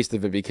better taste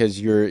of it because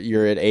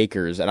you're at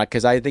Acres, and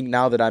because I think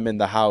now that I'm in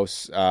the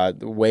house,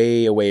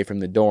 way away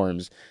from the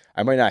dorms,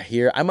 I might not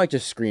hear. I might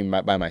just scream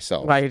by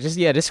myself. Right,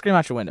 just scream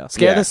out your window.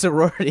 Scare the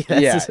sorority.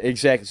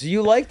 Exactly. So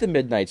you like the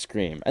Midnight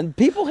Scream, and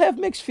people have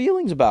mixed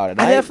feelings about it.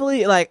 I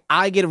definitely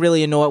I get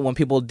really annoyed when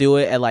people do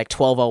it at like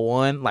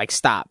 12:01. Like,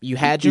 stop! You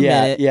had your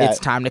minute. It's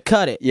time to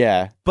cut it.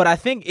 Yeah. But I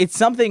think it's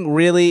something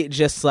really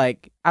just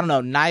like, I don't know,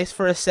 nice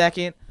for a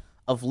second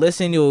of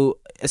listening to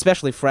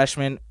especially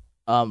freshmen,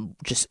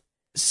 just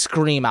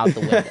scream out the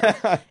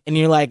window. And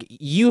you're like,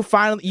 you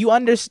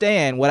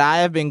understand what I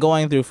have been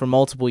going through for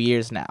multiple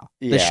years now.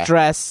 The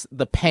stress,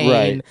 the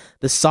pain,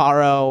 the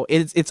sorrow,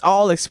 it's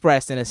all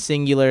expressed in a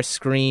singular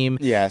scream.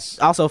 Yes.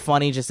 Also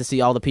funny just to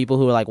see all the people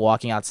who are like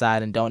walking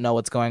outside and don't know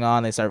what's going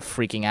on. They start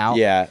freaking out.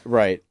 Yeah,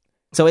 right.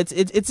 So it's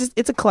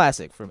a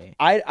classic for me.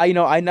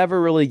 I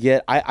never really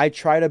get. I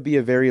try to be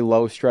a very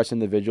low stress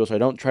individual, so I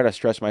don't try to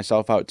stress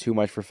myself out too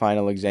much for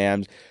final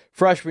exams.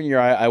 Freshman year,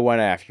 I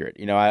went after it.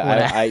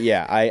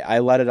 I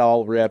let it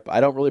all rip. I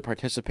don't really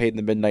participate in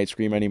the midnight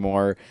scream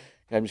anymore.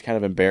 I'm just kind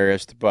of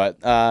embarrassed, but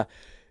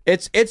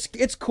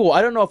it's cool.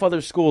 I don't know if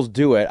other schools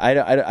do it.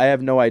 I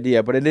have no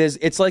idea, but it is.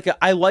 It's like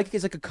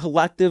it's like a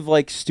collective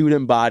like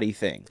student body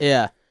thing.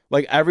 Yeah,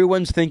 like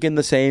everyone's thinking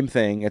the same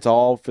thing. It's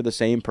all for the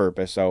same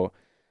purpose. So.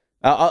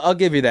 I'll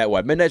give you that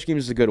one. Midnight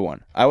Screams is a good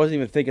one. I wasn't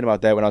even thinking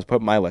about that when I was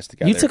putting my list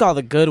together. You took all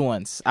the good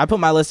ones. I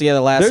put my list together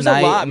last night.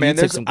 There's a lot, man.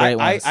 You took some great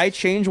ones. I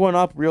changed one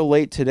up real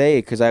late today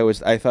because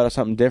I thought of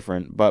something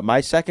different. But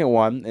my second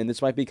one, and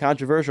this might be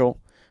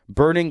controversial,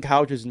 burning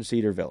couches in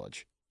Cedar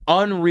Village.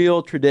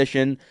 Unreal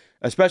tradition,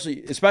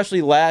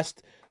 especially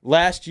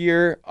last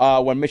year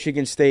when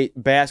Michigan State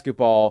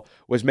basketball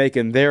was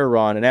making their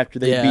run, and after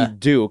they beat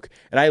Duke,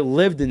 and I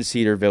lived in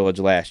Cedar Village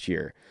last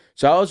year.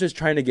 So I was just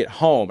trying to get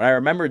home. And I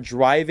remember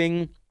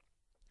driving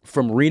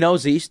from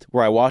Reno's East,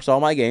 where I watched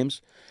all my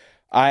games.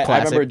 I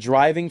remember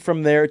driving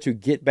from there to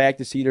get back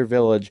to Cedar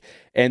Village,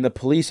 and the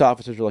police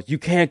officers were like, "You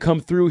can't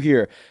come through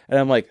here." And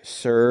I'm like,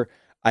 "Sir,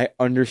 I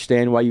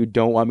understand why you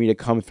don't want me to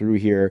come through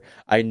here.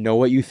 I know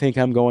what you think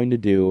I'm going to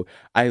do.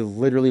 I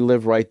literally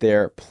live right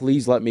there.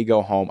 Please let me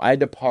go home." I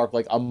had to park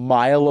like a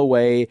mile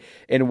away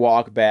and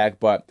walk back,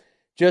 but...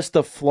 just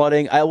the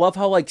flooding. I love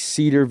how like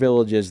Cedar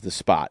Village is the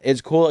spot. It's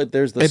cool.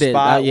 There's the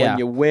spot when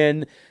you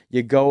win,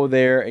 you go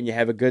there and you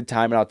have a good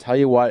time. And I'll tell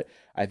you what,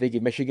 I think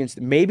if Michigan,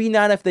 maybe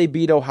not if they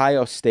beat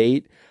Ohio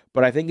State,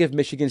 but I think if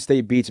Michigan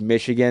State beats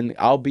Michigan,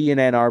 I'll be in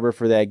Ann Arbor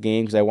for that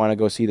game because I want to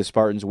go see the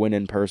Spartans win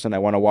in person. I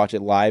want to watch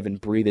it live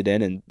and breathe it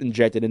in and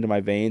inject it into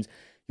my veins.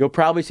 You'll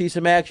probably see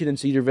some action in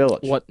Cedar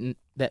Village.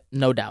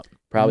 No doubt.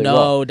 Probably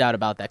no doubt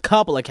about that.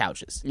 Couple of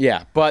couches.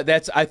 Yeah, but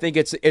I think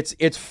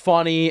it's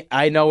funny.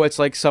 I know it's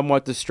like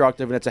somewhat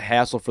destructive and it's a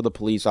hassle for the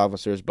police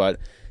officers, but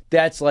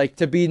that's like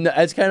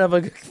it's kind of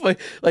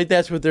like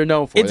that's what they're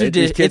known for. It's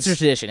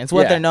tradition. It's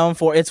what they're known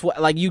for. It's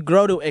what like you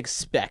grow to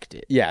expect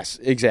it. Yes,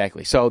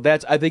 exactly. So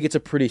I think it's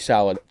a pretty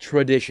solid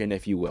tradition,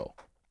 if you will.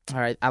 All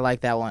right, I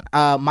like that one.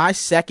 My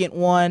second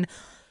one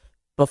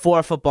before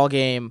a football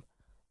game,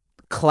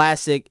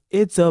 classic.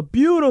 It's a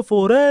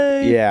beautiful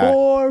day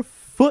for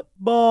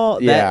football.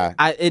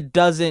 It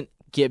doesn't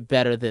get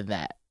better than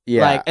that.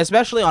 Yeah. Like,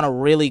 especially on a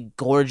really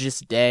gorgeous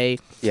day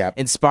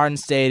in Spartan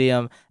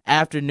Stadium,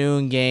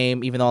 afternoon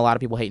game, even though a lot of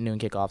people hate noon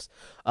kickoffs.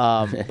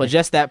 But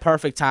just that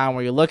perfect time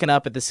where you're looking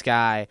up at the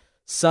sky,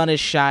 sun is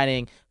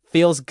shining,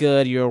 feels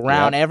good, you're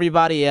around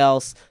everybody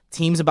else,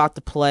 team's about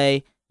to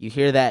play, you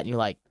hear that, and you're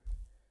like,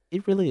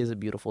 it really is a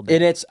beautiful day.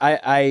 And it's,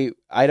 I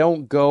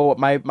don't go,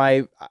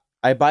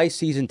 I buy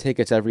season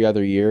tickets every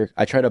other year.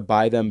 I try to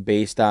buy them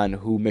based on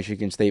who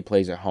Michigan State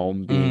plays at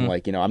home. Being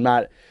like, I'm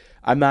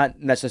not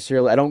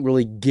necessarily. I don't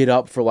really get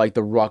up for like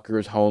the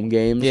Rutgers home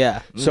games.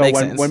 Yeah. So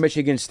when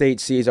Michigan State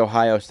sees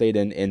Ohio State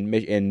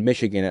in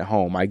Michigan at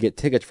home, I get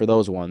tickets for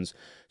those ones.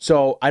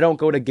 So I don't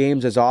go to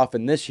games as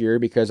often this year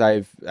because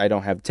I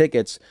don't have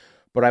tickets.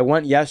 But I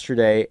went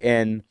yesterday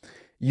and.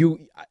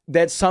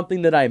 That's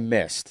something that I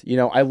missed.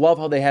 I love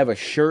how they have a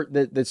shirt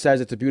that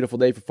says it's a beautiful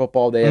day for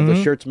football. They have the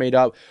shirts made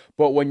up.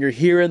 But when you're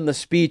hearing the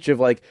speech of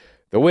like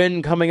the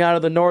wind coming out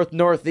of the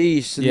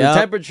northeast and the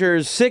temperature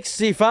is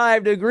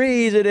 65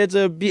 degrees and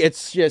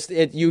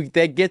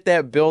they get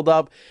that build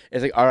up.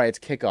 It's like, all right, it's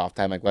kickoff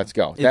time. Like, let's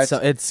go.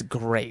 It's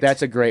great.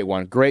 That's a great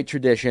one. Great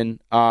tradition.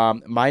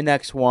 My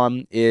next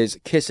one is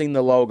kissing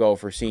the logo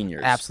for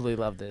seniors.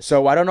 Absolutely love this.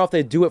 So I don't know if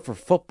they do it for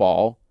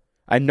football.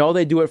 I know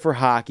they do it for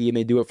hockey and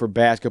they do it for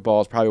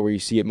basketball is probably where you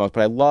see it most.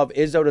 But I love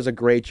Izzo does a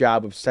great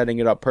job of setting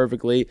it up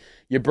perfectly.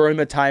 You burn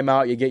the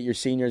timeout, you get your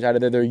seniors out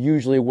of there. They're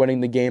usually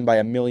winning the game by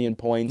 1,000,000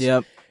 points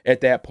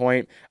at that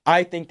point.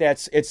 I think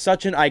it's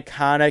such an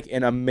iconic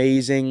and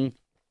amazing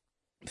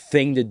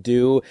thing to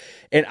do.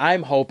 And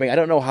I'm hoping, I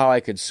don't know how I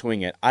could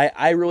swing it.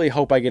 I really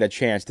hope I get a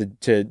chance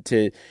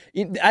to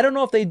I don't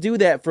know if they do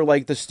that for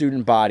like the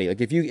student body. Like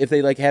if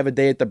they like have a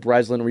day at the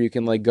Breslin where you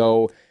can like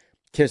go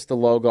kiss the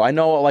logo. I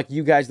know, like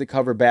you guys that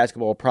cover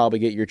basketball will probably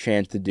get your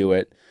chance to do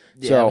it.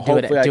 Yeah, so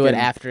hopefully do it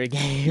after a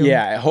game.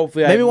 Yeah,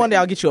 hopefully. Maybe one day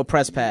I'll get you a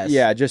press pass.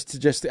 Yeah,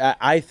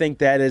 I think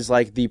that is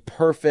like the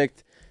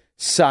perfect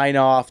sign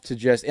off to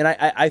just. And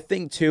I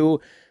think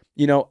too,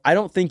 I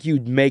don't think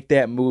you'd make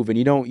that move and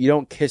you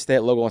don't kiss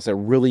that logo unless it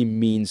really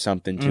means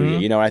something to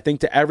you. I think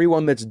to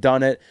everyone that's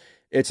done it.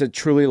 It's a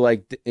truly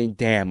like,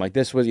 damn, like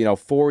this was,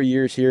 4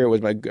 years here. It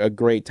was a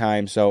great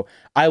time. So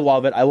I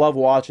love it. I love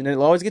watching it. It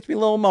always gets me a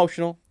little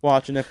emotional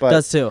watching it. But it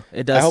does too.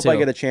 It does. I hope I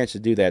get a chance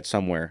to do that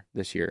somewhere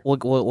this year.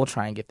 We'll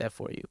try and get that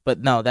for you. But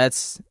no,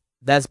 that's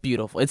That's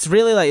beautiful. It's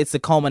really like it's the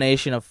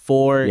culmination of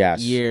 4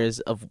 Yes.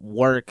 years of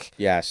work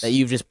Yes. that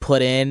you've just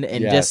put in,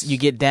 and Yes. just you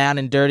get down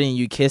and dirty and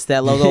you kiss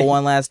that logo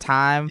one last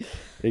time.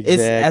 That's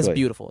Exactly.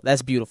 beautiful.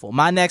 That's beautiful.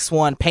 My next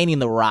one, painting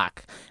the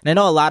rock. And I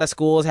know a lot of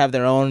schools have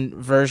their own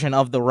version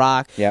of the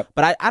rock. Yep.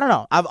 But I don't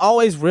know. I've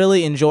always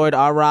really enjoyed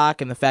our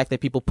rock, and the fact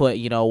that people put,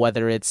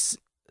 whether it's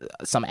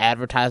some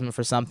advertisement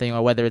for something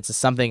or whether it's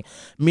something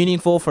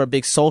meaningful for a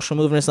big social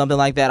movement or something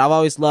like that. I've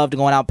always loved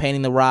going out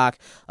painting the rock.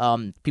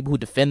 People who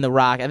defend the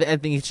rock. I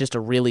think it's just a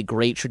really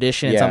great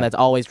tradition. It's Yeah. something that's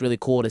always really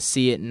cool to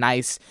see it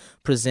nice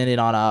presented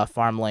on a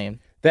farm lane.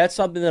 That's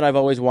something that I've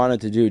always wanted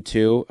to do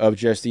too. Of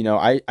just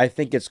I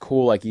think it's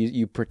cool. Like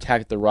you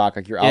protect the rock.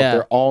 Like you're out Yeah.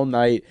 there all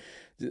night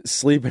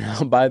sleeping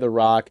out by the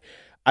rock.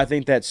 I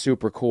think that's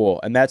super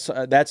cool. And that's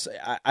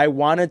I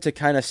wanted to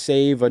kind of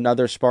save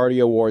another Sparty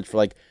Awards for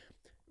like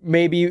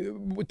maybe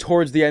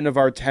towards the end of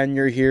our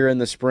tenure here in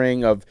the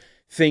spring of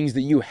things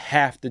that you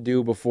have to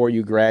do before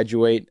you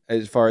graduate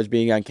as far as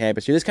being on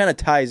campus. This kind of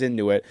ties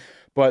into it,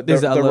 but the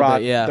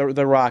rock,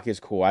 the rock is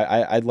cool.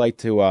 I'd like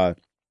to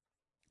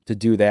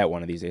do that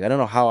one of these days. I don't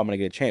know how I'm going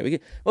to get a chance.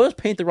 We'll just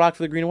paint the rock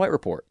for the Green and White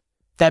Report.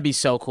 That'd be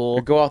so cool.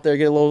 Or go out there,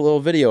 get a little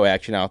video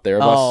action out there.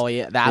 Of Oh, us,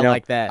 yeah. I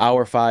like that.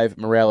 Hour 5,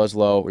 morale is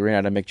low. We ran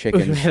out of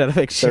McChickens We ran out of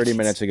McChickens. 30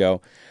 minutes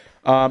ago.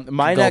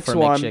 My Go next for a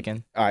one,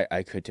 McChicken.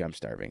 I could too. I'm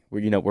starving.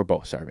 We're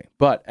both starving.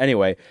 But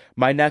anyway,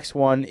 my next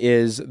one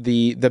is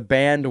the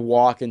band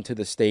walk into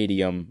the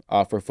stadium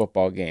for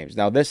football games.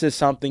 Now, this is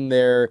something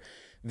there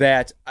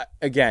that,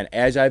 again,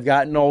 as I've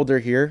gotten older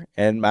here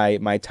and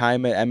my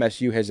time at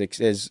MSU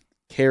has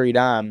carried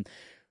on,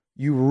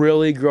 you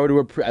really grow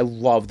to I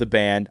love the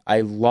band.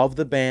 I love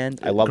the band.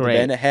 I love Great. the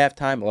band at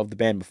halftime. I love the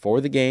band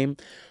before the game.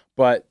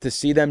 But to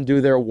see them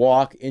do their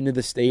walk into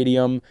the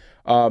stadium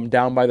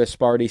down by the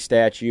Sparty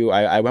statue,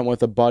 I went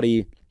with a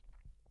buddy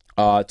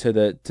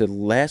to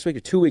last week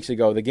or 2 weeks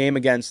ago, the game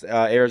against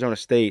Arizona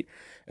State.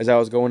 As I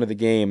was going to the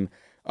game,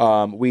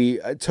 we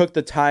took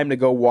the time to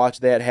go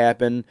watch that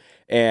happen,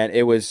 and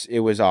it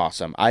was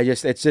awesome.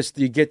 It's just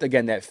you get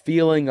again that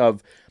feeling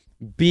of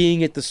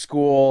being at the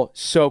school,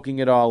 soaking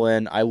it all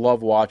in. I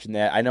love watching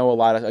that. I know a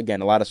lot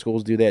of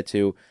schools do that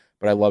too,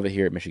 but I love it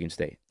here at Michigan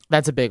State.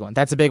 That's a big one.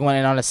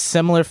 And on a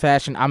similar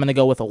fashion, I'm going to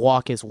go with a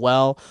walk as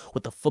well,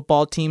 with the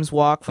football team's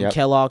walk from Yep.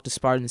 Kellogg to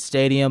Spartan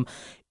Stadium.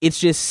 It's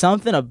just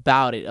something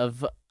about it.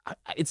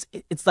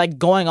 It's like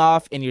going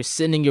off and you're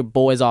sending your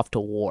boys off to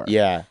war.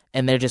 Yeah.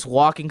 And they're just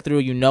walking through.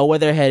 You know where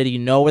they're headed. You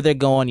know where they're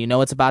going. You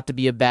know it's about to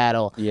be a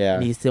battle. Yeah.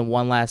 And you see them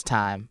one last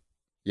time.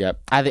 Yep.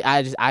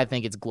 I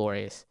think it's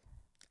glorious.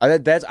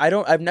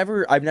 I've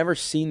never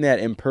seen that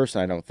in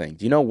person. I don't think.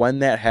 Do you know when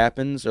that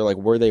happens or like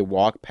where they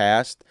walk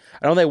past?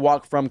 I know they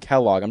walk from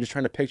Kellogg. I'm just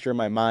trying to picture in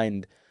my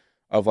mind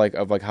of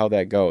how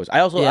that goes.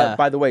 I also,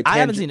 by the way, I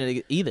haven't seen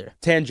it either.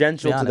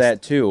 Tangential to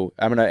that too.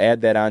 I'm gonna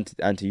add that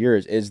onto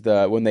yours. Is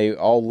when they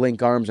all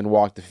link arms and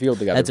walk the field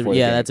together.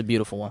 That's a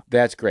beautiful one.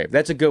 That's great.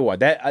 That's a good one.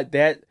 That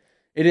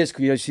it is.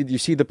 You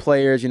see the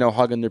players,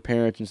 hugging their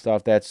parents and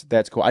stuff.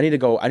 That's cool. I need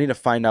to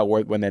find out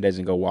when that is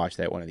and go watch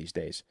that one of these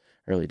days.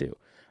 I really do.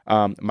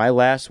 My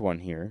last one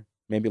here,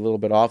 maybe a little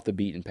bit off the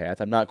beaten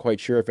path. I'm not quite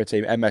sure if it's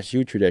a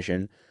MSU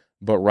tradition,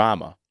 but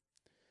Rama,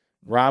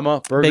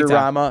 Burger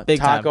Rama,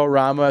 Taco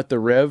Rama at the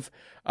Riv.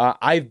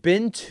 I've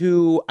been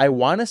to, I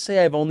want to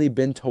say I've only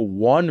been to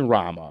one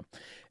Rama.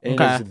 And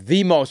it is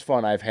the most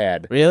fun I've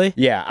had. Really?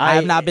 Yeah. I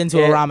have not been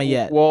to a Rama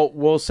yet. Well,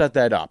 we'll set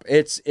that up.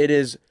 It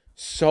is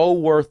so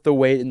worth the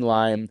wait in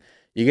line.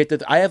 You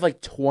get I have like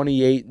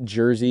 28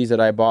 jerseys that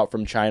I bought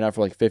from China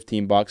for like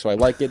 $15, so I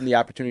like getting the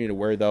opportunity to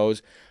wear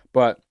those.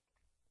 But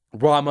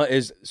Rama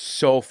is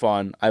so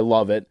fun. I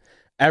love it.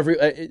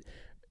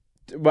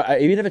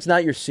 But even if it's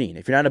not your scene,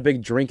 if you're not a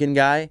big drinking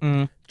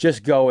guy,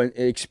 just go and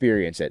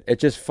experience it.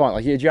 It's just fun.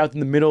 Like you're out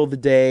in the middle of the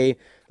day,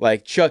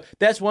 like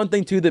that's one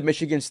thing too that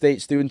Michigan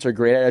State students are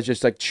great at. Is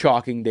just like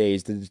chalking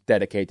days to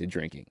dedicate to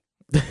drinking.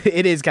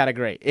 It is kind of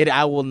great.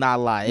 I will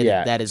not lie.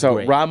 That is so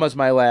great. Rama's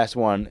my last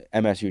one.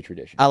 MSU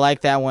tradition. I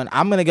like that one.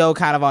 I'm gonna go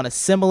kind of on a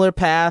similar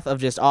path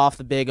of just off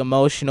the big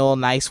emotional,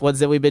 nice ones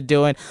that we've been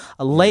doing.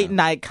 A late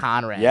night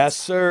Conrad. Yes,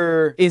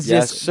 sir.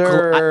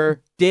 I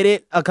did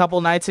it a couple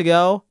nights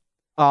ago.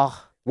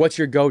 Oh, what's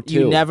your go-to?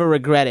 You never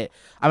regret it.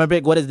 I'm a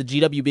big. What is the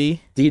GWB?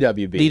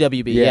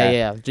 DWB.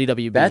 Yeah.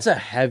 GWB.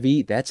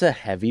 That's a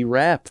heavy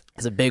rap.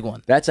 It's a big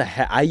one.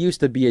 I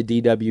used to be a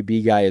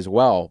DWB guy as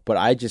well, but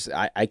I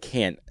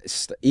can't.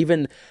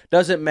 Even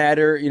doesn't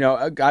matter.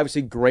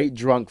 Obviously great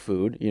drunk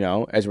food.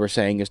 As we're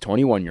saying as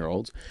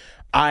 21-year-olds.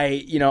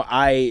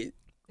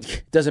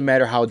 Doesn't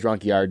matter how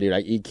drunk you are,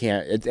 dude. You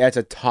can't. That's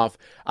a tough.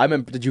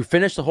 Did you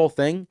finish the whole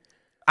thing?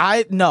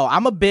 No,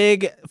 I'm a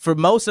big, for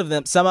most of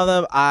them, some of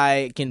them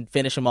I can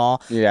finish them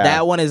all. Yeah.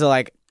 That one is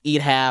like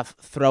eat half,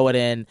 throw it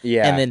in,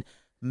 and then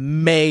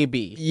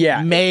maybe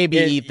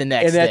eat the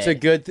next day. And that's a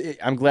good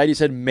I'm glad you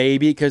said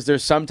maybe, because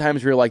there's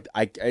sometimes where you're like,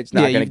 it's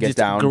not going to get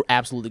down.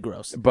 Absolutely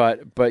gross.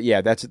 But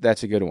yeah, that's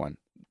a good one.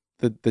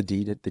 The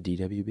DWB.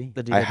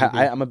 The DWB.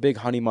 I'm a big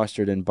honey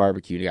mustard and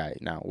barbecue guy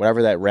now.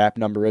 Whatever that rap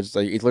number is,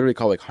 it's literally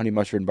called like honey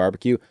mustard and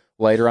barbecue.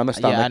 Lighter on the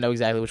stomach. Yeah, I know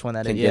exactly which one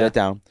that Can is. get it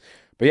down.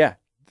 But yeah,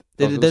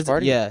 those are the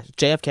Sparty. Yeah,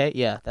 JFK.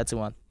 Yeah, that's the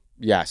one.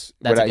 Yes,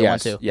 That's a good one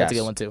yes, too. yes. That's a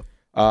good one too.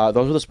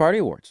 Those were the Sparty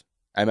Awards.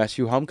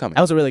 MSU Homecoming.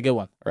 That was a really good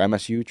one. Or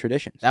MSU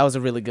Traditions. That was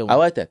a really good one. I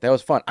like that. That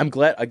was fun. I'm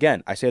glad.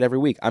 Again, I say it every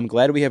week. I'm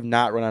glad we have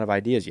not run out of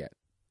ideas yet.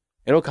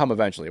 It'll come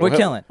eventually. We're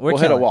killing. We'll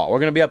hit a wall. We're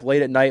gonna be up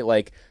late at night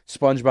like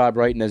SpongeBob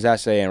writing his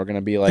essay, and we're gonna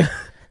be like,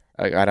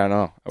 I don't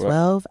know.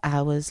 12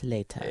 hours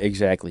later.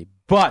 Exactly.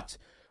 But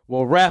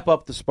we'll wrap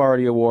up the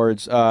Sparty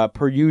Awards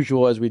per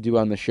usual as we do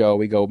on the show.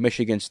 We go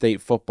Michigan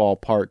State football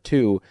part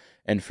 2,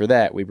 and for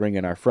that we bring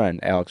in our friend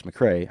Alex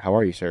McCray. How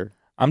are you, sir?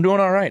 I'm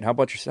doing all right. How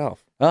about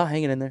yourself? Oh,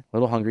 hanging in there. A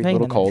little hungry, a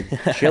Hanging little cold,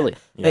 chilly.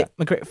 Hey,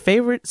 McCray,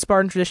 favorite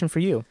Spartan tradition for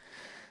you?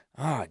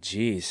 Ah,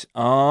 jeez.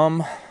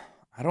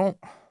 I don't.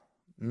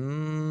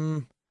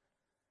 Man,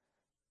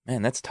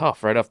 that's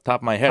tough. Right off the top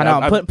of my head. I know,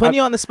 I'm putting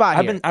you on the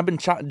spot here. I've been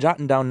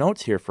jotting down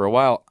notes here for a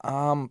while.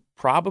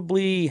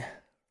 Probably.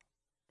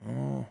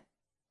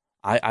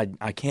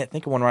 I can't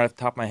think of one right off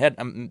the top of my head.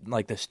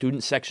 Like the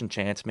student section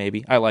chants,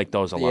 maybe. I like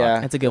those a lot. Yeah,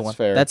 that's a good one.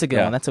 Fair. That's a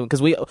good one. That's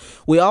because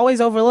we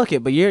always overlook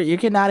it, but you're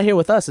getting out of here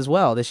with us as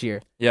well this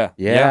year. Yeah.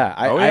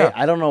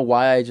 I don't know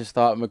why I just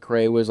thought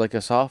McCray was like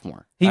a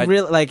sophomore. He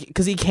really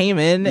because he came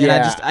in and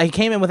I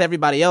came in with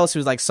everybody else who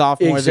was like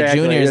sophomores or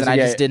juniors, and I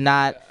just did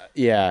not.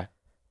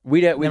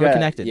 We never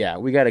connected. Yeah,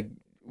 we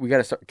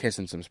gotta start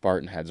kissing some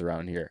Spartan heads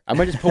around here. I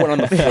might just put one on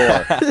the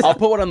floor. I'll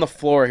put one on the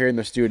floor here in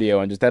the studio,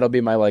 and just that'll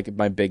be my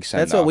big send.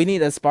 That's what we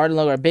need, a Spartan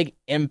logo, a big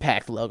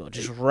impact logo,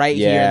 just right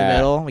here in the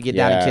middle. We get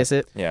down and kiss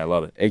it. Yeah, I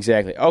love it.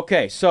 Exactly.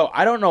 Okay, so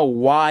I don't know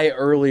why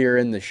earlier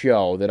in the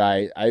show that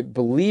I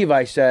believe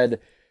I said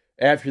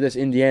after this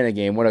Indiana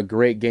game, what a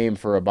great game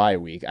for a bye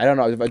week. I don't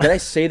know. Did I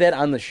say that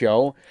on the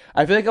show?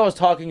 I feel like I was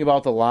talking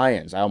about the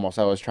Lions. I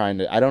was trying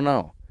to. I don't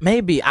know.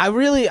 Maybe.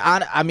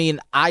 I mean,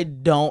 I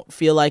don't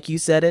feel like you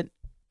said it.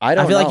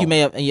 I feel like you may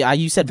have. Yeah,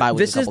 you said bye week.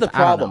 This is the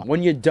problem.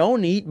 When you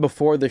don't eat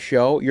before the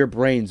show, your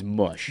brain's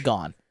mush.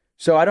 Gone.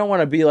 So I don't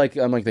want to be like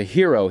I'm like the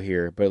hero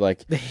here, but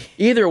like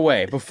either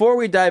way, before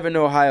we dive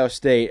into Ohio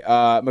State,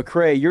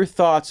 McCray, your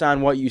thoughts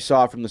on what you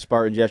saw from the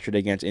Spartans yesterday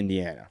against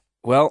Indiana?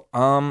 Well,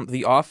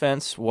 the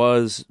offense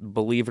was,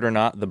 believe it or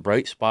not, the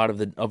bright spot of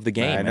the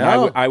game. I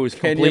know. And I was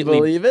Can completely. you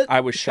believe it?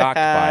 I was shocked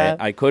by it.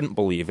 I couldn't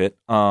believe it.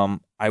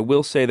 I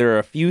will say there are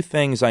a few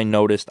things I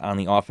noticed on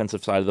the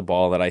offensive side of the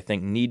ball that I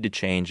think need to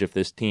change if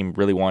this team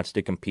really wants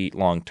to compete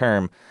long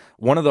term.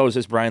 One of those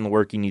is Brian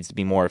Lewerke needs to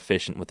be more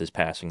efficient with his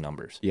passing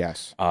numbers.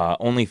 Yes.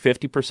 Only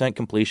 50%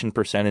 completion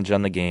percentage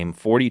on the game,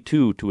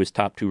 42 to his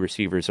top two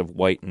receivers of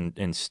White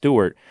and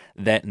Stewart.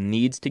 That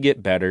needs to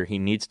get better. He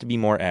needs to be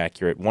more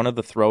accurate. One of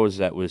the throws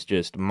that was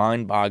just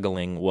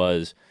mind-boggling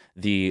was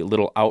the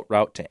little out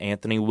route to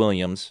Anthony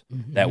Williams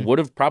that would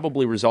have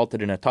probably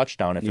resulted in a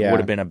touchdown if it would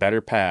have been a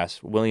better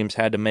pass. Williams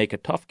had to make a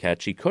tough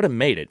catch. He could have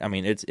made it. I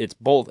mean, it's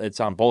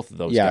on both of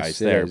those guys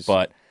there,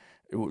 but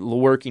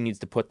Lewerke needs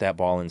to put that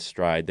ball in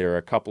stride. There are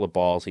a couple of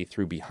balls he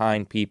threw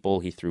behind people.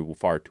 He threw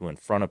far too in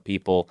front of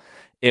people.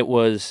 It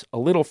was a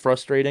little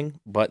frustrating,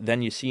 but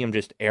then you see him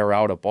just air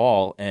out a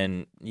ball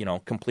and,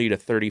 complete a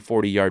 30,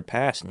 40-yard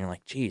pass, and you're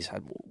like, geez,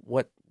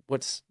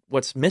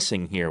 what's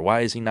missing here?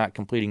 Why is he not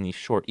completing these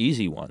short,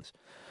 easy ones?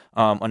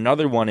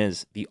 Another one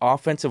is the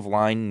offensive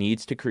line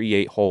needs to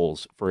create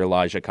holes for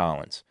Elijah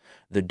Collins.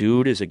 The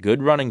dude is a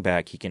good running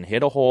back. He can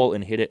hit a hole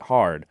and hit it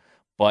hard,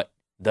 but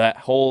that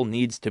hole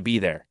needs to be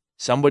there.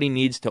 Somebody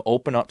needs to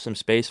open up some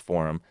space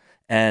for him.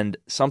 And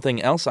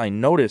something else I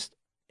noticed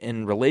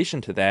in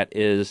relation to that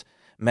is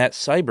Matt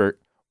Seibert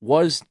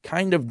was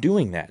kind of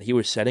doing that. He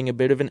was setting a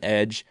bit of an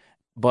edge,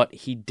 but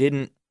he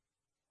didn't.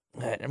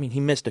 I mean,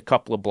 he missed a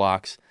couple of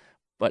blocks,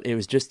 but it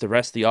was just the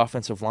rest of the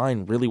offensive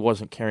line really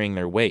wasn't carrying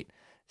their weight.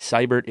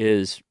 Seibert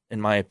is,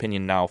 in my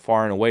opinion, now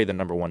far and away the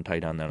number one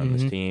tight end on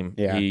this team.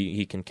 Yeah.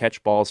 He can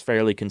catch balls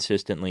fairly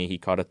consistently. He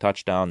caught a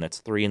touchdown. That's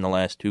 3 in the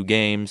last 2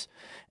 games.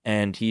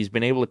 And he's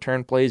been able to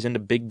turn plays into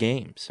big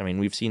games. I mean,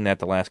 we've seen that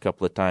the last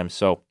couple of times.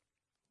 So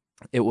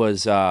it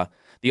was the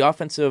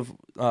offensive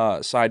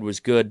side was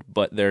good,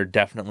 but there are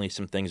definitely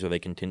some things where they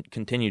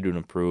continue to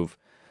improve.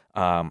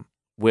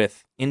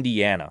 With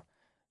Indiana,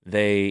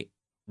 they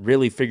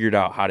really figured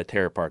out how to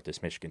tear apart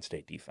this Michigan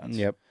State defense.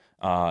 Yep.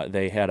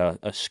 They had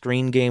a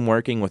screen game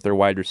working with their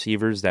wide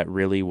receivers that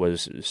really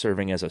was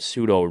serving as a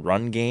pseudo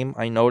run game,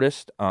 I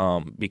noticed,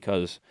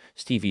 because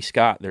Stevie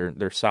Scott,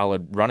 their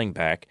solid running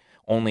back,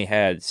 only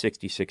had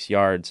 66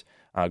 yards.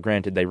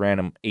 Granted, they ran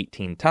him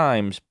 18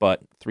 times,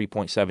 but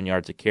 3.7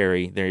 yards a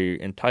carry. Their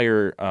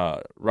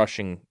entire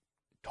rushing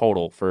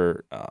total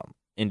for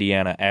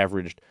Indiana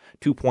averaged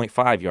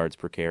 2.5 yards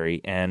per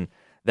carry, and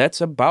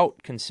that's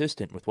about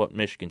consistent with what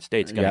Michigan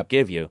State's going to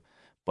give you.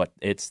 But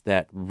it's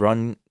that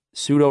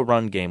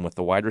pseudo-run game with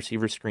the wide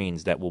receiver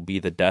screens that will be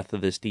the death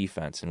of this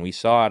defense. And we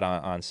saw it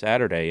on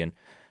Saturday, and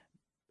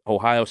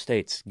Ohio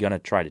State's going to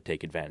try to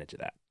take advantage of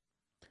that.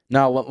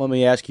 Now, let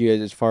me ask you,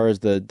 as far as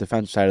the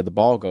defensive side of the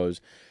ball goes,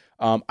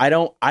 I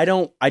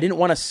didn't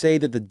want to say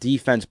that the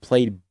defense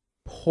played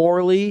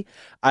poorly.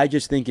 I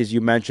just think, as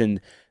you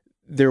mentioned,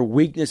 their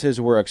weaknesses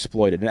were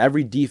exploited, and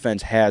every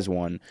defense has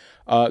one.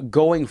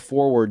 Going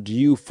forward, do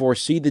you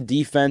foresee the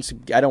defense?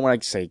 I don't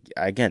want to say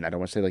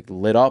like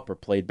lit up or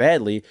played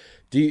badly.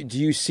 Do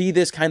you see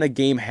this kind of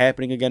game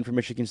happening again for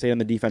Michigan State on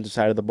the defensive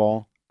side of the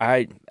ball?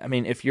 I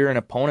mean, if you're an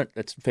opponent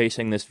that's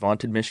facing this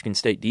vaunted Michigan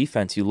State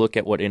defense, you look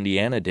at what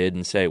Indiana did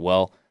and say,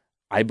 well,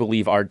 I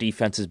believe our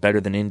defense is better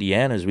than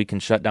Indiana's. We can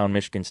shut down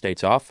Michigan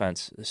State's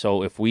offense.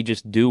 So if we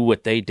just do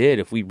what they did,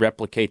 if we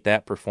replicate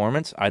that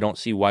performance, I don't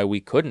see why we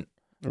couldn't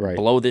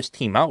blow this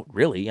team out,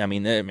 really. I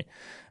mean,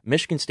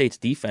 Michigan State's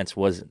defense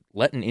was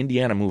letting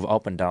Indiana move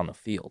up and down the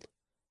field.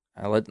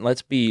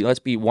 Let's be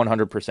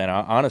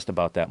 100% honest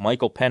about that.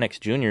 Michael Penix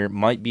Jr.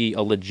 might be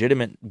a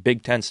legitimate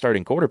Big Ten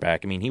starting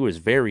quarterback. I mean, he was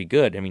very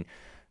good. I mean,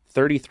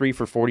 33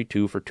 for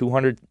 42 for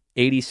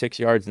 286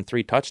 yards and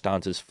 3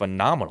 touchdowns is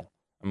phenomenal.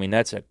 I mean,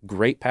 that's a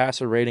great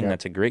passer rating.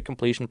 That's a great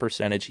completion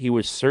percentage. He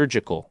was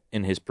surgical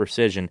in his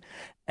precision.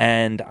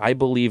 And I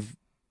believe,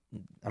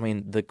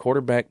 the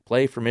quarterback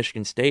play for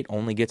Michigan State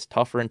only gets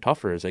tougher and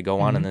tougher as they go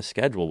on in this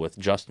schedule, with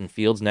Justin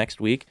Fields next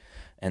week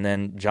and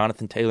then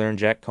Jonathan Taylor and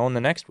Jack Cohn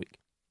the next week.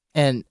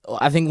 And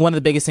I think one of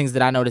the biggest things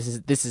that I noticed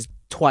is this is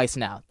twice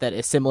now that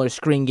a similar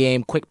screen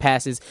game, quick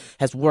passes,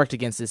 has worked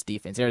against this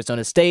defense.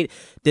 Arizona State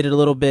did it a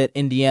little bit.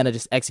 Indiana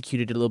just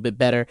executed it a little bit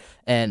better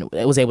and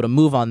it was able to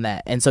move on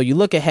that. And so you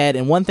look ahead,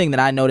 and one thing that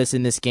I noticed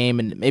in this game,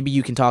 and maybe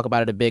you can talk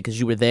about it a bit because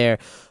you were there,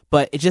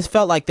 but it just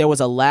felt like there was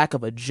a lack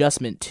of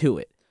adjustment to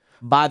it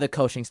by the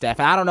coaching staff.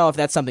 And I don't know if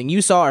that's something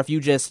you saw or if you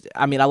just,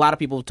 a lot of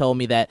people told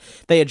me that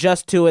they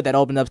adjust to it, that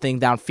opened up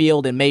things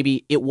downfield, and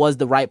maybe it was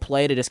the right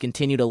play to just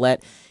continue to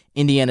let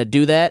Indiana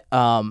do that.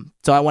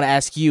 So I want to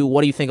ask you,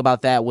 what do you think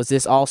about that? Was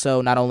this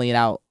also not only an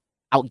out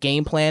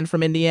game plan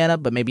from Indiana,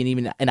 but maybe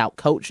even an out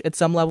coach at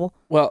some level?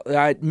 Well,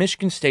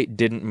 Michigan State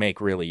didn't make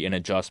really an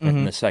adjustment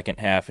in the second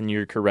half, and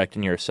you're correct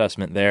in your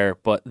assessment there.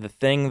 But the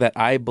thing that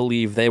I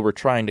believe they were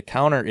trying to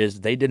counter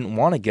is they didn't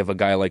want to give a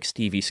guy like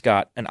Stevie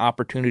Scott an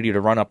opportunity to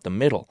run up the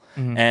middle.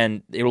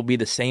 And it'll be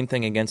the same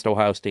thing against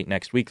Ohio State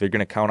next week. They're going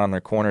to count on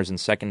their corners and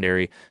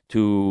secondary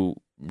to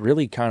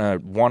really kind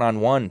of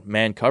one-on-one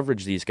man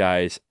coverage these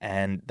guys,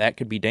 and that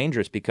could be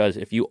dangerous because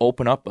if you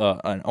open up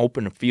an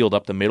open field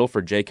up the middle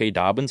for J.K.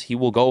 Dobbins, he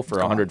will go for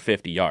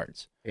 150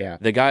 yards. Yeah,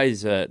 the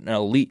guy's an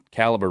elite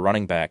caliber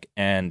running back,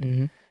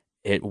 and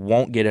it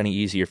won't get any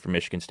easier for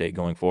Michigan State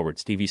going forward.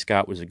 Stevie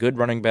Scott was a good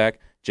running back.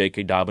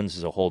 J.K. Dobbins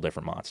is a whole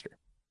different monster.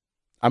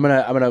 I'm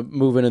gonna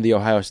move into the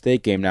Ohio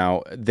State game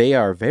now. They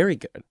are very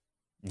good.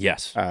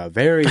 Yes.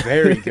 Very,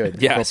 very good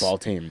football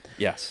team.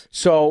 Yes.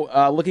 So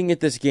looking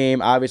at this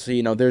game,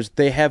 obviously,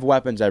 they have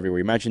weapons everywhere.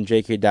 You mentioned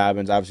J.K.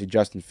 Dobbins, obviously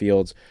Justin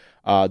Fields.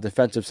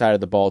 Defensive side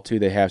of the ball, too,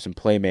 they have some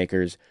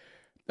playmakers.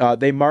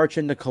 They march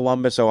into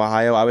Columbus,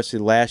 Ohio. Obviously,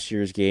 last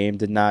year's game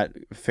did not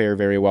fare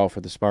very well for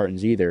the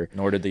Spartans either.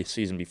 Nor did the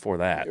season before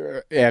that.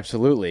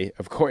 Absolutely.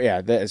 Of course, yeah,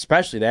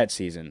 especially that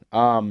season.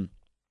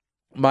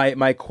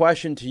 My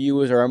question to you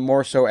is, or I'm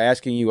more so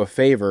asking you a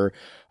favor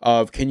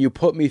of, can you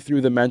put me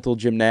through the mental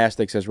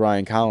gymnastics, as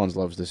Ryan Collins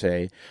loves to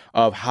say,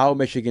 of how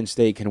Michigan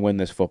State can win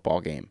this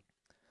football game?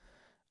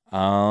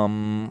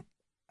 I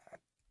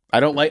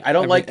don't like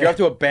you're off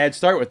to a bad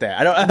start with that.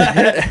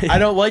 I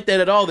don't like that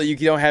at all, that you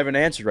don't have an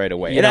answer right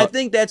away. I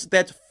think that's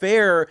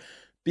fair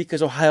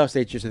because Ohio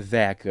State's just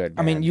that good,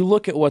 man. I mean, you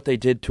look at what they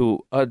did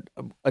to a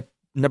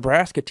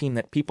Nebraska team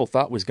that people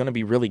thought was going to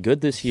be really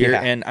good this year.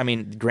 Yeah.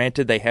 And,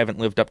 granted, they haven't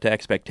lived up to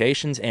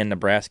expectations, and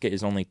Nebraska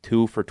is only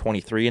 2 for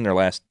 23 in their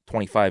last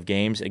 25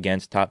 games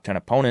against top 10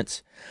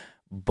 opponents.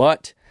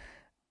 But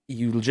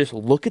you just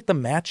look at the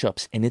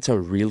matchups, and it's a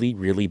really,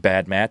 really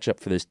bad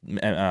matchup for this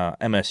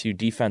MSU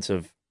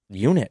defensive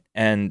unit.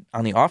 And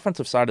on the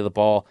offensive side of the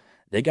ball,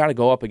 they got to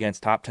go up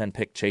against top 10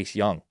 pick Chase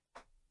Young,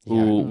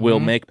 who will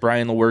make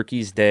Brian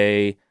Lewerke's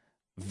day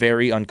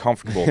very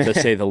uncomfortable, to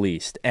say the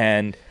least.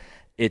 And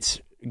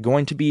it's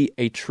going to be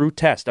a true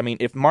test. I mean,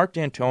 if Mark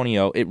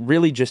D'Antonio, it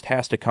really just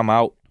has to come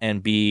out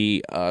and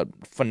be a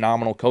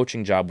phenomenal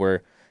coaching job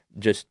where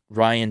just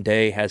Ryan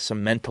Day has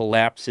some mental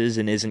lapses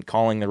and isn't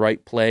calling the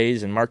right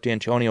plays, and Mark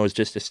D'Antonio is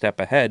just a step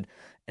ahead.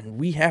 And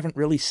we haven't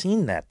really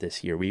seen that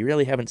this year. We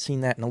really haven't seen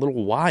that in a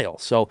little while.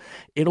 So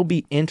it'll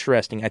be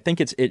interesting. I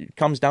think it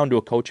comes down to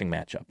a coaching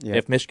matchup. Yeah.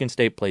 If Michigan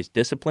State plays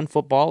disciplined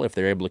football, if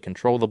they're able to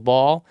control the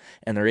ball,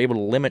 and they're able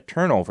to limit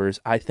turnovers,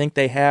 I think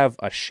they have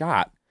a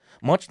shot.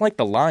 Much like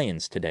the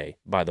Lions today,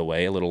 by the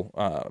way, a little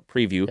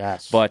preview.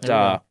 Yes. But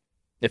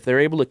if they're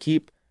able to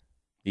keep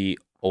the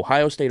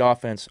Ohio State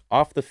offense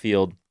off the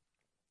field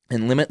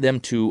and limit them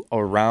to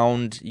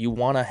around, you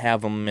want to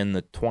have them in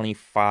the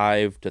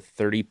 25 to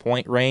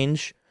 30-point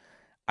range,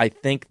 I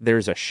think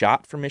there's a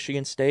shot for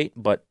Michigan State.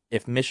 But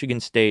if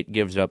Michigan State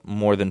gives up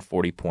more than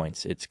 40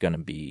 points, it's going to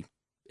be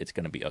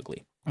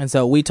ugly. And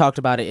so we talked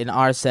about it in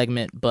our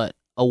segment, but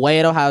away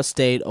at Ohio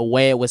State,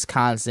 away at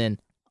Wisconsin,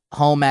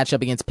 home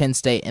matchup against Penn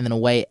State, and then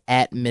away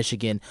at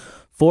Michigan.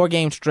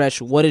 4-game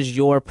stretch. What is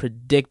your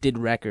predicted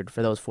record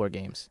for those 4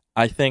 games?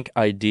 I think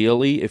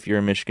ideally, if you're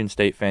a Michigan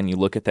State fan, you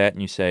look at that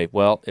and you say,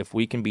 well, if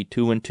we can be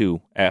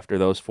 2-2 after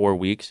those 4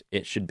 weeks,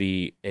 it should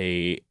be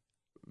a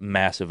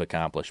massive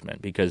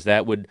accomplishment, because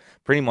that would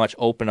pretty much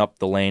open up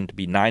the lane to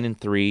be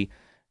 9-3,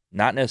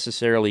 not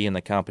necessarily in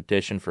the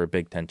competition for a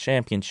Big Ten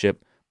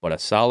championship, but a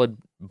solid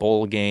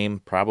bowl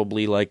game,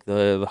 probably like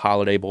the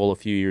Holiday Bowl a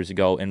few years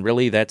ago. And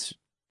really, that's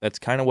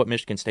kind of what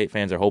Michigan State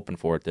fans are hoping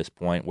for at this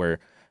point, where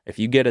if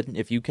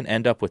you can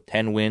end up with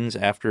 10 wins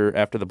after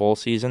the bowl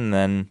season,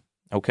 then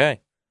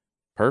okay,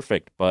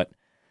 perfect. But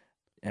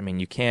I mean,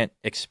 you can't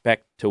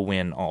expect to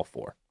win all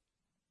 4.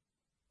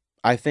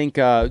 I think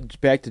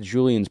back to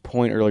Julian's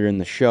point earlier in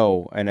the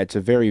show, and it's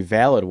a very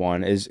valid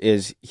one,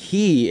 is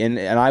he, and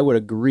I would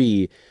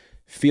agree,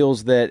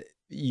 feels that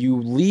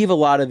you leave a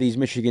lot of these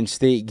Michigan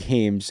State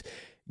games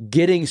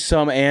getting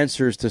some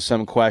answers to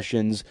some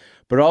questions,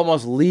 but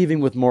almost leaving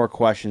with more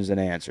questions than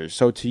answers.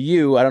 So to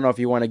you, I don't know if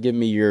you want to give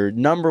me your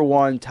number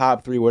 1,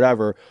 top 3,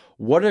 whatever,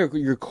 what are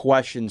your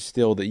questions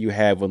still that you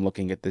have when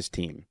looking at this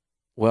team?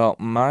 Well,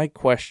 my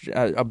question,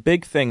 a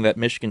big thing that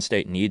Michigan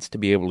State needs to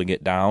be able to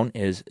get down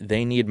is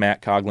they need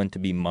Matt Coughlin to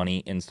be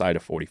money inside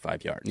of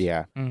 45 yards.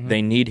 Yeah. Mm-hmm.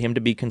 They need him to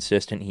be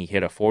consistent. He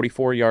hit a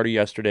 44-yarder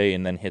yesterday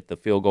and then hit the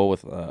field goal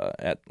with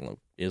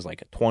is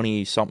like a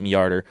 20-something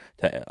yarder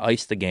to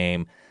ice the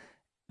game.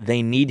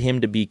 They need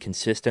him to be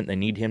consistent. They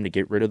need him to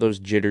get rid of those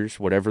jitters,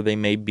 whatever they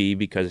may be,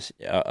 because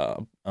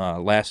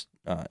after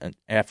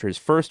his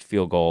first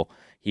field goal,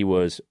 he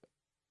was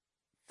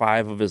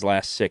 5 of his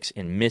last 6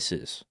 in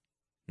misses,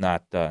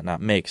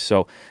 not makes.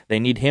 So they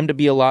need him to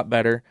be a lot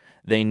better.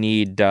 They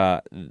need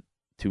to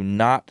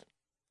limit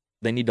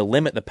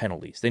the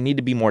penalties. They need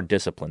to be more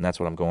disciplined. That's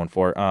what I'm going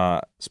for.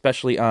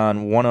 Especially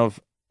on one of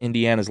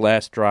Indiana's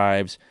last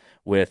drives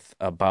with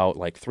about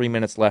 3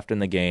 minutes left in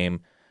the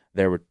game,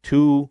 there were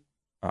 2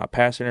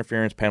 pass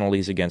interference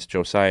penalties against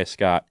Josiah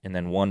Scott, and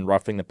then 1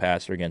 roughing the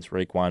passer against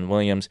Raekwon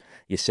Williams.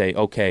 You say,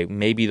 okay,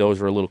 maybe those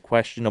were a little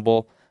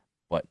questionable,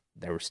 but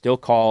they were still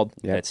called.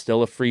 Yep. That's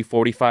still a free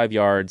 45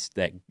 yards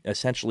that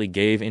essentially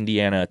gave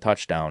Indiana a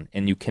touchdown,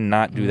 and you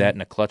cannot do that in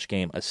a clutch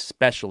game,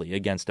 especially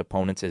against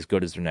opponents as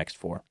good as their next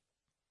 4.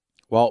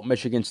 Well,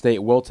 Michigan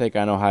State will take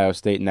on Ohio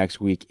State next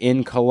week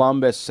in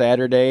Columbus,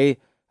 Saturday,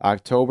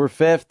 October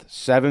 5th,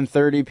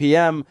 7:30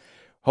 p.m.,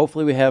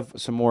 Hopefully we have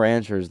some more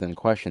answers than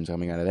questions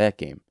coming out of that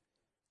game.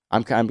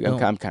 I'm kind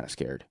of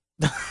scared.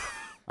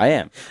 I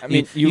am. I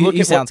mean,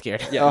 you sound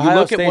scared. Yeah, you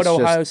look at what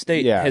Ohio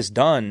State has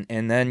done,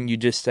 and then you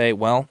just say,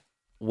 well,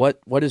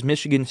 what has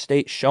Michigan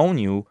State shown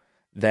you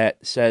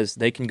that says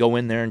they can go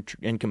in there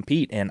and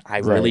compete? And I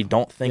really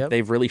don't think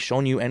they've really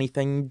shown you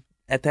anything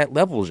at that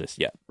level just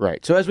yet.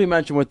 Right. So as we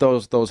mentioned with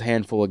those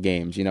handful of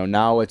games,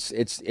 now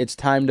it's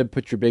time to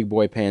put your big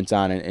boy pants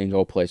on and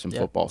go play some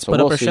football. So put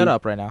up or shut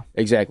up right now.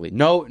 Exactly.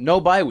 No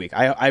bye week.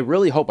 I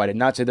really hope I did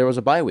not say there was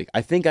a bye week.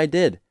 I think I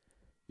did.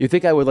 You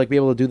think I would be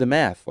able to do the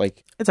math?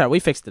 It's all right. We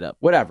fixed it up.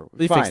 Whatever.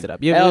 We fixed it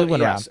up.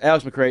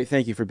 Alex McCray,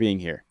 thank you for being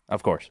here.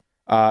 Of course.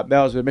 That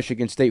was a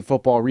Michigan State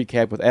football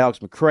recap with Alex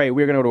McCray.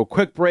 We're going to go to a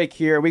quick break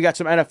here. We got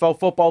some NFL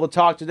football to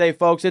talk today,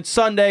 folks. It's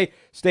Sunday.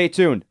 Stay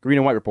tuned. Green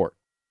and White Report.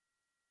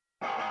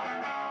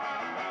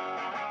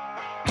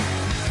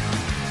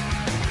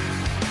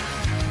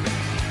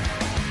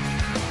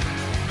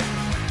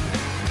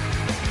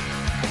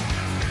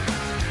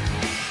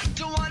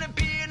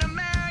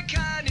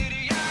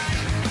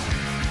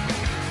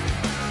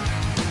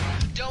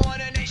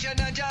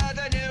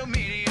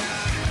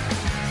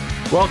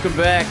 Welcome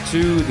back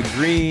to the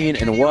Green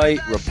and White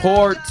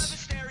Report.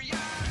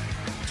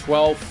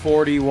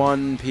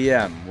 12:41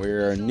 p.m.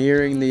 We're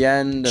nearing the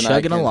end, and Chugging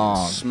I can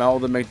along. Smell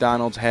the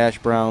McDonald's hash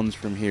browns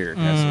from here.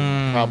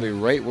 That's probably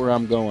right where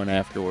I'm going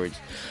afterwards.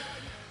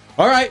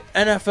 All right,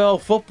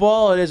 NFL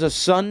football. It is a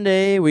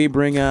Sunday. We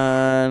bring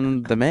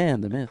on the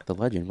man, the myth, the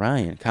legend,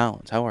 Ryan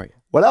Collins. How are you?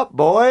 What up,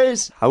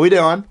 boys? How we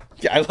doing?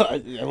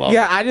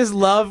 I just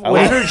love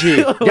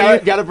energy.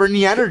 Gotta bring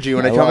the energy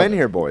when I come in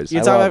here, boys. You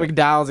talk about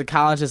McDonald's, and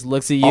Collins just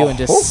looks at you and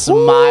just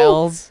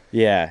smiles.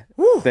 Yeah,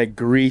 that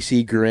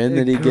greasy grin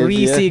that he gives you.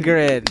 Greasy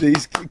grin.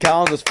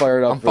 Collins is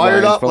fired up. I'm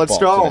fired up. Let's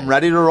go. Today. I'm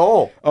ready to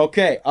roll.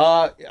 Okay.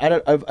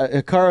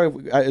 McCray,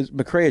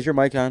 is your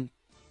mic on?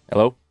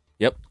 Hello?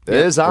 Yep. It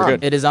is on.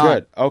 Good. It is on.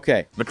 Good.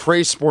 Okay.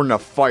 McCray's sporting a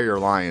Fire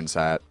Lions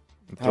hat.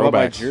 How about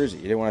my jersey?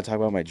 You didn't want to talk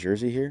about my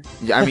jersey here?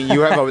 Yeah, I mean, you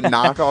have a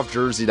knockoff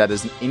jersey that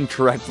is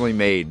incorrectly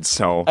made,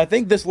 so... I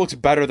think this looks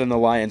better than the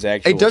Lions'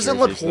 actual It doesn't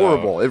look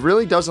horrible. Though. It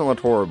really doesn't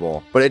look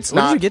horrible, but it's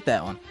Where not... did you get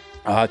that one?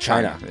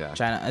 China. Yeah.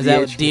 China. Is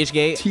that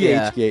DHgate?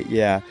 THgate,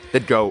 yeah. The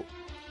GOAT.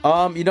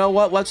 You know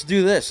what? Let's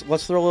do this.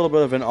 Let's throw a little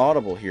bit of an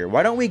audible here.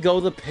 Why don't we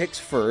go the picks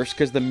first,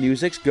 because the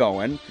music's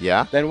going.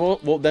 Yeah. Then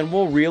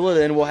we'll reel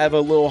it in. We'll have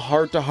a little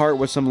heart-to-heart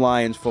with some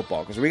Lions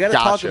football, because we got to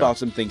talk about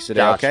some things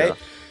today, okay?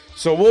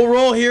 So we'll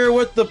roll here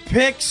with the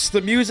picks. The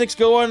music's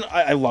going.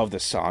 I love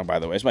this song, by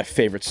the way. It's my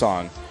favorite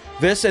song.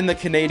 This and the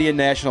Canadian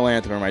National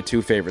Anthem are my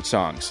 2 favorite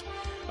songs.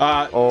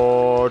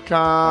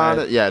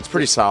 Yeah, it's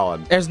pretty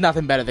solid. There's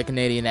nothing better than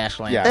Canadian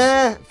national anthem.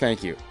 Yeah.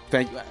 Thank you.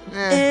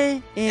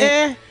 Whatever.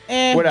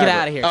 Get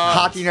out of here.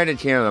 Hockey Night in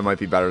Canada might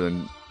be better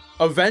than.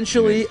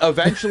 Eventually,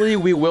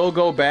 we will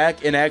go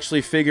back and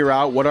actually figure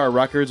out what our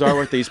records are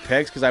with these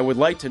picks because I would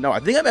like to know. I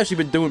think I've actually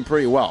been doing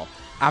pretty well.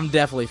 I'm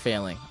definitely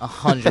failing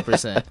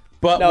 100%.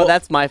 But no,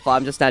 that's my fault.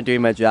 I'm just not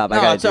doing my job.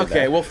 No, it's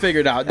okay. We'll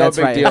figure it out. No That's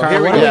big right. deal.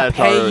 Carl, what do we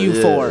pay you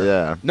for?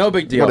 Yeah. No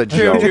big deal. What a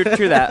joke.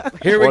 True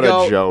that. Here we What a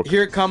go. joke.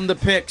 Here come the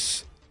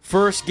picks.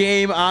 First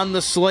game on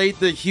the slate,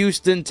 the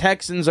Houston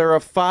Texans are a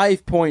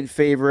 5-point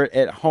favorite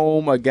at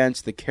home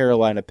against the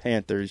Carolina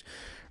Panthers.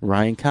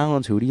 Ryan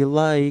Collins, who do you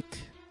like?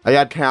 I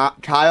got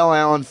Kyle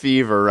Allen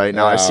fever right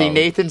now. I see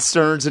Nathan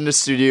Stearns in the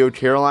studio,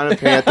 Carolina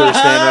Panthers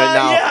fan right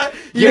now.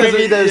 Giving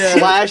me the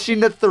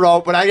slashing the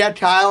throat, but I got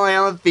Kyle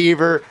Allen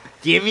fever.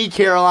 Give me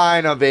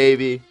Carolina,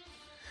 baby.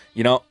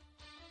 You know,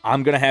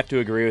 I'm going to have to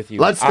agree with you.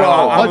 Let's go.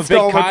 I'm Let's a big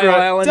go, Kyle McGregor.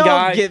 Allen Don't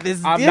guy. get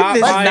this- I'm get not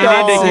this buying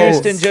nonsense. into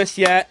Houston just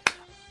yet.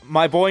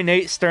 My boy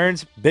Nate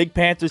Stearns, big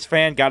Panthers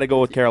fan, got to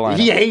go with Carolina.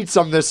 He hates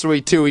them this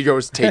week, too. He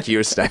goes, take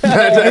Houston.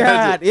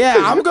 God, yeah,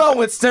 I'm going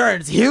with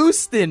Stearns.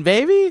 Houston,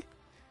 baby.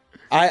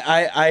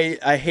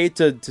 I hate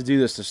to do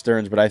this to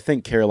Stearns, but I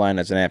think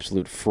Carolina's an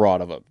absolute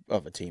fraud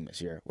of a team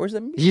this year. Where's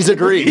the? He's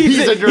agreed.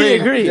 He's agreed. He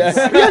agrees.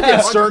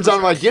 Get Stearns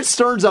on the mic. Get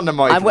Stearns on the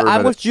mic.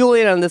 I'm with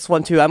Julian on this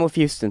one, too. I'm with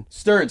Houston.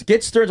 Stearns,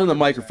 get Stearns on the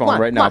microphone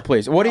right now,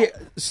 please. What do you,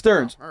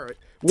 Stearns? All right.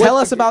 Tell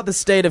us about the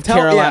state of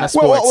Carolina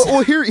sports.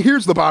 Well,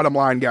 here's the bottom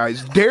line,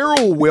 guys.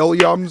 Daryl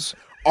Williams,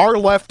 our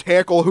left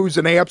tackle, who's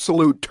an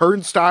absolute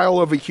turnstile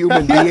of a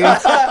human being.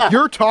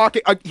 You're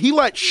talking. He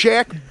let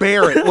Shaq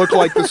Barrett look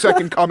like the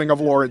second coming of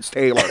Lawrence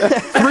Taylor.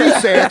 3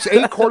 sacks,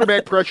 8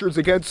 quarterback pressures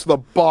against the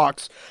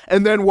Bucs,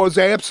 and then was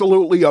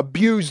absolutely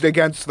abused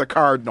against the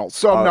Cardinals.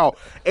 So no,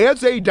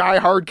 as a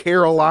diehard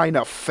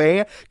Carolina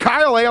fan,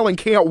 Kyle Allen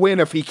can't win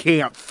if he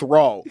can't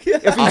throw.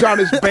 If he's on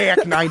his back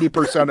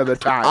 90% of the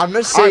time. I'm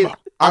gonna say.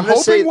 I'm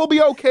hoping we'll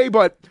be okay,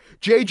 but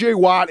J.J.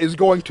 Watt is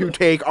going to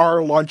take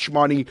our lunch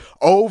money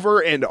over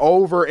and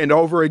over and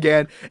over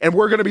again, and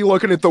we're going to be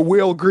looking at the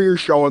Will Greer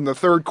show in the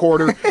third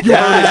quarter. You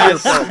heard it here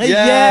first. You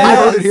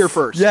heard it here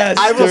first. Yes,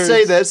 I will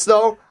say this,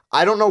 though.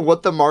 I don't know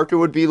what the market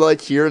would be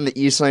like here in the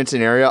East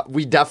Lansing area.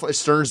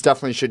 Stearns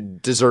definitely should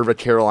deserve a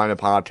Carolina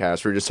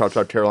podcast where we just talk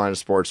about Carolina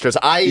sports because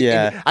I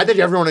think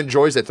everyone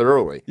enjoys it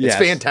thoroughly. It's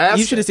fantastic.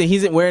 You should have seen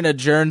he's wearing a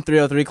Journ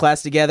 303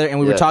 class together,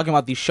 and we were talking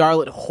about the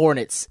Charlotte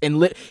Hornets,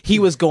 and he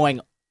was going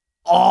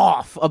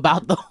off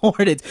about the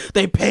Hornets.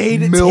 They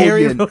paid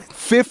Terry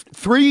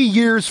 3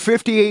 years,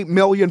 $58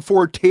 million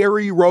for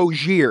Terry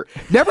Rozier.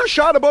 Never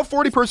shot above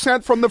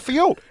 40% from the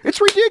field.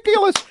 It's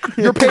ridiculous.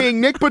 You're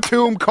paying Nick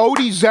Batum,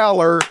 Cody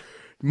Zeller,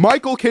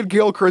 Michael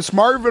Kidd-Gilchrist,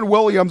 Marvin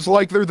Williams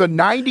like they're the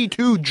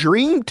 92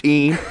 Dream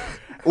Team,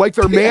 like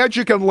they're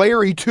Magic and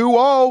Larry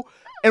 2-0,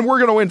 and we're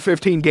going to win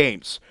 15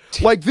 games.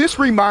 Like, this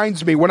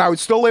reminds me, when I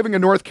was still living in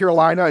North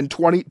Carolina in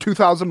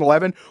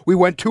 2011, we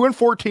went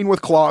 2-14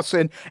 with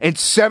Clausen and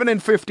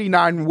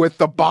 7-59 with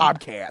the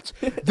Bobcats.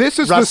 This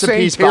is the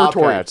same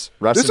territory.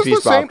 This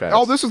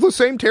is the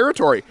same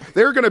territory.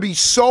 They're going to be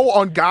so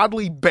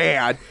ungodly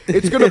bad,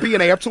 it's going to be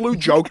an absolute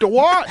joke to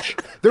watch.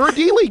 They're a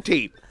D-League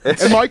team.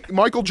 And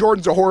Michael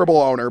Jordan's a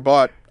horrible owner,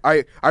 but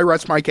I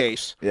rest my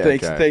case. Yeah,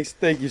 thank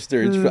you,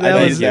 Stearns.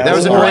 That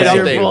was a great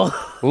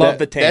update. Love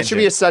the tangent. That should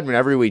be a segment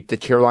every week, the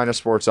Carolina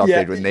Sports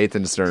Update with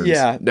Nathan Stearns.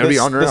 Yeah, that'd be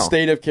unreal. The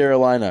state of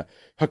Carolina.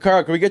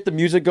 Hikaru, can we get the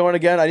music going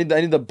again? I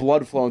need the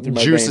blood flowing through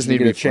my veins to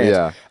get a chance.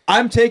 Yeah.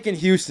 I'm taking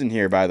Houston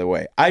here, by the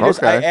way.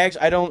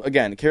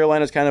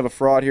 Carolina's kind of a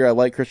fraud here. I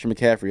like Christian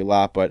McCaffrey a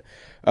lot, but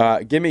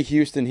give me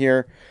Houston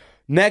here.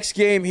 Next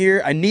game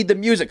here, I need the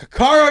music.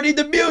 Hikaru, I need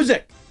the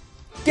music.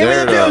 Give me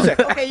the music.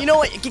 Okay, you know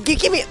what? Give me a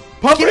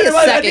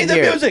second I need the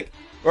here. music.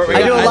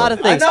 I do a lot of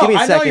things. Give me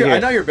a second here. I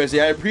know you're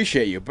busy. I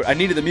appreciate you, but I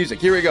needed the music.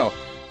 Here we go.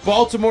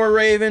 Baltimore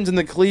Ravens and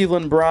the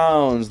Cleveland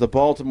Browns. The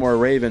Baltimore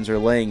Ravens are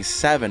laying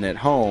 7 at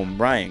home.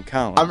 Ryan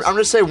Collins. I'm going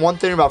to say one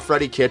thing about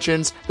Freddie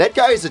Kitchens. That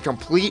guy is a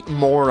complete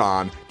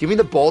moron. Give me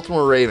the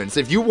Baltimore Ravens.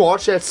 If you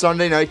watched that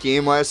Sunday night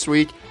game last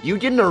week, you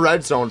get in the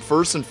red zone,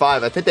 1st and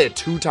 5. I think they had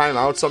 2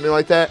 timeouts, something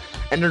like that,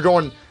 and they're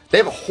going... They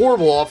have a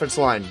horrible offensive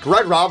line.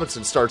 Greg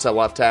Robinson starts at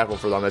left tackle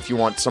for them if you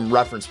want some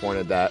reference point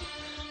at that.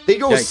 They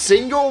go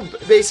single,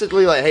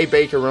 basically like, hey,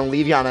 Baker, we're going to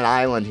leave you on an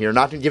island here,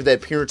 not to give the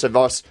appearance of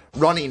us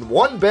running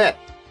one bit.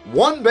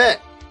 One bit.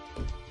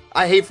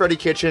 I hate Freddie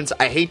Kitchens.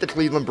 I hate the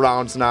Cleveland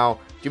Browns now.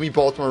 Give me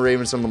Baltimore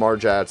Ravens and Lamar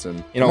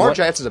Jackson. Lamar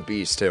Jackson's a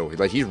beast, too.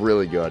 Like, he's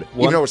really good,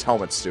 even though his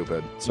helmet's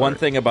stupid. One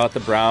thing about the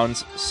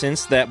Browns,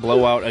 since that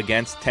blowout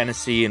against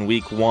Tennessee in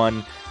Week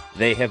 1,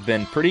 they have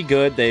been pretty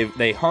good.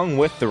 They hung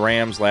with the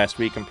Rams last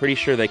week. I'm pretty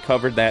sure they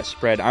covered that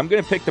spread. I'm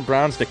going to pick the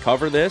Browns to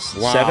cover this.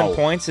 Wow. 7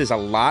 points is a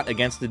lot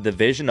against the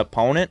division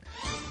opponent.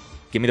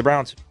 Give me the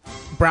Browns.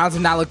 Browns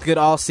have not looked good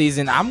all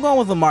season. I'm going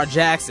with Lamar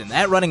Jackson.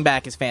 That running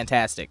back is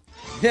fantastic.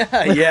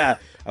 Yeah.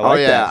 I like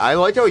that. I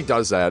like how he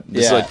does that.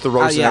 Just like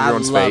throws in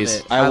everyone's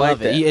face. I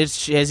love it.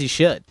 As he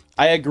should.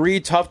 I agree.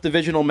 Tough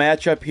divisional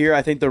matchup here.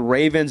 I think the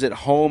Ravens at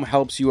home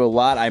helps you a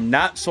lot. I'm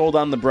not sold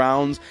on the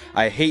Browns.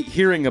 I hate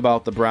hearing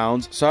about the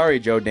Browns. Sorry,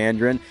 Joe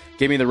Dandrin.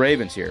 Give me the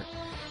Ravens here.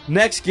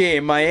 Next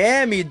game,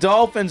 Miami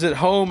Dolphins at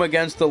home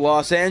against the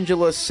Los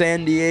Angeles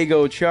San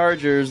Diego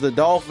Chargers. The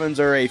Dolphins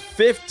are a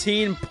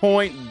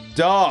 15-point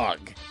dog.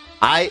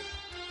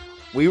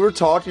 We were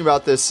talking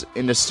about this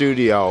in the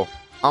studio.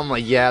 I'm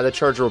like, yeah, the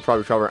Chargers will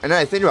probably cover. And then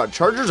I think about it,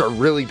 Chargers are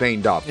really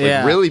banged up.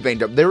 Really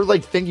banged up. They were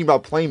thinking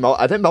about playing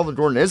I think Melvin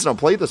Gordon is going to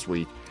play this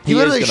week. He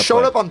literally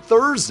showed up on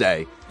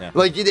Thursday. Yeah.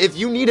 If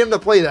you need him to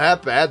play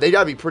that bad, they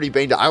got to be pretty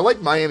banged up. I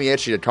like Miami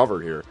actually to cover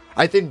here.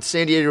 I think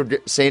San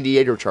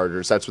Diego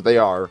Chargers, that's what they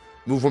are.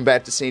 Move them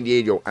back to San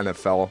Diego,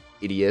 NFL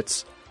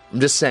idiots. I'm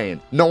just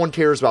saying, no one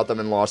cares about them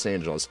in Los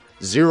Angeles.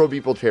 0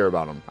 people care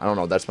about them. I don't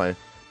know, that's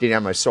getting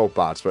on my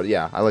soapbox, but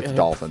yeah, I like the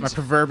Dolphins. My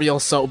proverbial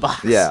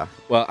soapbox. Yeah.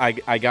 Well,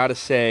 I got to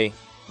say,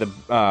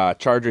 the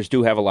Chargers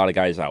do have a lot of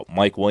guys out.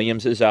 Mike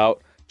Williams is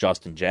out.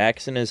 Justin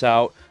Jackson is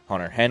out.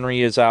 Hunter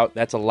Henry is out.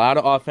 That's a lot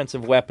of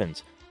offensive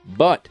weapons.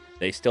 But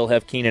they still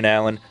have Keenan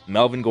Allen.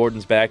 Melvin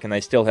Gordon's back, and they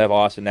still have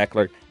Austin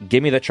Eckler.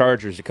 Give me the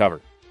Chargers to cover.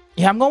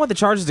 Yeah, I'm going with the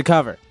Chargers to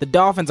cover. The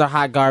Dolphins are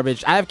hot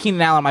garbage. I have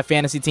Keenan Allen on my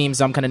fantasy team,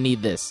 so I'm going to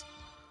need this.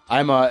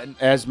 I'm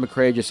as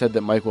McCray just said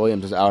that Mike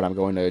Williams is out, I'm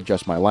going to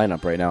adjust my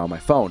lineup right now on my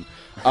phone.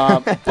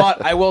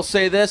 But I will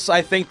say this,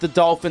 I think the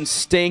Dolphins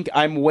stink.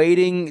 I'm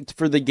waiting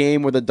for the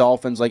game where the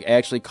Dolphins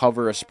actually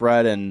cover a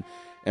spread and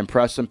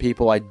impress some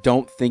people. I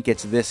don't think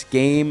it's this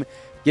game.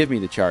 Give me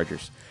the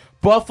Chargers.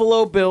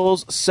 Buffalo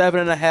Bills,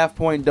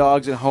 7.5-point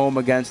dogs at home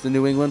against the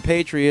New England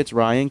Patriots.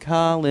 Ryan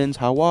Collins,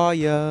 how are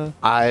ya?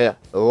 I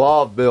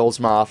love Bills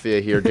Mafia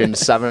here, getting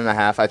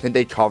 7.5. I think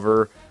they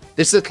cover.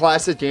 This is a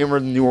classic game where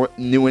the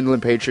New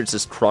England Patriots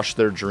just crush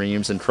their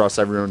dreams and crush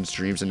everyone's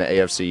dreams in the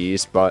AFC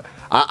East. But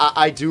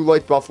I do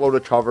like Buffalo to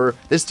cover.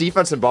 This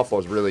defense in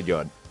Buffalo is really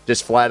good.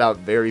 Just flat out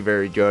very,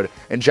 very good.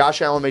 And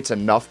Josh Allen makes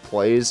enough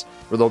plays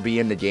where they'll be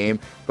in the game.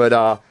 But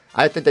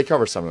I think they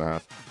cover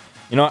 7.5.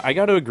 You know, I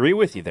got to agree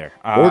with you there.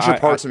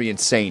 Orchard Park's going to be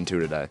insane, too,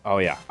 today. Oh,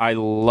 yeah. I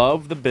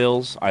love the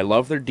Bills. I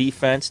love their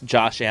defense.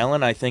 Josh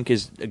Allen, I think,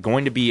 is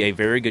going to be a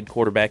very good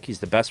quarterback.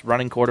 He's the best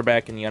running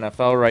quarterback in the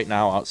NFL right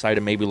now, outside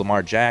of maybe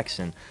Lamar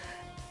Jackson.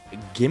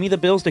 Give me the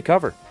Bills to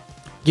cover.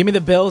 Give me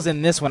the Bills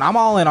in this one. I'm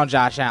all in on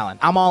Josh Allen.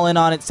 I'm all in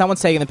on it. Someone's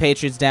taking the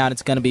Patriots down.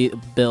 It's going to be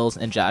Bills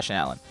and Josh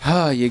Allen.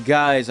 You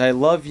guys, I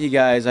love you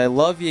guys. I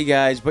love you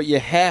guys, but you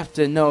have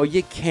to know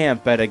you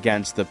can't bet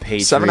against the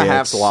Patriots.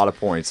 7.5 is a lot of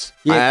points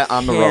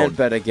on the road. You can't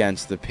bet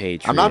against the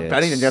Patriots. I'm not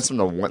betting against them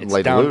to win.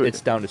 It's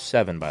down to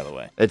 7, by the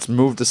way. It's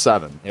moved to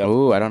 7. Yep.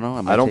 Ooh, I don't know.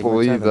 I don't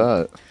believe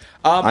that.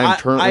 I'm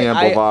currently on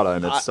Bovada,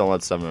 and it's still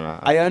at 7.5.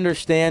 I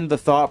understand the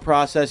thought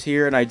process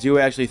here, and I do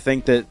actually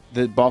think that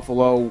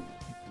Buffalo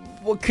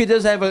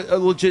does have a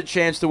legit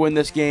chance to win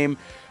this game.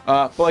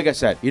 But like I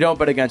said, you don't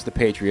bet against the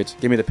Patriots.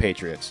 Give me the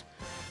Patriots.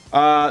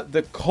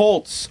 The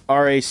Colts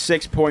are a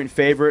 6-point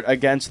favorite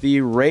against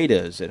the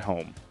Raiders at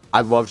home.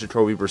 I love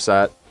Jacoby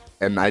Brissett,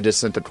 and I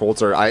just think the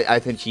Colts are... I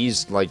think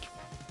he's like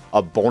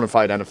a bona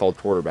fide NFL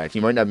quarterback.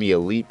 He might not be an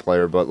elite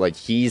player, but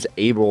he's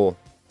able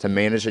to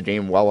manage the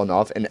game well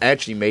enough and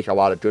actually make a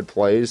lot of good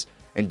plays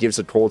and gives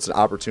the Colts an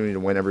opportunity to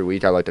win every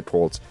week. I like the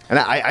Colts. And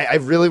I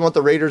really want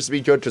the Raiders to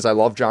be good because I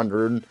love John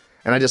Gruden.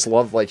 And I just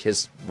love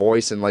his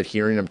voice and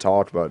hearing him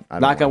talk, but I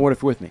don't knock on wood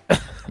if you're with me.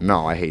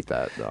 No, I hate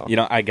that though. You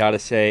know, I gotta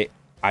say,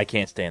 I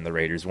can't stand the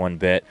Raiders one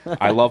bit.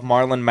 I love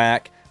Marlon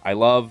Mack. I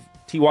love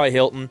T.Y.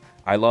 Hilton.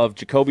 I love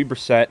Jacoby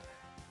Brissett.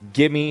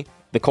 Give me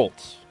the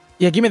Colts.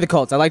 Yeah, give me the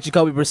Colts. I like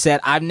Jacoby Brissett.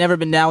 I've never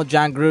been down with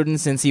John Gruden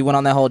since he went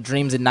on that whole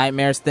dreams and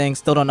nightmares thing.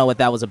 Still don't know what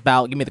that was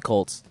about. Give me the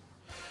Colts.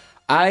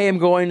 I am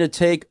going to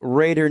take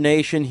Raider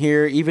Nation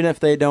here. Even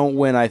if they don't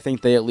win, I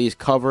think they at least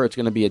cover. It's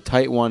going to be a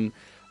tight one.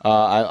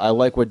 I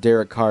like what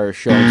Derek Carr has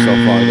shown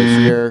so far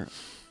this year.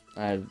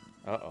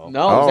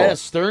 No,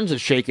 Stearns is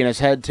shaking his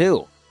head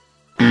too.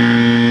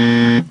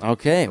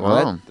 Okay,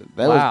 well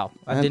wow.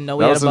 I didn't know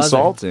we had a buzzer. That was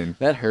insulting.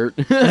 That hurt.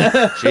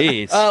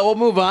 Jeez. We'll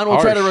move on. We'll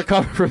try to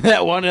recover from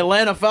that one.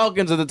 Atlanta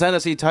Falcons and the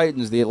Tennessee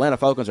Titans. The Atlanta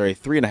Falcons are a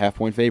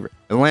 3.5-point favorite.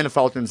 Atlanta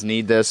Falcons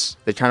need this.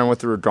 They kind of went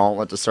through a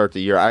gauntlet to start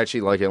the year. I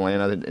actually like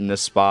Atlanta in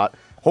this spot.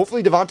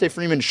 Hopefully Devontae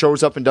Freeman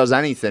shows up and does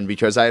anything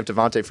because I have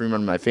Devontae Freeman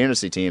on my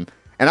fantasy team.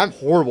 And I'm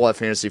horrible at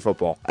fantasy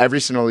football every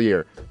single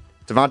year.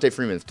 Devontae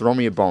Freeman, throw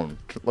me a bone.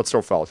 Let's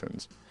throw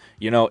Falcons.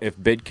 You know,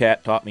 if Big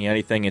Cat taught me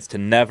anything, it's to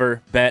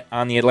never bet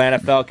on the Atlanta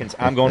Falcons.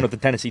 I'm going with the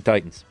Tennessee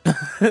Titans.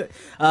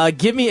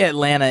 Give me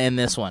Atlanta in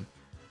this one.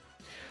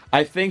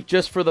 I think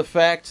just for the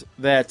fact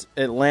that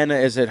Atlanta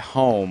is at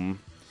home,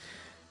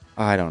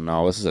 I don't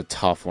know. This is a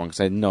tough one because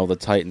I know the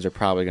Titans are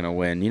probably going to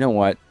win. You know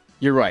what?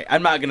 You're right.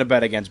 I'm not going to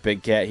bet against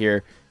Big Cat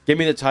here. Give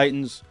me the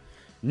Titans.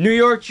 New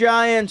York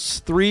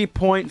Giants,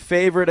 3-point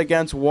favorite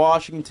against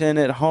Washington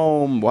at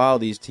home. Wow,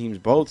 these teams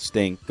both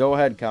stink. Go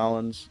ahead,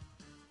 Collins.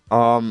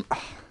 What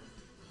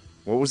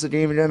was the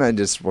game again? I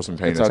just wasn't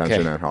paying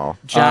attention at all.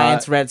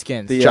 Giants,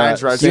 Redskins.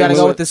 Giants, Redskins. You got to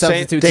go with the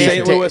substitute teacher.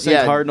 St. Louis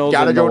and Cardinals.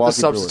 Got to go with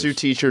the Milwaukee substitute Brewers.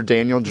 teacher,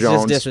 Daniel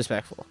Jones. This is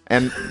disrespectful.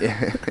 And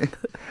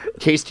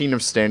Case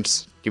Keenum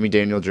stinks. Give me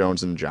Daniel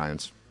Jones and the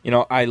Giants. You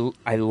know, I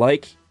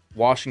like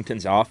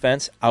Washington's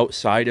offense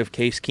outside of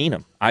Case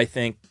Keenum. I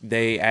think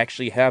they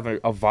actually have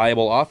a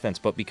viable offense,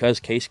 but because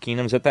Case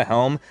Keenum's at the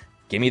helm,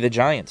 give me the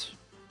Giants.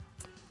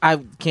 I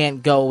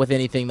can't go with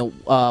anything.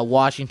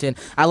 Washington.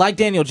 I like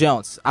Daniel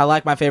Jones. I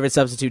like my favorite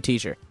substitute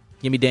teacher.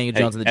 Give me Daniel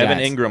Jones and the Giants.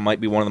 Evan Ingram might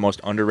be one of the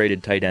most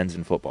underrated tight ends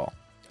in football.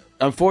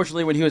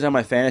 Unfortunately, when he was on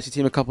my fantasy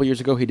team a couple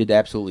years ago, he did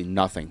absolutely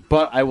nothing.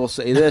 But I will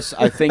say this.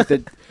 I think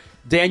that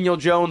Daniel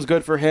Jones,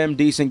 good for him.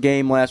 Decent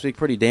game last week.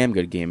 Pretty damn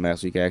good game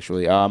last week,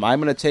 actually. I'm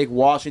going to take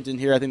Washington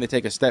here. I think they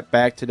take a step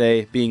back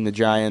today, being the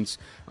Giants.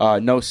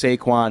 No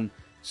Saquon.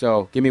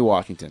 So give me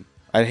Washington.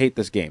 I hate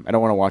this game. I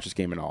don't want to watch this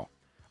game at all.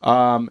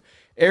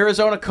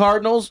 Arizona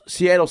Cardinals,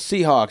 Seattle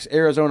Seahawks.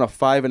 Arizona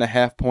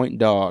 5.5-point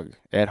dog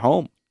at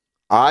home.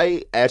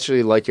 I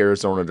actually like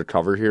Arizona to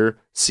cover here.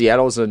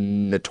 Seattle's a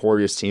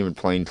notorious team in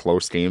playing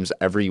close games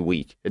every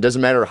week. It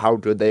doesn't matter how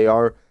good they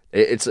are.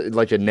 It's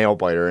like a nail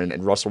biter,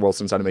 and Russell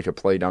Wilson's trying to make a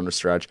play down the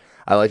stretch.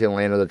 I like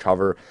Atlanta to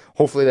cover.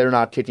 Hopefully they're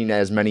not kicking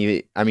as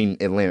many.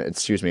 Arizona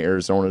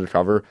to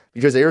cover,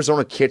 because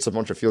Arizona kicks a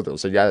bunch of field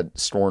goals. So you got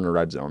to score in the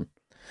red zone.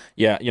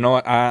 Yeah, you know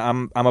what?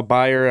 I'm a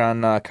buyer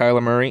on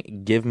Kyler Murray.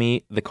 Give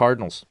me the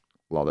Cardinals.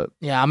 Love it.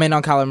 Yeah, I'm in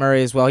on Kyler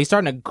Murray as well. He's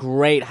starting a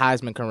great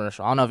Heisman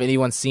commercial. I don't know if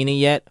anyone's seen it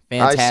yet.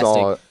 Fantastic. I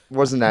saw it.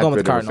 Wasn't that good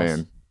of a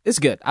fan. It's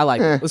good. I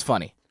like it. It was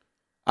funny.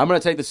 I'm going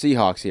to take the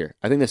Seahawks here.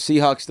 I think the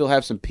Seahawks still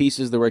have some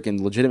pieces that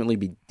can legitimately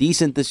be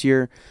decent this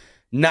year.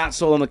 Not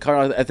sold on the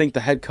Cardinals. I think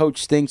the head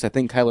coach stinks. I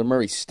think Kyler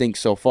Murray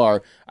stinks so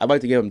far. I'd like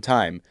to give him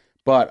time.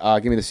 But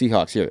give me the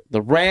Seahawks here.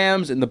 The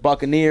Rams and the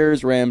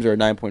Buccaneers. Rams are a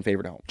 9-point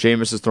favorite at home.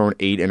 Jameis has thrown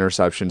 8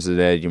 interceptions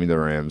today. Give me the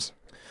Rams.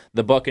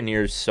 The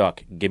Buccaneers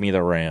suck. Give me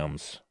the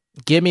Rams.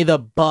 Give me the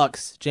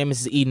Bucks. Jameis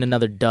is eating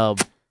another dub.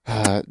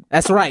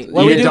 That's right.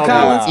 What we do,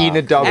 Collins? Eating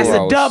a W. That's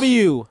a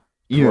W.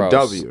 Eating a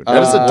W. That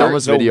was the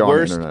dumbest video on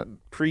the internet.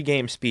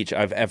 Pre-game speech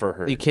I've ever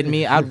heard. Are you kidding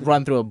me? I'd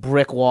run through a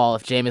brick wall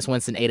if Jameis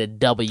Winston ate a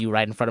W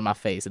right in front of my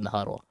face in the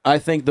huddle. I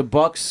think the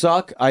Bucks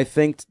suck. I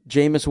think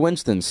Jameis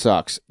Winston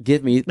sucks.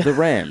 Give me the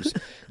Rams.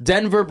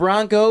 Denver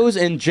Broncos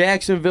and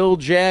Jacksonville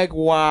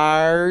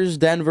Jaguars.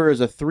 Denver is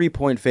a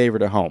 3-point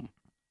favorite at home.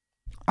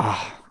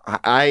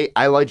 I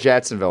like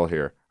Jacksonville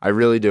here. I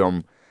really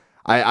do.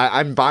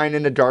 I'm buying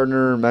into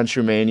Gardner,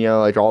 Minshew Mania,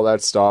 like all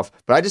that stuff.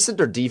 But I just think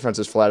their defense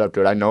is flat out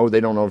good. I know they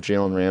don't know if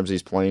Jalen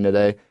Ramsey's playing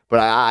today, but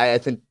I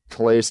think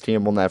Calais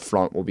Campbell in that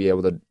front will be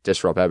able to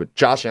disrupt that. But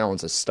Josh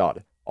Allen's a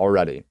stud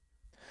already.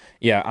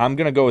 Yeah, I'm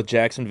going to go with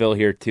Jacksonville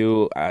here,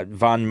 too.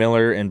 Von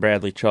Miller and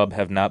Bradley Chubb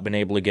have not been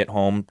able to get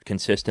home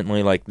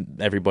consistently like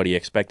everybody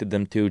expected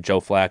them to.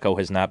 Joe Flacco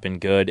has not been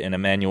good, and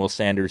Emmanuel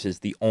Sanders is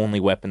the only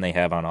weapon they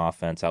have on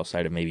offense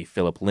outside of maybe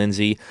Phillip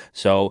Lindsay.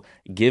 So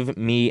give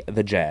me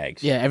the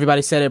Jags. Yeah,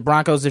 everybody said it.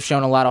 Broncos have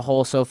shown a lot of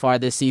holes so far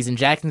this season.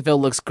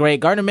 Jacksonville looks great.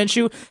 Gardner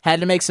Minshew had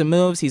to make some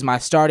moves. He's my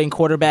starting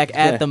quarterback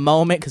at the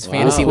moment because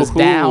fantasy was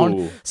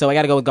down. So I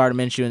got to go with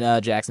Gardner Minshew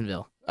in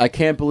Jacksonville. I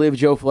can't believe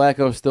Joe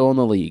Flacco is still in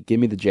the league. Give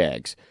me the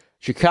Jags.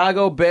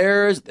 Chicago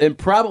Bears, and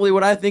probably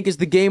what I think is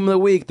the game of the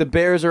week. The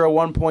Bears are a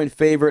 1-point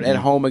favorite at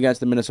home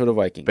against the Minnesota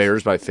Vikings.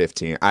 Bears by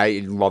 15.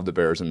 I love the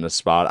Bears in this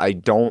spot. I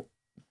don't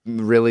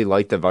really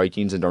like the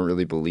Vikings and don't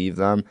really believe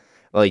them.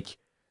 Like,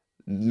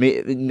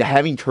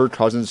 having Kirk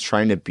Cousins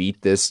trying to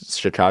beat this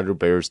Chicago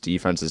Bears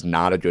defense is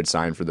not a good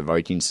sign for the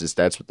Vikings.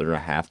 That's what they're going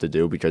to have to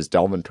do, because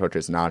Dalvin Cook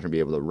is not going to be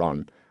able to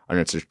run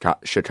against the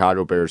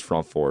Chicago Bears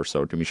front four.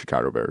 So give me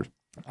Chicago Bears.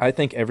 I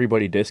think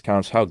everybody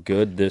discounts how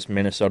good this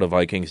Minnesota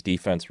Vikings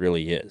defense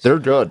really is. They're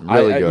good,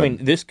 really good. I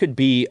mean, this could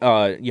be,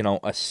 a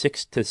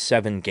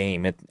 6-7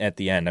 game at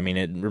the end. I mean,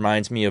 it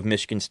reminds me of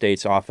Michigan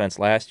State's offense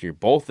last year.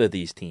 Both of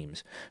these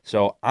teams.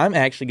 So I'm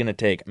actually going to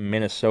take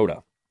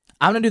Minnesota.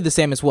 I'm going to do the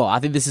same as well. I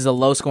think this is a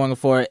low-scoring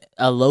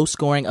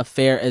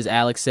affair, as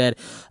Alex said,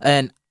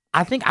 and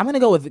I think I'm going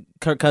to go with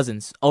Kirk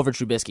Cousins over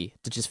Trubisky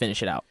to just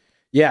finish it out.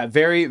 Yeah,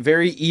 very,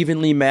 very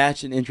evenly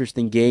matched and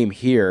interesting game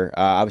here.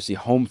 Obviously,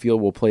 home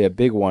field will play a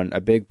big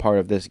part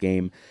of this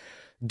game.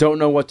 Don't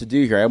know what to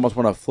do here. I almost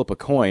want to flip a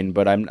coin,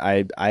 but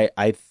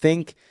I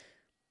think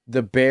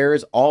the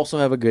Bears also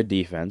have a good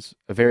defense,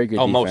 a very good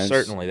defense. Oh, most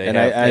certainly. They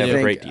have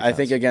a great defense. I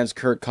think against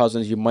Kirk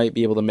Cousins, you might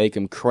be able to make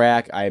him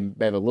crack. I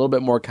have a little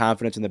bit more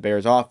confidence in the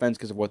Bears offense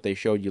because of what they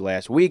showed you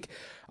last week.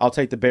 I'll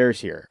take the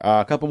Bears here.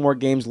 A couple more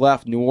games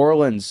left. New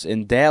Orleans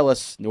and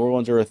Dallas. New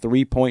Orleans are a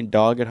 3-point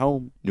dog at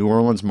home. New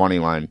Orleans money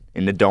line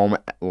in the Dome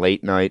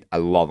late night. I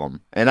love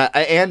them.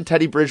 And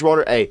Teddy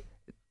Bridgewater. Hey,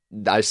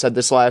 I said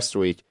this last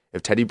week.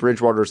 If Teddy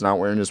Bridgewater is not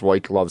wearing his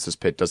white gloves, his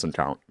pit doesn't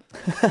count.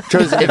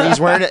 Because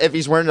if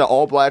he's wearing the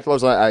all black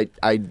gloves,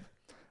 I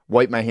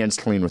wipe my hands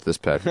clean with this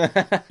pit.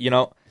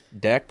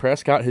 Dak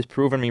Prescott has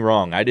proven me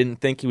wrong. I didn't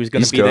think he was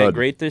going to be that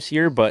great this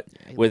year, but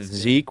with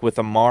Zeke, with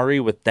Amari,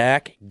 with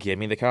Dak, give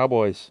me the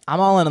Cowboys. I'm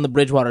all in on the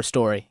Bridgewater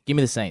story. Give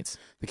me the Saints.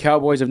 The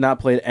Cowboys have not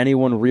played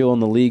anyone real in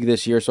the league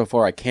this year so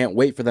far. I can't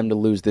wait for them to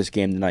lose this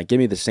game tonight. Give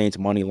me the Saints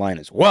money line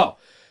as well.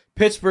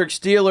 Pittsburgh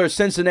Steelers,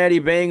 Cincinnati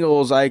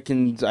Bengals. I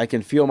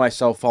can feel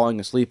myself falling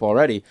asleep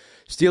already.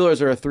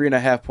 Steelers are a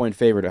 3.5-point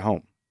favorite at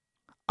home.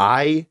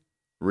 I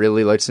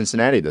really like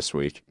Cincinnati this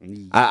week.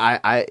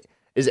 I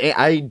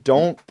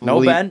don't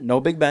believe,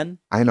 no Big Ben.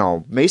 I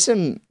know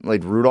Mason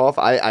like Rudolph.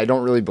 I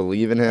don't really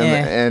believe in him,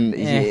 and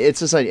it's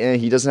just like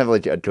he doesn't have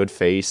like a good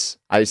face.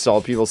 I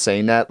saw people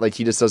saying that like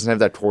he just doesn't have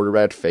that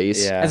quarterback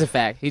face. Yeah. That's a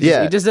fact. He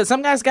just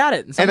some guys got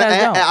it, and some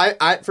guys don't.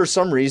 I for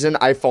some reason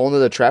I fall into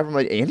the trap. I'm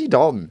like Andy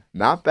Dalton,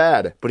 not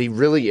bad, but he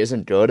really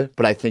isn't good.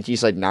 But I think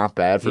he's like not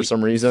bad for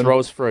some reason.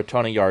 Throws for a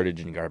ton of yardage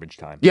in garbage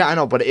time. Yeah, I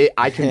know, but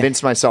I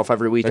convince myself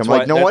every week. I'm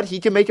like, what? He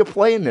can make a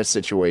play in this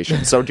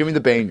situation. So give me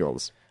the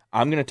Bengals.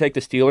 I'm going to take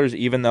the Steelers,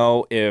 even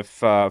though if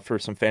for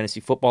some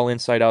fantasy football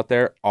insight out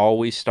there,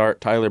 always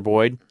start Tyler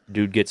Boyd.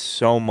 Dude gets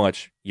so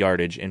much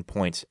yardage and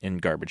points in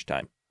garbage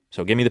time.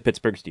 So give me the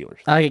Pittsburgh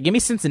Steelers. Okay, give me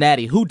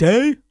Cincinnati. Who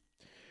day?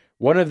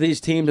 One of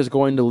these teams is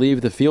going to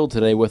leave the field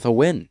today with a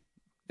win.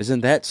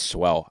 Isn't that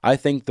swell? I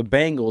think the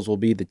Bengals will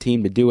be the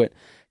team to do it.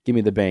 Give me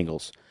the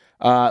Bengals.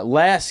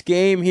 Last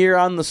game here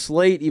on the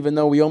slate, even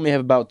though we only have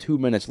about 2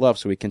 minutes left,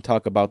 so we can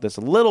talk about this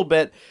a little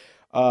bit.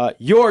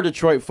 Your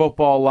Detroit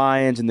Football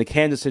Lions and the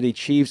Kansas City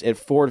Chiefs at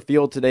Ford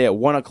Field today at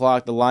 1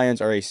 o'clock. The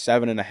Lions are a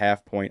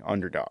 7.5-point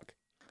underdog.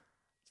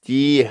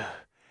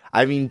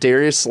 I mean,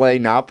 Darius Slay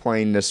not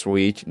playing this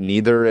week.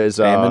 Neither is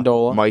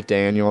Mike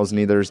Daniels.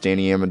 Neither is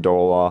Danny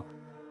Amendola.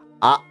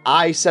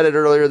 I said it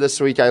earlier this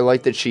week. I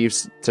like the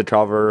Chiefs to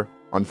cover,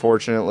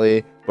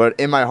 unfortunately. But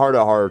in my heart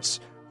of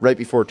hearts, right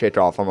before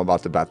kickoff, I'm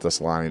about to bet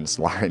this Lions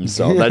line.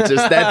 So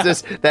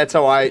that's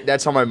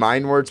how my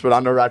mind works. But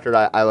on the record,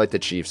 I like the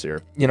Chiefs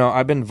here. You know,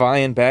 I've been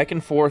vying back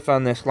and forth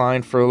on this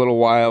line for a little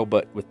while,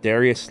 but with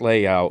Darius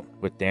Slay out,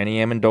 with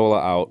Danny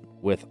Amendola out,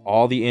 with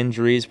all the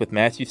injuries, with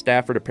Matthew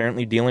Stafford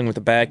apparently dealing with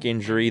a back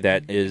injury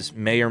that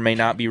may or may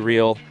not be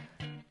real,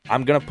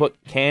 I'm going to put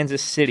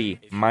Kansas City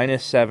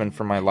 -7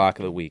 for my lock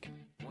of the week.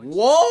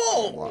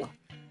 Whoa!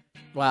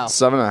 Wow.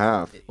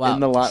 7.5. Wow.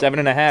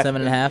 7.5.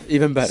 7.5.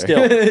 Even better.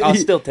 Still, I'll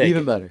still take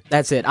even it. better.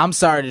 That's it. I'm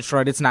sorry,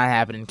 Detroit. It's not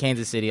happening.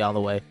 Kansas City all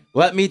the way.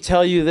 Let me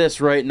tell you this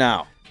right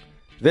now.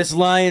 This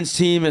Lions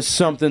team is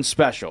something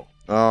special.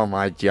 Oh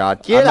my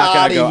God! Get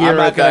out of here!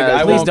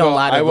 Please don't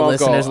lie to the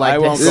listeners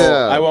like this.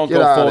 I won't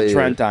go full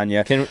Trent on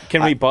you.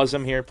 Can we buzz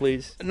him here,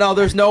 please? No,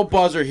 there's no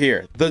buzzer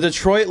here. The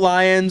Detroit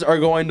Lions are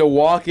going to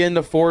walk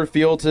into Ford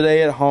Field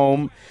today at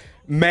home.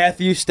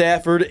 Matthew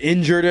Stafford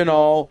injured and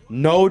all.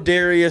 No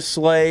Darius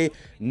Slay.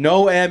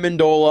 No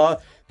Amendola.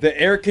 The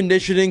air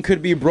conditioning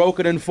could be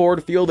broken in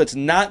Ford Field. It's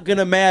not going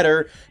to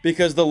matter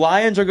because the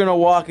Lions are going to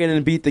walk in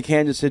and beat the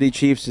Kansas City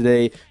Chiefs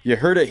today. You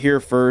heard it here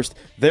first.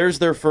 There's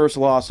their first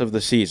loss of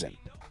the season.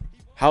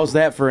 How's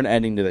that for an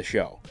ending to the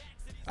show?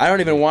 I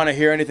don't even want to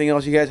hear anything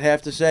else you guys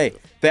have to say.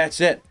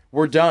 That's it.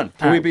 We're done.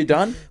 Can we be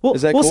done? We'll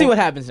cool? see what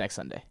happens next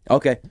Sunday.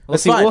 Okay. We'll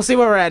see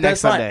where we're at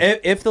next Sunday.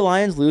 Sunday. If the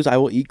Lions lose, I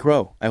will eat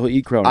crow.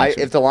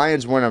 If the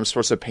Lions win, I'm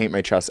supposed to paint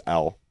my chest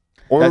L.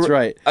 That's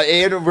right.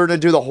 And we're going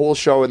to do the whole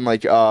show in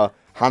like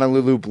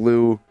Honolulu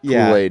Blue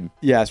Kool-Aid.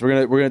 Yes,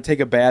 we're gonna take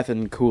a bath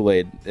in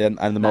Kool-Aid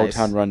on the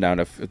Motown Rundown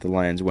if the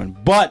Lions win.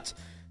 But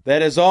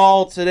that is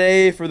all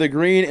today for the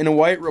Green and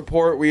White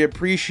Report. We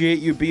appreciate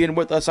you being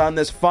with us on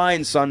this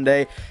fine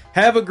Sunday.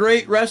 Have a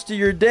great rest of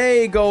your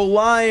day. Go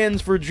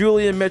Lions. For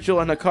Julian Mitchell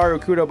and Hikaru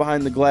Kudo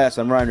behind the glass,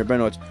 I'm Ryan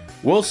Rabinowitz.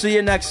 We'll see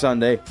you next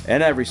Sunday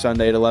and every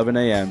Sunday at 11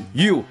 a.m.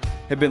 You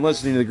have been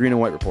listening to the Green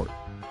and White Report.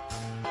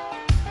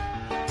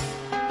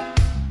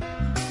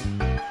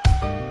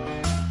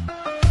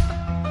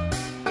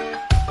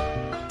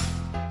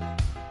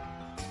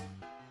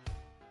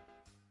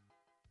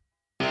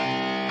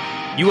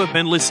 You have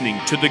been listening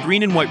to the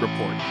Green and White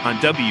Report on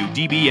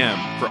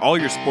WDBM. For all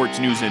your sports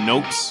news and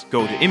notes,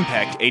 go to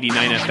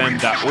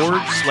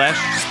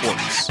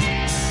impact89fm.org/sports.